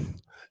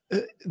amazing.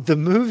 The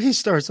movie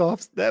starts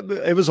off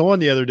it was on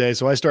the other day,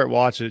 so I start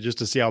watching it just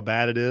to see how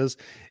bad it is.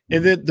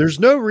 And then there's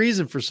no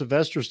reason for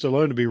Sylvester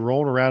Stallone to be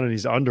rolling around in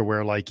his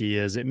underwear like he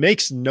is. It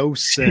makes no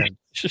sense.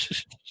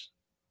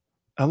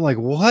 I'm like,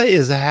 what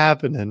is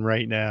happening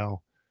right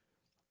now?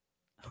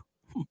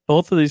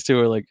 Both of these two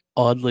are like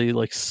oddly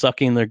like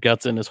sucking their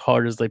guts in as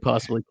hard as they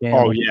possibly can.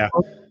 Oh like, yeah,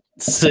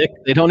 sick.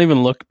 They don't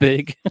even look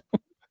big.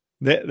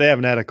 They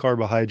haven't had a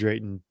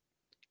carbohydrate in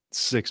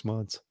 6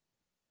 months.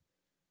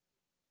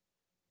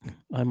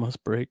 I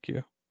must break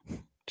you.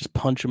 Just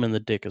punch him in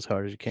the dick as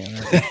hard as you can.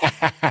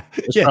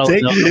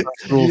 Take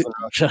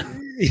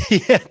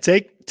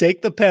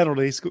the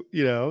penalty.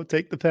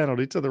 Take the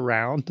penalty to the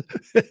round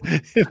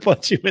and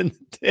punch him in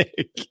the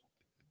dick.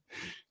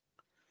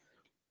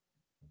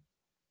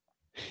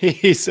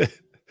 He said,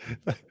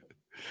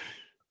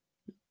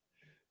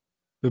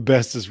 "The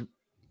best is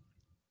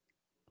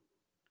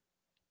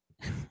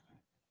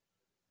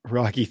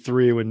Rocky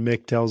 3 when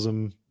Mick tells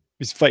him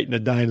he's fighting a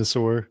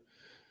dinosaur."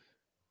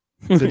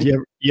 Said,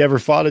 you ever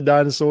fought a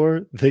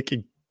dinosaur? They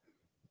can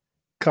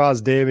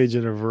cause damage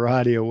in a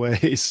variety of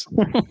ways.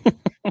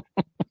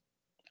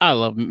 I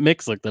love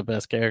Mick's like the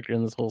best character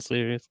in this whole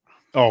series.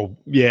 Oh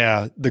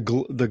yeah, the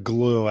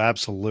glue,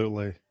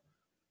 absolutely.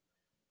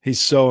 He's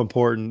so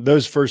important.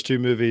 Those first two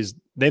movies,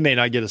 they may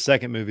not get a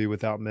second movie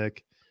without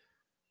Mick.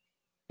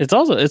 It's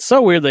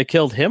so weird they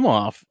killed him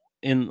off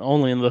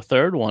only in the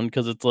third one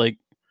because it's like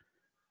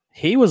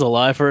he was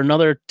alive for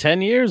another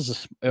 10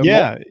 years.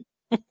 Yeah.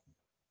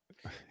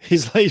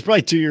 He's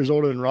probably 2 years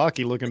older than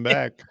Rocky looking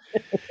back.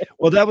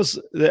 Well, that was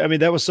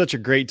such a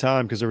great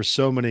time because there were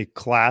so many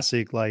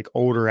classic, like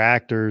older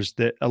actors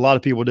that a lot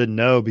of people didn't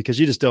know because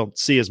you just don't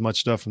see as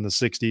much stuff from the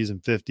 60s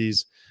and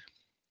 50s.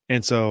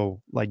 And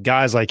so like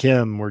guys like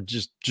him were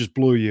just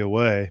blew you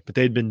away, but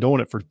they'd been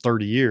doing it for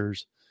 30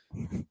 years.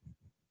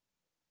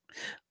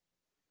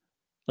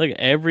 Like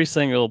every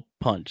single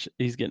punch,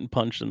 he's getting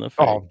punched in the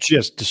face. Oh,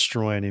 just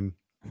destroying him.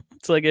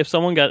 It's like if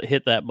someone got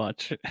hit that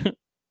much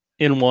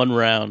in one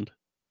round,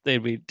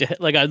 they'd be dead.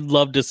 Like I'd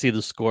love to see the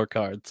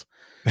scorecards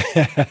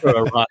for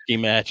a Rocky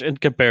match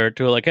and compare it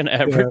to like an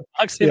average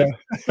boxing.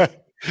 Yeah.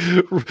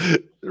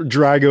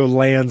 Drago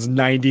lands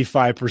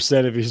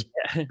 95% of his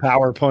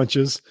power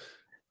punches.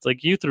 It's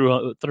like you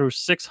threw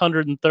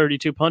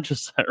 632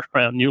 punches that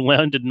round. You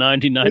landed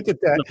 99. Look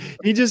at that.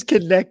 He just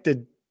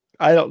connected,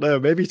 I don't know,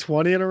 maybe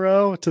 20 in a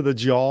row to the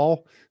jaw.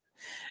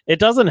 It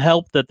doesn't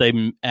help that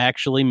they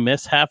actually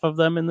miss half of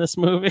them in this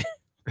movie.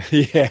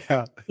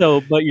 Yeah.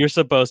 So, but you're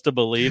supposed to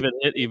believe in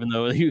it, even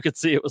though you could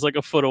see it was like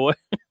a foot away.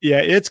 Yeah,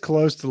 it's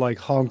close to like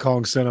Hong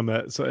Kong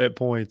cinema at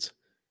points.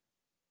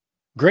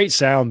 Great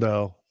sound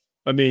though.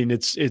 I mean,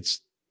 it's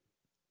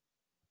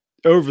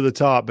over the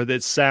top, but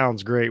it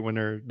sounds great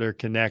when they're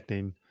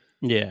connecting.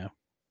 Yeah.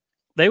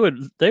 They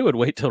would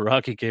wait till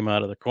Rocky came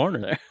out of the corner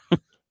there.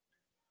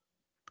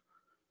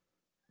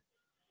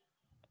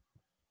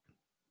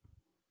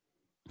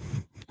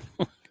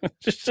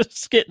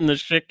 just getting the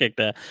shit kicked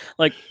out.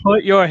 Like,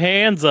 put your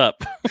hands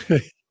up.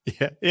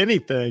 Yeah,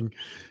 anything.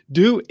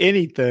 Do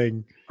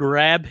anything.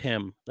 Grab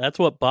him. That's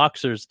what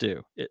boxers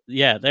do.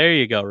 Yeah, there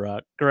you go,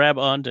 Rock. Grab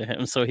onto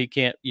him so he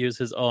can't use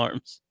his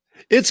arms.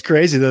 It's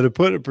crazy though, to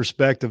put in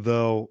perspective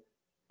though.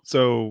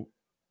 So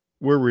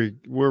we're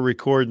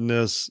recording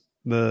this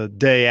the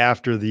day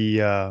after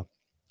the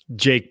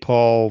Jake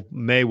Paul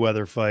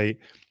Mayweather fight.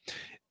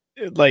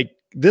 Like,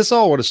 this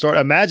all would have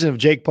started. Imagine if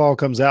Jake Paul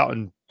comes out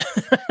and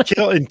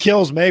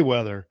kills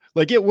Mayweather.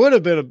 Like, it would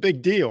have been a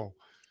big deal.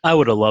 I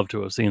would have loved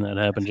to have seen that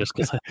happen, just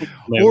because I think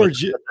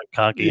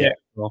cocky.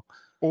 Yeah.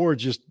 Or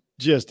just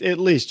at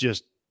least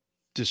just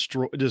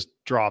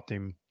dropped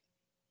him.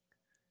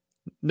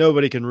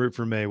 Nobody can root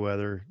for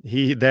Mayweather.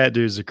 That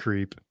dude's a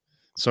creep.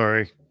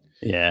 Sorry.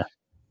 Yeah.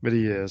 But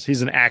he is.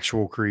 He's an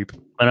actual creep.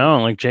 And I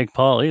don't like Jake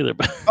Paul either.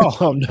 But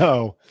oh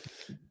no.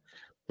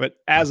 But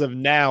as of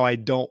now, I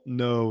don't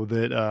know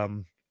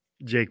that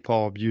Jake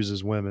Paul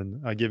abuses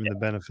women. I give him the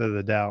benefit of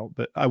the doubt,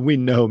 but we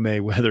know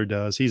Mayweather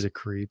does. He's a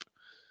creep.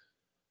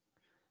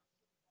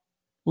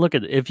 Look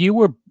at if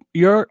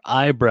your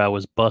eyebrow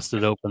was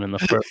busted open in the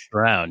first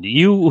round,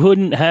 you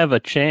wouldn't have a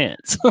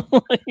chance.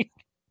 Like,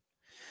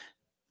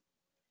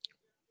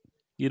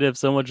 you'd have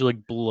so much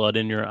like blood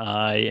in your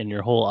eye, and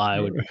your whole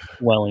eye would be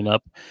swelling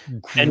up.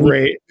 And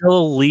he's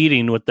still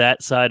leading with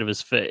that side of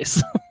his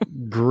face.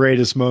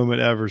 Greatest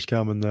moment ever's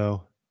coming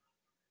though.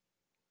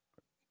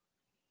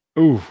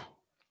 Ooh.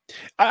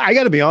 I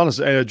got to be honest.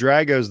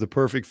 Drago's the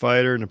perfect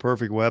fighter and the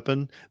perfect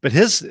weapon, but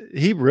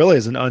he really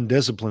is an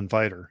undisciplined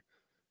fighter.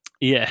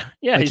 Yeah,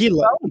 like he's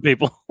throwing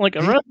people like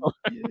a wrestler.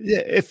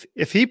 Yeah,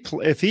 if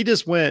he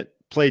just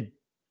played,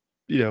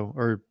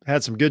 or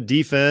had some good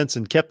defense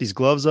and kept these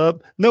gloves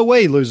up, no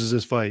way he loses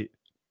this fight.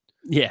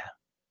 Yeah.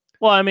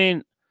 Well, I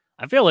mean,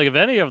 I feel like if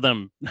any of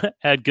them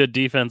had good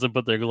defense and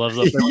put their gloves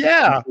up,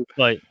 yeah.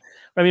 Fight.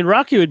 I mean,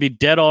 Rocky would be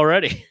dead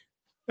already.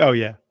 Oh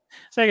yeah.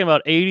 He's taking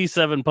about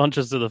 87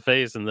 punches to the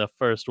face in the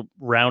first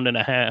round and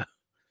a half.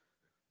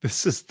 And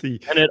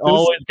it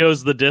always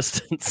goes the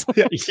distance.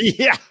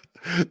 Yeah.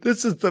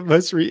 This is the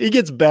most. He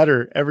gets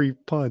better every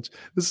punch.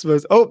 This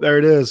is there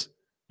it is.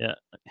 Yeah,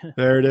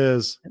 there it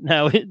is.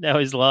 Now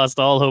he's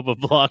lost all hope of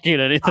blocking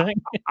anything.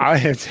 I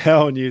am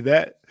telling you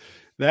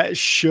that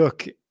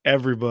shook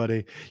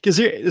everybody.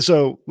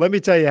 So let me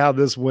tell you how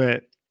this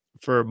went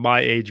for my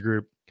age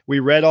group. We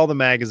read all the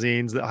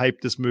magazines that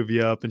hyped this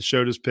movie up and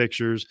showed us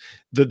pictures.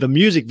 The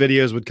music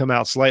videos would come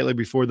out slightly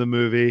before the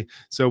movie,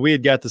 so we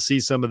had got to see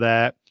some of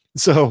that.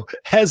 So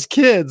as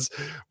kids,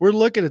 we're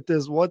looking at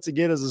this once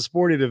again as a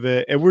sporting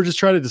event, and we're just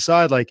trying to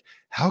decide, like,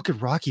 how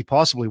could Rocky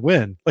possibly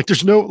win? Like,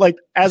 there's no, like,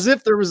 as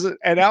if there was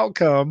an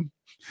outcome.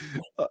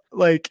 And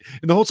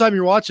the whole time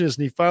you're watching this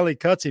and he finally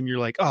cuts him, you're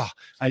like, oh,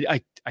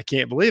 I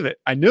can't believe it.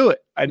 I knew it.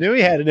 I knew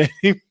he had it in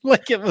him.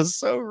 Like, it was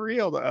so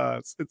real to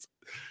us. It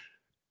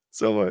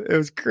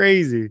was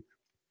crazy.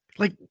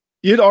 Like,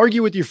 you'd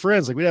argue with your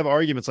friends. Like, we'd have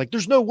arguments like,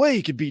 there's no way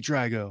he could beat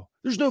Drago.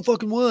 There's no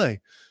fucking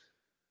way.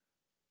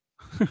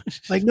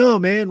 Like, no,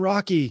 man,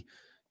 Rocky,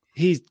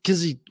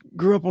 because he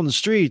grew up on the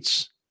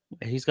streets.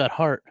 He's got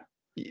heart.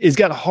 He's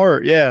got a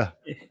heart, yeah.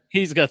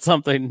 He's got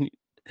something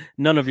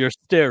none of your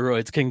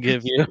steroids can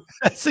give you.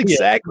 That's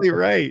exactly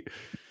right.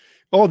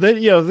 Oh,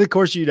 then, of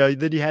course,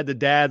 then you had the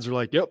dads who are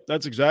like, yep,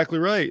 that's exactly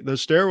right. The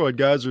steroid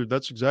guys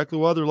that's exactly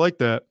why they're like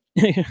that.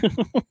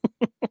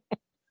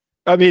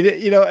 I mean,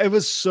 it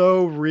was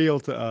so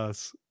real to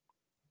us.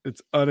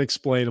 It's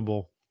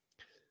unexplainable.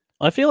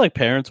 I feel like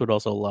parents would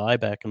also lie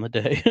back in the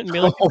day and be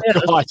like, "Oh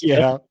God,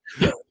 yeah,"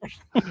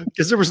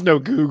 because there was no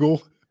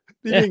Google.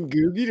 You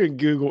didn't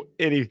Google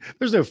any.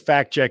 There's no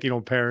fact checking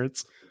on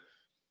parents.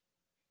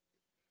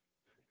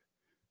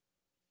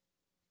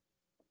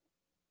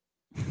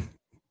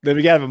 Then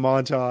we got to have a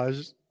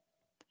montage,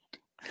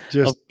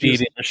 just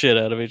beating the shit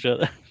out of each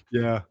other.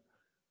 Yeah.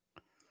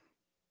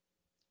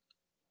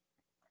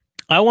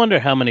 I wonder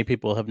how many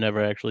people have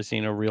never actually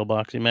seen a real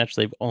boxing match.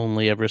 They've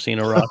only ever seen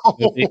a Rocky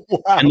movie,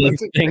 and they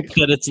think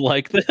that it's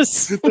like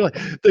this.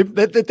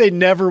 that they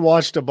never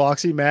watched a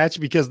boxing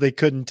match because they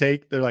couldn't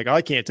take. They're like,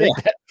 I can't take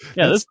that.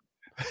 Yeah,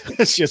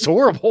 that's just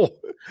horrible.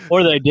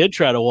 Or they did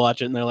try to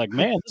watch it, and they're like,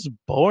 man, this is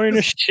boring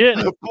as shit.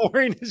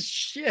 Boring as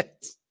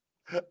shit.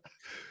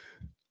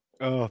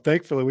 Oh,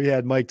 thankfully we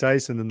had Mike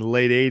Tyson in the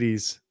late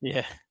 80s.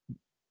 Yeah.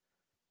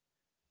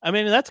 I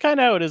mean, that's kind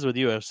of how it is with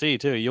UFC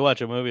too. You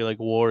watch a movie like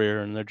Warrior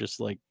and they're just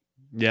like,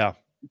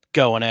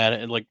 going at it.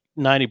 And like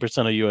 90%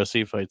 of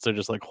UFC fights, they're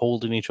just like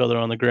holding each other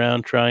on the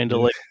ground, trying to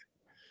like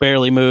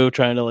barely move,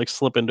 trying to like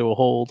slip into a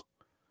hold.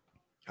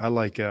 I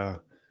like, Tom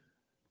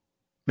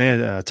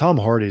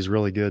Hardy is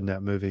really good in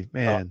that movie,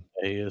 man.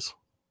 Oh, he is.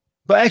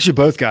 But actually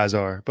both guys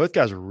are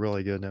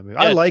really good in that movie.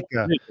 Yeah, I like,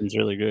 he's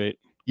really great.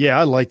 Yeah,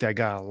 I like that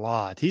guy a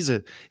lot. He's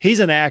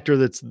an actor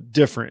that's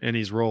different in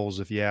his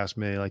roles, if you ask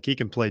me. Like, he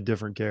can play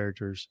different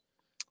characters.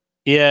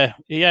 Yeah,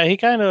 he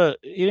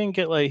didn't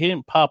get he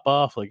didn't pop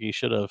off like he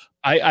should have.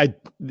 I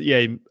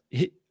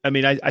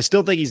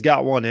still think he's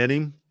got one in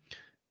him,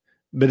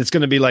 but it's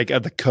going to be like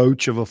the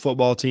coach of a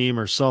football team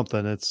or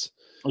something. It's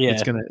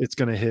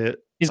gonna hit.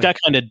 He's got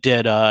kind of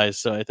dead eyes,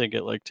 so I think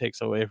it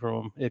takes away from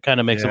him. It kind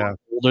of makes him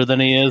older than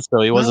he is,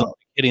 so he wasn't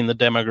hitting the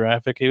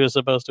demographic he was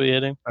supposed to be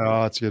hitting.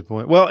 Oh, that's a good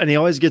point. Well, and he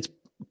always gets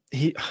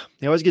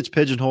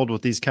pigeonholed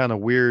with these kind of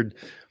weird,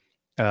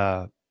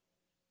 like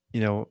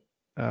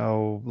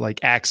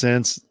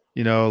accents,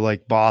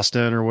 like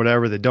Boston or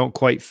whatever that don't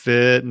quite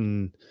fit.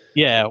 And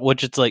yeah,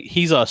 which it's like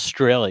he's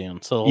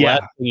Australian, so the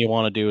last thing you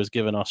want to do is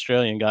give an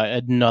Australian guy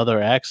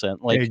another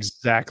accent. Like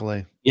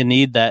exactly, you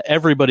need that.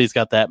 Everybody's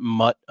got that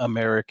mutt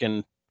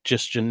American,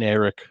 just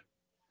generic.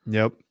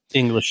 Yep,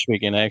 English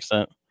speaking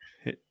accent.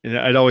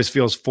 It always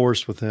feels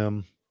forced with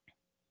him.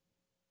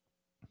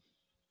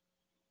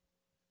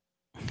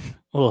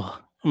 Oh,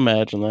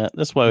 imagine that.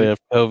 That's why we have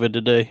COVID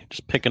today.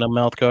 Just picking a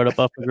mouth guard up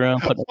off the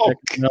ground.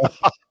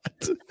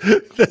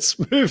 This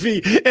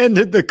movie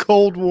ended the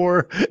Cold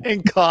War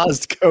and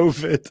caused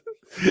COVID.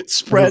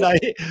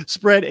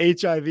 Spread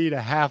HIV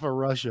to half of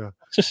Russia.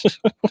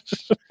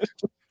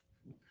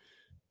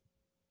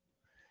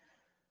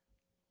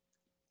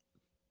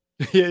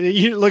 Yeah,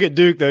 you look at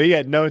Duke though. He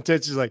had no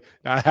intentions. Like,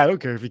 I don't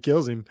care if he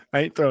kills him. I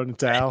ain't throwing a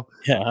towel.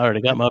 Yeah, I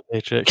already got my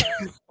paycheck.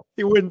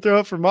 He wouldn't throw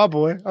it for my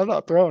boy. I'm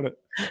not throwing it.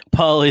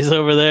 Polly's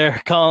over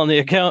there calling the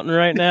accountant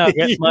right now.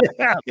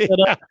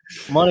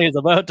 Money is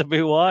about to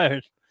be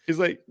wired. He's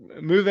like,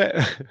 move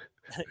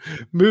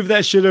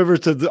that shit over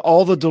to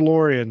all the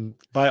DeLorean.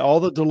 Buy all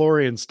the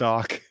DeLorean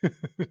stock.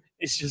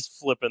 He's just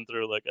flipping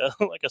through like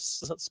a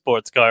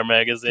sports car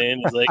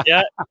magazine. He's like,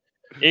 yeah,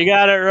 you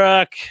got it,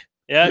 Rock.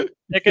 Yeah,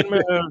 pick and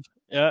move.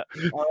 Yeah,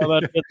 I'm about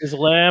to get this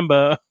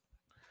Lambo.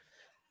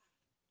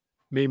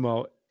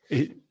 Meanwhile,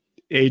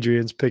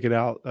 Adrian's picking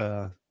out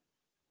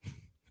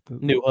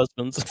new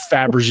husbands,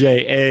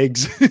 Fabergé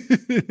eggs,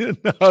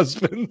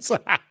 husbands.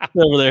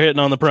 Over there hitting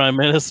on the prime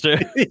minister.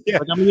 Yeah.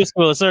 Like, I'm used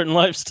to a certain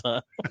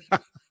lifestyle.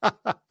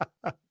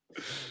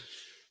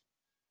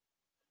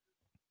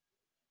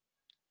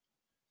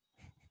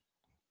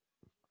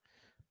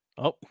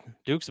 Oh,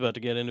 Duke's about to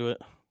get into it.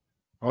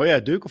 Oh yeah,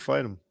 Duke will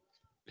fight him.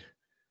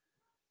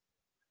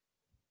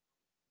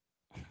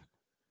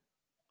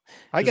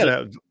 I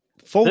got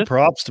full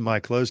props to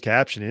my closed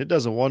captioning. It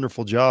does a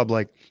wonderful job.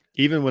 Like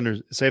even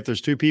when if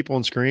there's two people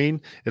on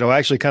screen, it'll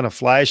actually kind of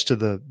flash to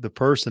the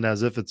person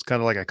as if it's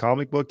kind of like a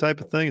comic book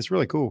type of thing. It's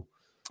really cool.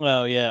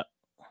 Oh yeah.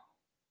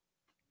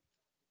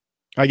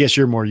 I guess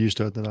you're more used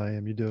to it than I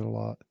am. You do it a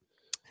lot.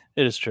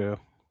 It is true.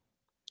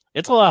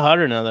 It's a lot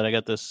harder now that I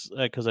got this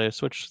because I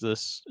switched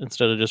this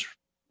instead of just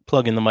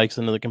plugging the mics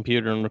into the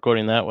computer and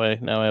recording that way.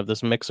 Now I have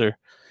this mixer.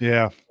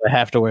 Yeah. I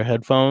have to wear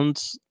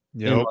headphones.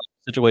 Yep. In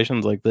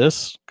situations like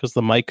this because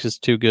the mic is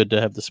too good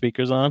to have the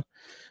speakers on.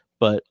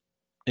 But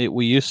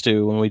we used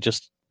to, when we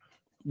just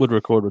would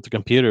record with the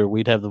computer,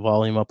 we'd have the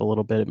volume up a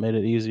little bit. It made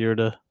it easier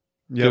to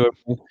do it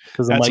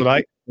because the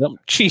mic.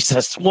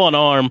 Jesus, one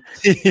arm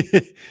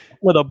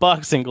with a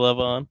boxing glove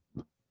on.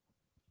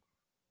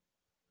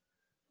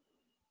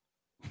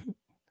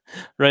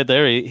 Right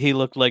there, he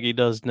looked like he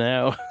does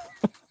now.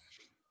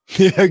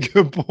 Yeah,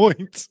 good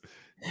point.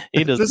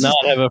 He does not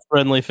have a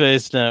friendly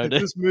face now.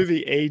 This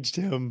movie aged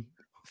him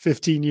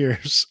 15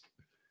 years.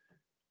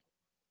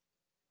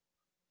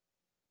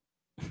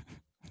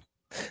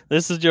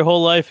 This is your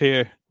whole life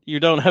here. You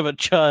don't have a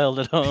child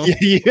at home.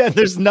 Yeah,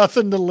 there's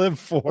nothing to live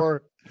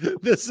for.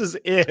 This is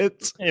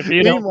it. If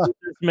you don't want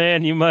this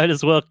man, you might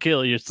as well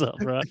kill yourself,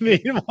 right?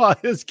 Meanwhile,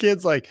 his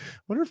kid's like,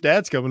 wonder if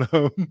Dad's coming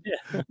home.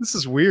 Yeah. This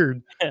is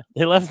weird. Yeah,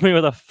 they left me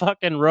with a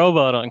fucking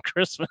robot on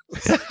Christmas.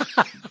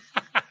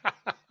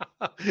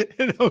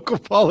 And Uncle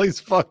Polly's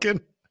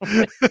fucking.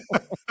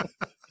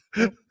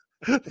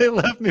 They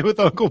left me with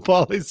Uncle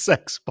Polly's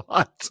sex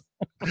bot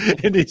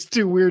and these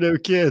two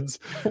weirdo kids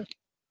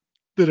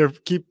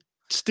that keep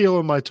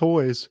stealing my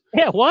toys.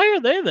 Yeah, why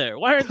are they there?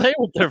 Why aren't they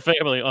with their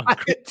family on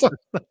Christmas?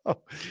 I don't know.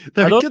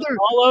 Are those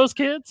all those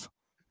kids?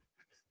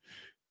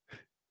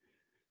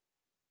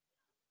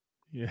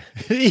 Yeah.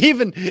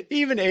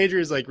 Even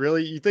Adrian's like,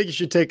 really? You think you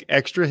should take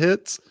extra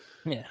hits?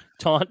 Yeah.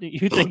 Taunt.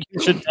 You think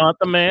you should taunt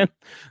the man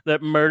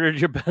that murdered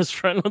your best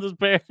friend with his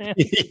bare hands?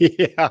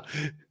 Yeah.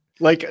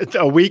 Like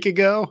a week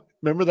ago.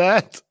 Remember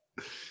that?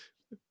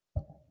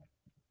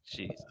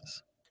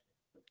 Jesus.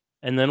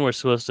 And then we're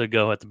supposed to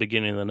go at the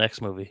beginning of the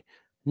next movie.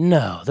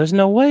 No, there's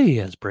no way he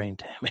has brain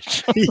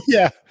damage.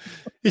 Yeah.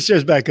 He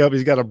shows back up.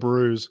 He's got a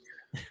bruise.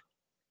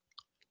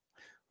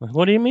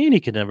 What do you mean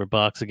he could never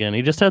box again?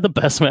 He just had the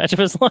best match of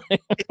his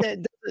life.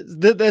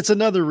 That's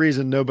another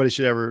reason nobody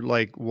should ever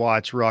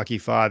watch Rocky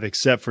V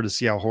except for to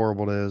see how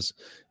horrible it is.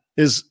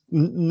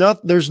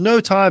 There's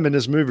no time in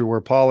this movie where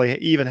Paulie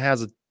even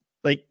has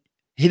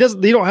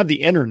they don't have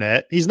the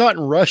internet. He's not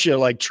in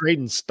Russia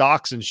trading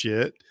stocks and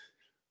shit.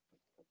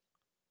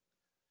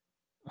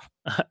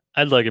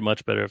 I'd like it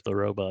much better if the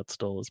robot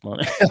stole his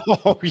money.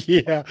 Oh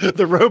yeah,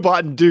 the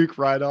robot and Duke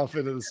ride off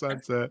into the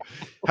sunset.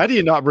 How do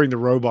you not bring the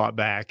robot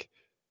back?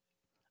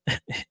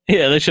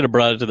 Yeah, they should have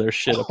brought it to their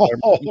shit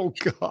apartment. Oh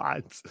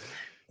God!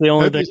 The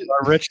only thing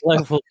our rich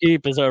life will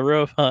keep is our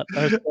robot,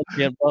 our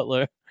sentient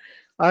butler.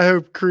 I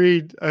hope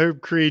Creed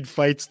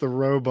fights the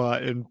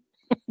robot in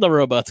The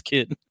robot's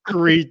kid.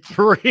 Creed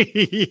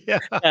 3. Yeah.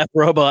 Half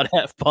robot,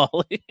 half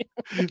Polly.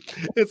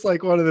 It's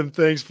like one of them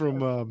things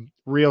from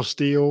Real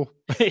Steel.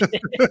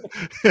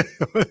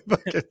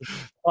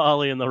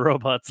 Polly and the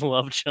robot's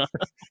love child.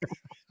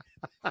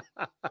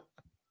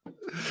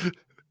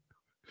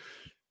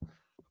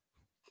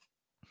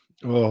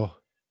 Oh.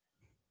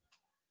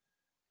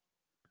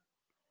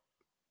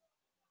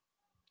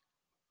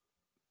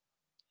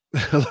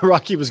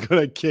 Rocky was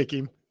going to kick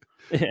him.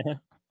 Yeah.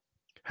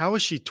 How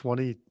is she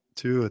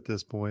 22 at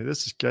this point?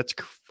 That's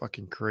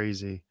fucking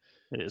crazy.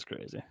 It is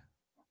crazy.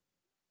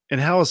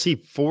 And how is he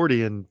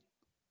 40? And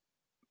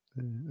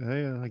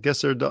I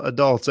guess they're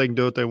adults. They can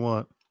do what they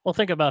want. Well,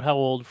 think about how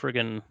old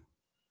friggin'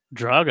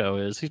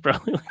 Drago is. He's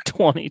probably like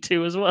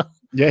 22 as well.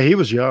 Yeah, he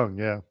was young.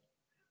 Yeah.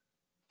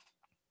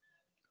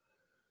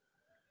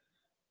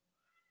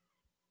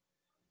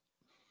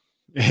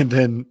 And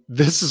then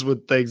this is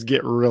when things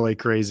get really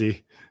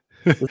crazy.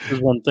 This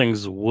is when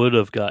things would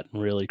have gotten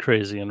really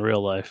crazy in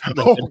real life.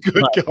 Oh,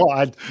 good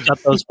God.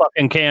 Shut those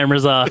fucking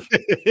cameras off.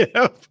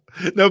 Yep.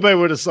 Nobody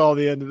would have saw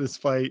the end of this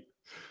fight.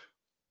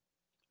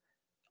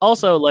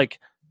 Also, like,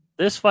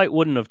 this fight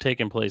wouldn't have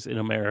taken place in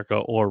America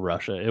or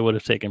Russia. It would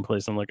have taken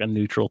place in, like, a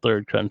neutral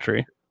third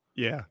country.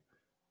 Yeah.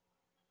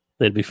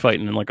 They'd be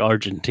fighting in, like,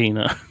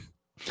 Argentina.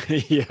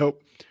 Yep.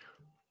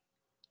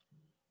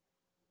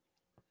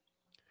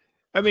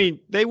 I mean,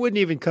 they wouldn't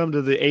even come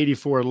to the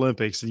 '84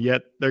 Olympics, and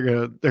yet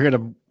they're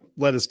gonna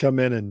let us come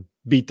in and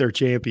beat their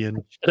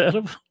champion.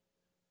 And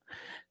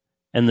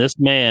this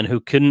man who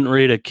couldn't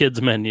read a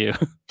kid's menu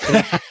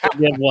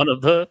give one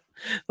of the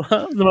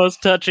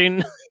most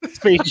touching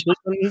speeches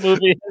in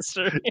movie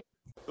history.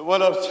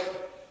 What I'm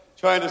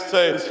trying to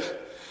say is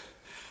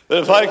that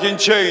if I can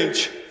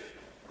change,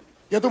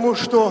 Я думаю,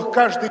 что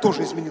каждый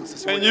тоже изменился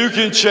and сегодня. you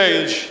can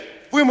change,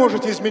 Вы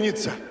можете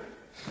измениться.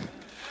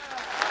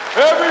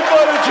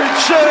 everybody can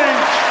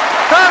change.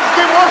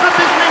 Каждый может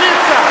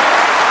измениться.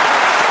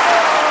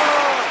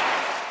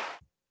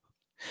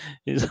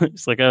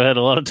 He's like, I've had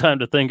a lot of time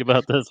to think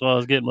about this while I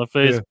was getting my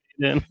face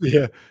beat in.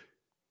 Yeah.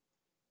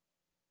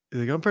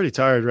 He's like, I'm pretty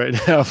tired right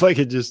now. If I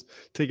could just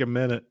take a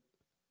minute.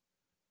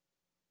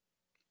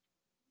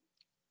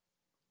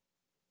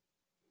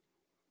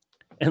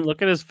 And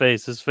look at his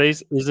face. His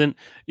face isn't.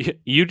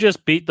 You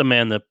just beat the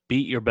man that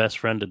beat your best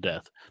friend to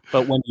death.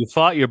 But when you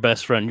fought your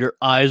best friend, your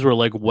eyes were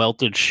like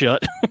welted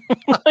shut.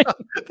 They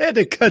had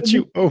to cut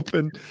you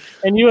open.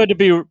 And you had to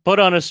be put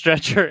on a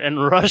stretcher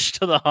and rushed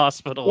to the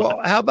hospital.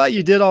 Well, how about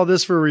you did all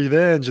this for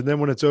revenge, and then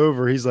when it's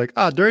over, he's like,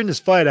 during this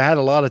fight, I had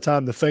a lot of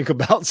time to think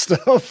about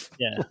stuff.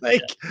 Yeah.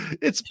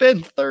 It's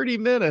been 30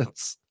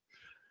 minutes.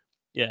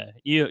 Yeah,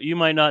 you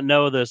might not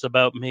know this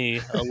about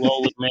me, a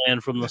lowly man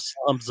from the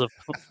slums of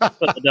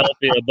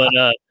Philadelphia, but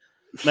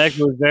Meg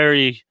was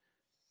very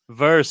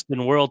versed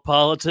in world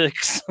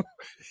politics.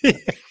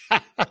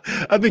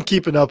 I've been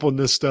keeping up on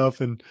this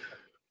stuff, and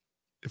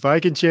if I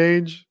can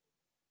change,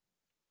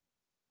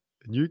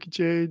 and you can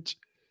change.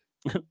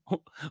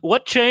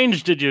 What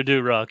change did you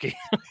do, Rocky?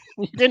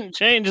 You didn't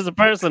change as a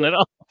person at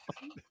all.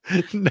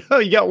 No,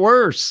 you got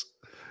worse.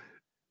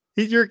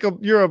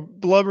 You're a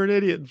blubbering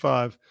idiot in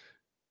 5.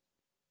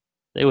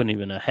 They wouldn't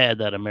even have had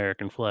that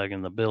American flag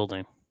in the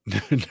building. No.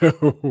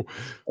 That'd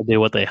be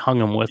what they hung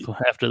him with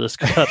after this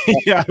cut.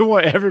 Yeah, I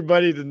want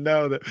everybody to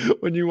know that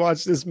when you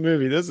watch this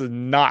movie, this is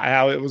not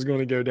how it was going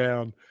to go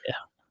down. Yeah.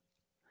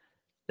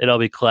 They'd all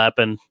be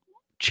clapping,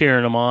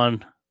 cheering him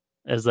on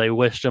as they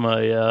wished him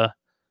a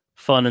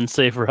fun and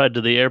safe ride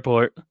to the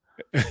airport.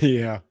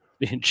 Yeah.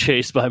 Being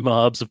chased by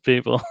mobs of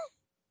people.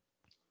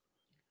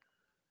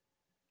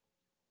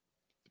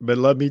 But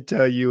let me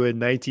tell you, in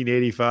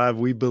 1985,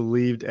 we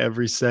believed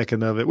every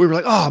second of it. We were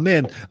like, "Oh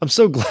man, I'm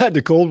so glad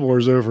the Cold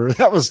War's over."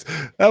 That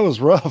was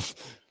rough.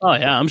 Oh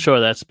yeah, I'm sure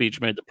that speech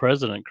made the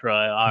president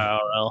cry.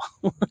 IRL.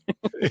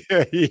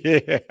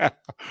 Yeah.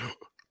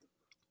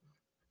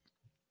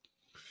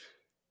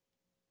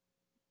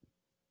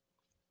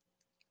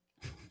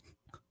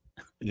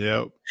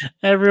 Yep.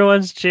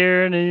 Everyone's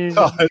cheering, and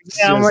it's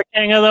we're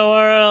king of the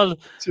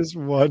world. Just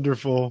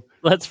wonderful.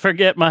 Let's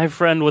forget my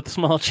friend with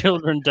small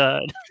children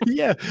died.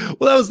 Yeah.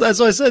 Well, that's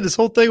what I said. This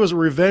whole thing was a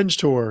revenge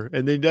tour,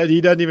 and he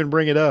doesn't even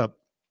bring it up.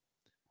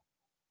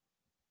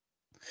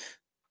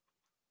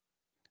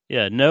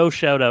 Yeah, no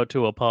shout out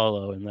to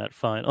Apollo in that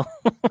final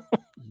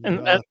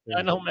that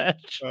final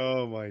match.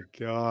 Oh my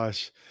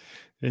gosh.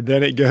 And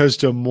then it goes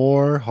to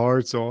more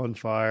Hearts on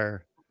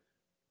Fire.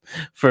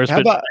 First,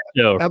 how about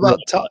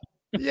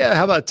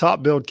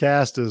top billed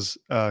cast as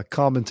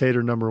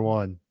commentator number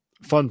 1?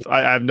 Fun. I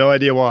have no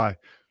idea why.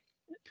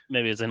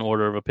 Maybe it's in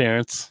order of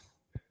appearance.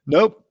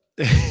 Nope.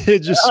 It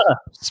just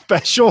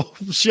special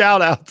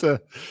shout out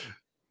to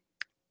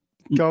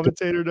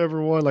commentator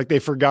number 1. Like they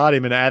forgot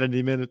him and added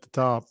him in at the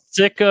top.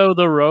 Sicko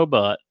the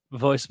Robot,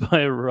 voiced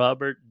by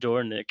Robert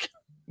Dornick.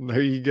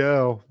 There you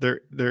go.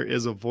 There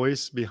is a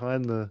voice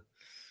behind the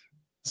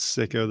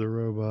Sicko the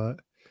Robot.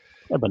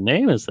 What type of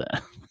name is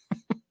that?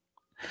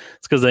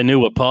 It's because they knew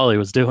what Paulie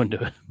was doing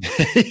to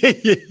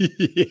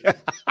it. Yeah.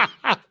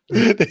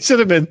 They should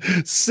have been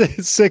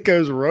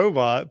Sicko's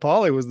Robot.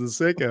 Paulie was the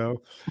sicko.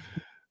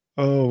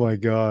 Oh my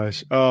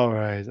gosh. All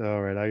right.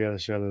 I got to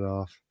shut it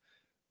off.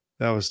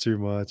 That was too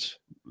much.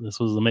 This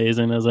was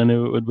amazing as I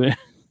knew it would be.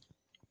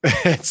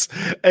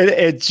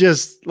 It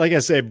just, like I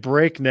say,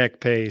 breakneck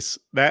pace.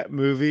 That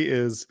movie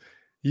is,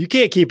 you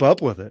can't keep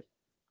up with it.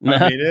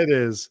 I mean, it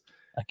is.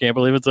 I can't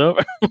believe it's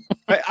over.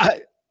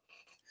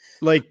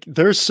 Like,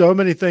 there's so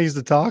many things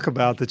to talk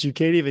about that you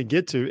can't even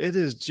get to. It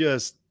is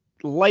just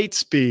light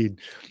speed.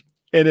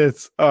 And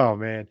it's, oh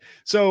man.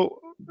 So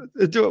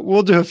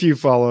we'll do a few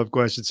follow-up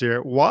questions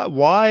here.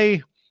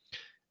 Why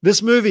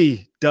this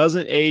movie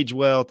doesn't age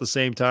well at the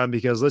same time?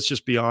 Because let's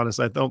just be honest.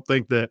 I don't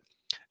think that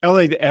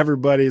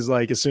everybody's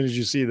like, as soon as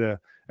you see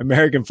the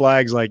American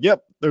flags, like,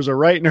 yep, there's a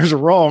right and there's a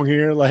wrong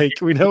here. Like,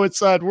 we know what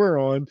side we're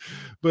on.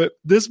 But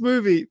this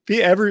movie,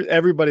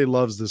 everybody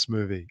loves this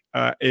movie.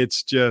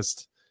 It's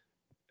just,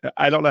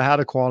 I don't know how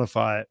to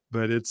quantify it,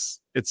 but it's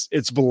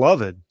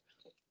beloved.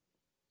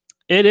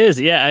 It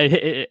is. Yeah.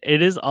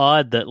 It is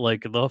odd that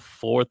like the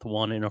fourth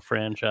one in a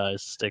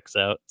franchise sticks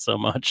out so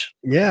much.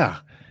 Yeah.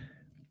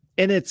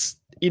 And it's,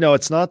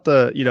 it's not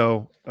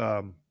the,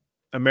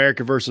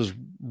 America versus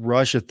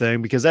Russia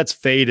thing, because that's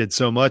faded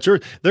so much. Or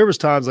there was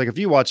times like if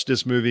you watched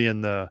this movie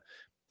in the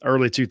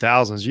early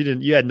 2000s,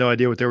 you had no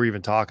idea what they were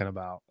even talking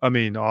about. I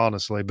mean,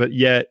 honestly, but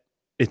yet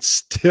it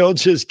still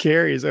just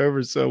carries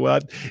over so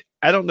well.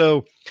 I don't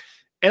know.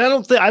 And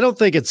I don't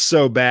think it's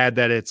so bad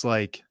that it's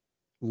like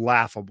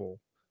laughable.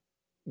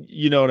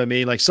 You know what I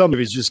mean? Like some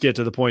movies just get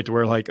to the point to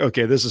where like,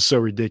 okay, this is so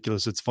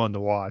ridiculous. It's fun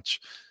to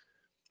watch.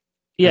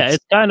 Yeah.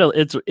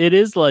 It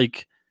is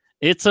like,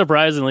 it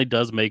surprisingly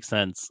does make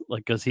sense.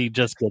 Like, cause he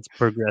just gets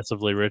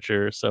progressively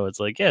richer. So it's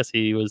like, yes,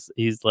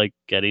 he's like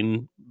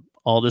getting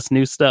all this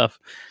new stuff.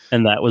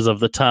 And that was of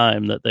the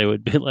time that they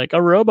would be like,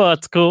 a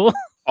robot's cool.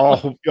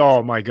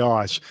 Oh my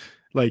gosh.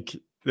 Like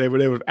they would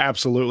have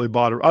absolutely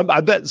bought it.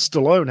 I bet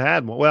Stallone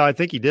had one. Well, I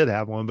think he did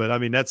have one, but I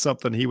mean, that's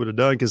something he would have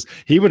done. Cause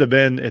he would have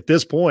been at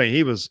this point, he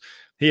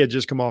had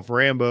just come off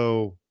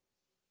Rambo,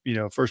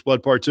 First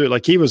Blood Part 2.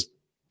 Like he was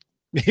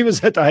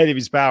at the height of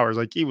his powers.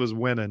 Like he was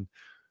winning.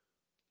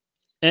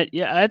 And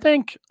yeah, I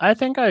think I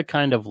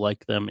kind of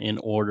like them in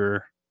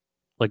order,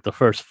 like the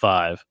first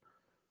five.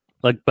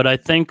 Like, but I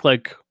think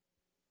like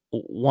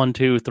 1,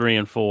 2, 3,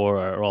 and 4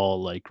 are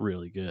all like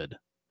really good,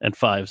 and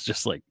 5's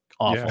just like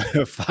awful.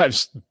 Yeah,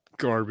 5's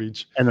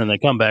garbage. And then they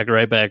come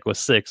right back with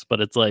 6.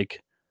 But it's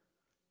like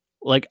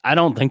I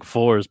don't think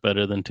 4 is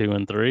better than 2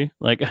 and 3.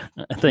 Like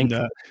I think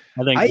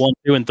 1,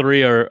 2, and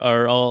 3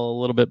 are all a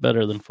little bit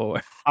better than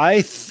 4.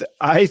 I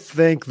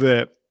think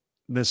that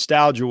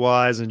nostalgia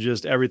wise and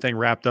just everything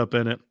wrapped up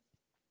in it,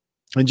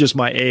 and just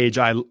my age,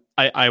 I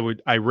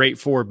rate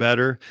 4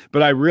 better.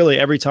 But I really,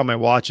 every time I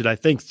watch it, I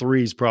think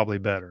 3 is probably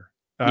better.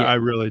 Yeah. I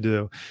really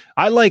do.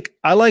 I like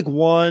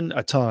 1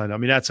 a ton. I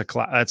mean, that's a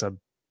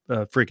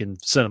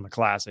freaking cinema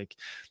classic.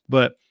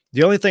 But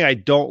the only thing I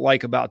don't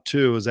like about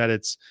 2 is that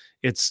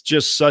it's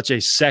just such a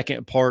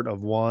second part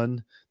of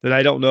 1 that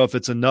I don't know if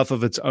it's enough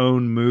of its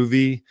own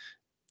movie,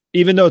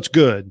 even though it's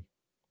good.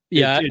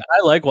 Yeah,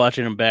 I like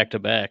watching them back to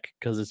back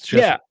because it's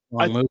just a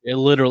long movie. It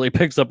literally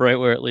picks up right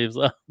where it leaves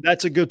off.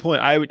 That's a good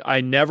point.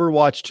 I never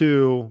watch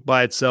 2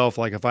 by itself,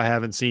 like if I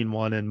haven't seen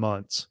 1 in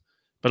months.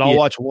 But I'll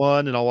watch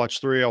 1 and I'll watch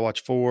 3. I'll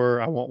watch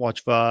 4. I won't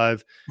watch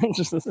 5.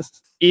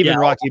 Even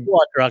Rocky. I'll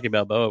watch Rocky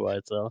Balboa by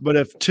itself. But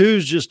if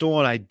 2's just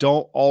on, I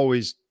don't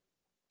always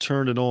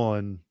turn it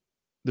on.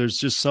 There's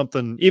just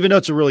something, even though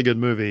it's a really good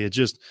movie, it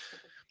just,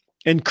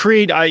 and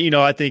Creed,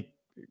 I think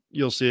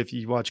you'll see if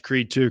you watch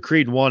Creed 2,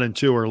 Creed 1 and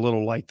 2 are a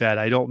little like that.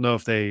 I don't know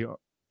if they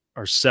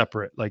are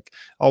separate. Like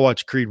I'll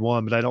watch Creed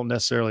 1, but I don't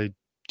necessarily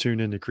tune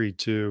into Creed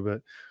 2.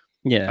 But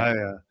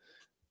yeah,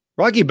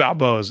 Rocky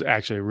Balboa is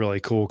actually a really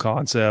cool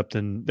concept,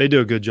 and they do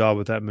a good job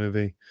with that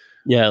movie.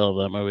 Yeah, I love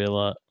that movie a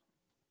lot.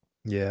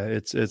 Yeah,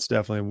 it's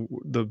definitely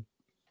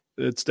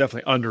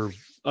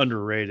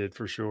underrated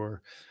for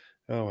sure.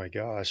 Oh my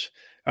gosh.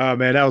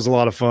 Man, that was a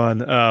lot of fun.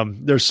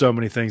 There's so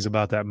many things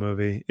about that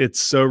movie. It's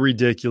so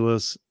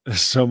ridiculous.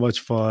 It's so much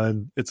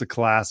fun. It's a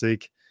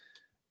classic.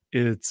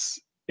 It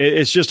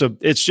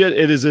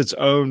is its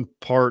own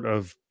part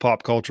of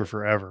pop culture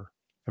forever.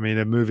 I mean,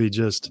 a movie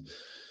just,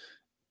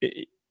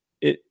 it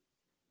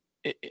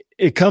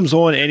comes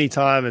on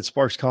anytime. It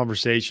sparks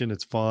conversation.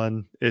 It's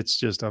fun. It's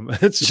just, you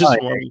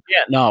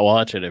can't not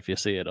watch it if you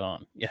see it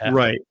on.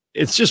 Right.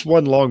 It's just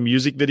one long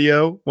music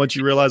video. Once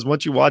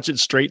you watch it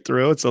straight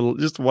through, it's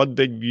just one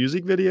big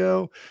music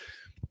video.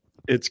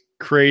 It's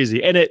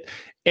crazy. And it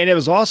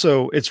was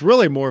also, it's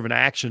really more of an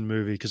action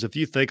movie. Cause if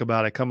you think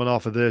about it, coming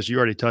off of this, you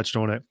already touched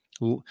on it.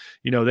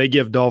 They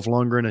give Dolph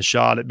Lundgren a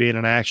shot at being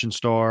an action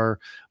star.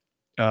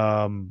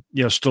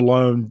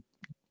 Stallone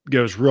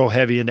goes real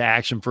heavy into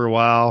action for a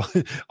while.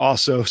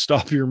 Also,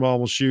 Stop Your Mom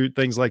Will Shoot,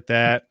 things like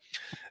that.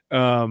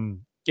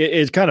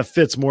 it kind of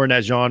fits more in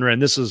that genre.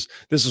 And this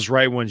is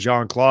right when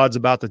Jean-Claude's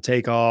about to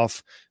take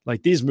off.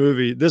 Like these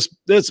movies,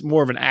 this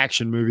more of an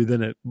action movie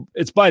than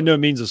it's by no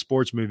means a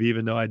sports movie,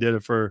 even though I did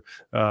it for,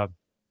 I'm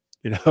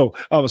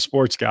a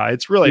sports guy.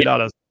 It's really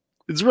not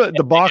it's really,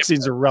 the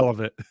boxing's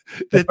irrelevant.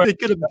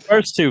 The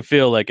first two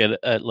feel like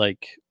at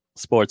like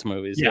sports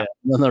movies. Yeah.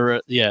 And then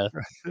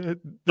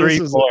 3,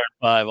 4, and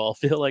 5 all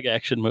feel like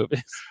action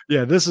movies.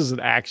 Yeah. This is an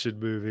action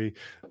movie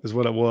is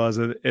what it was.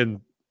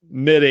 And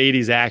mid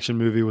 80s action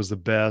movie was the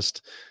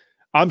best.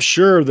 I'm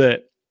sure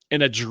that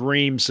in a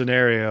dream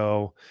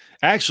scenario,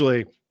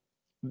 actually,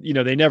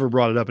 they never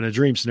brought it up in a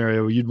dream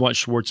scenario. You'd want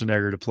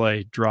Schwarzenegger to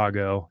play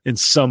Drago in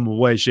some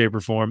way, shape, or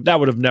form. That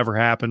would have never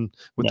happened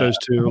with those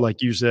two,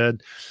 like you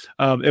said.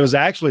 It was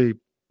actually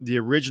the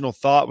original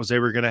thought was they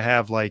were going to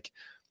have like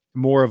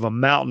more of a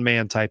mountain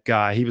man type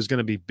guy. He was going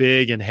to be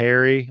big and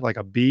hairy, like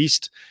a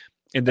beast.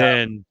 And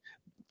then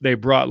they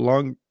brought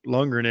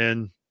Lundgren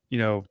in,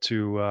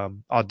 to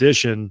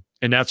audition.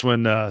 And that's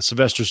when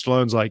Sylvester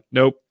Stallone's like,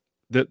 nope,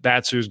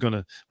 that's we're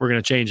going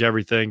to change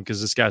everything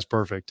because this guy's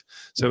perfect.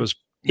 So it was.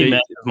 He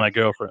met with my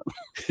girlfriend.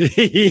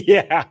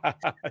 Yeah.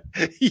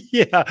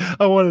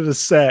 I wanted a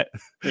set.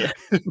 Yeah.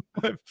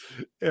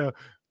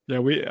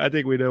 I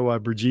think we know why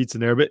Brigitte's in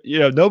there, but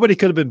nobody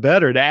could have been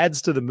better. It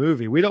adds to the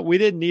movie. We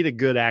didn't need a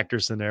good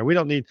actress in there. We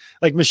don't need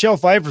like Michelle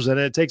Pfeiffer's in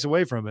it. It takes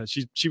away from it.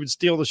 She would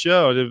steal the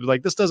show.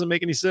 Like this doesn't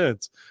make any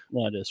sense.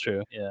 That is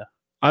true. Yeah.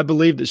 I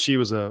believe that she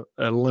was an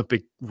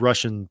Olympic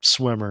Russian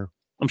swimmer.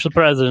 I'm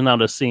surprised there's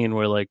not a scene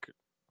where like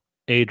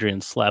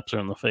Adrian slaps her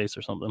in the face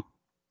or something.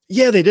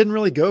 Yeah, they didn't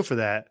really go for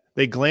that.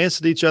 They glanced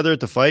at each other at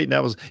the fight, and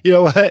that was,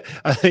 what?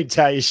 I think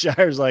Talia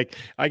Shire's like,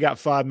 I got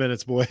 5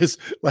 minutes, boys.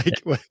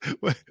 Like,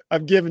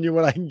 I'm giving you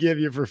what I can give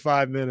you for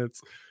 5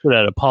 minutes.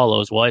 That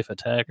Apollo's wife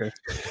attack her.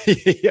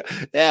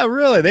 Yeah,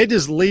 really. They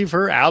just leave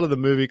her out of the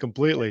movie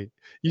completely.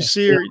 You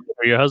see her.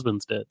 Or your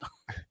husband's dead.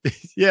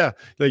 Yeah.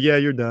 Like, yeah,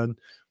 you're done.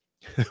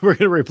 We're going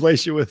to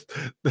replace you with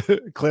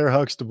Claire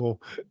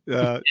Huxtable.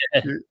 But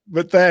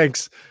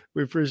thanks.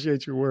 We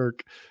appreciate your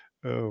work.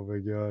 Oh my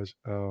gosh.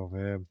 Oh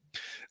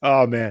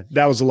man.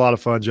 That was a lot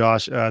of fun,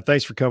 Josh.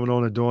 Thanks for coming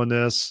on and doing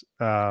this.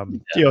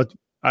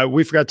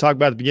 We forgot to talk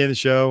about at the beginning of the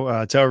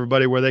show. Tell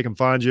everybody where they can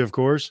find you, of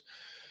course.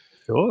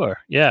 Sure.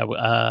 Yeah.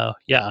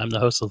 I'm the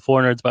host of the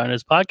Four Nerds by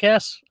Nerds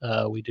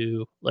podcast. We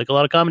do like a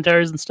lot of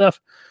commentaries and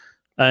stuff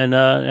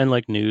and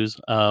like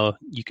news.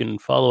 You can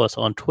follow us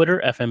on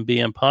Twitter,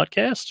 FMBN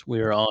Podcast.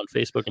 We are on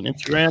Facebook and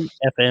Instagram,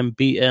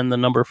 FMBN, the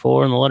number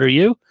 4 and the letter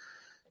U.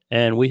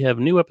 And we have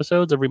new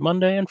episodes every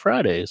Monday and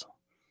Fridays.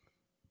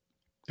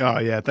 Oh,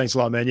 yeah. Thanks a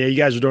lot, man. Yeah, you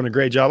guys are doing a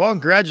great job. Oh,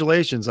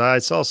 congratulations. I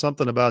saw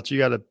something about you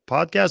got a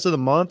podcast of the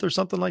month or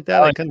something like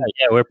that.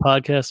 We're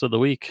podcast of the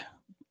week.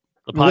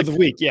 Of the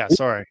week. Yeah,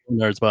 sorry.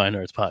 Nerds by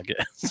Nerds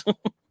podcast.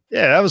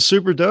 Yeah, that was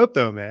super dope,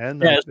 though,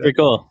 man. Yeah, it's pretty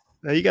cool.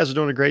 You guys are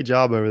doing a great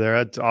job over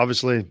there.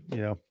 Obviously,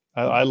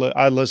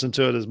 I listen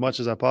to it as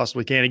much as I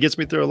possibly can. It gets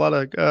me through a lot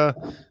of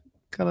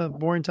kind of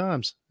boring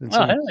times. And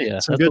hell yeah.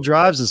 Some good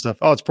drives and stuff.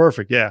 Oh, it's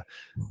perfect. Yeah.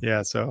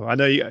 Yeah. So I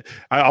know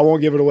I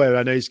won't give it away, but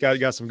I know you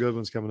got some good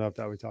ones coming up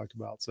that we talked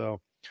about. So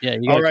yeah.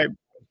 All right.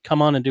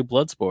 Come on and do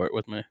Bloodsport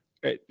with me.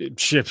 I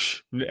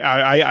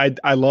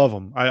love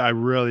them. I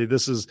really,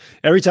 this is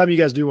every time you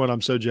guys do one, I'm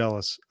so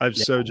jealous.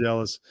 So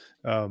jealous.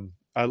 I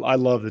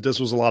love it. This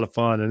was a lot of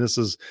fun. And this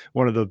is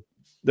one of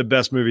the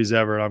best movies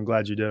ever. And I'm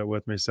glad you did it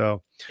with me.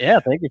 So yeah,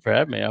 thank you for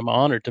having me. I'm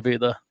honored to be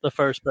the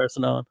first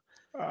person on.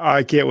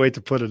 I can't wait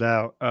to put it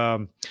out.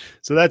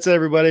 So that's it,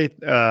 everybody.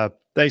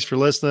 Thanks for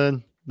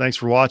listening. Thanks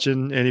for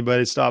watching.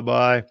 Anybody stop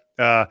by.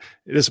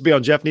 This will be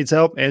on Jeff Needs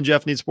Help and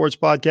Jeff Needs Sports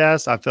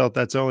podcast. I felt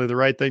that's only the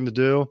right thing to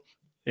do.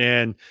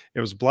 And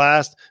it was a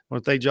blast. I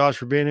want to thank Josh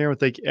for being here. I want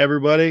to thank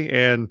everybody.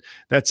 And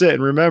that's it.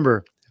 And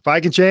remember, if I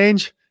can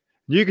change,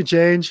 you can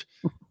change.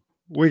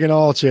 We can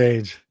all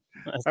change.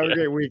 Have a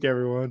great week,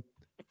 everyone.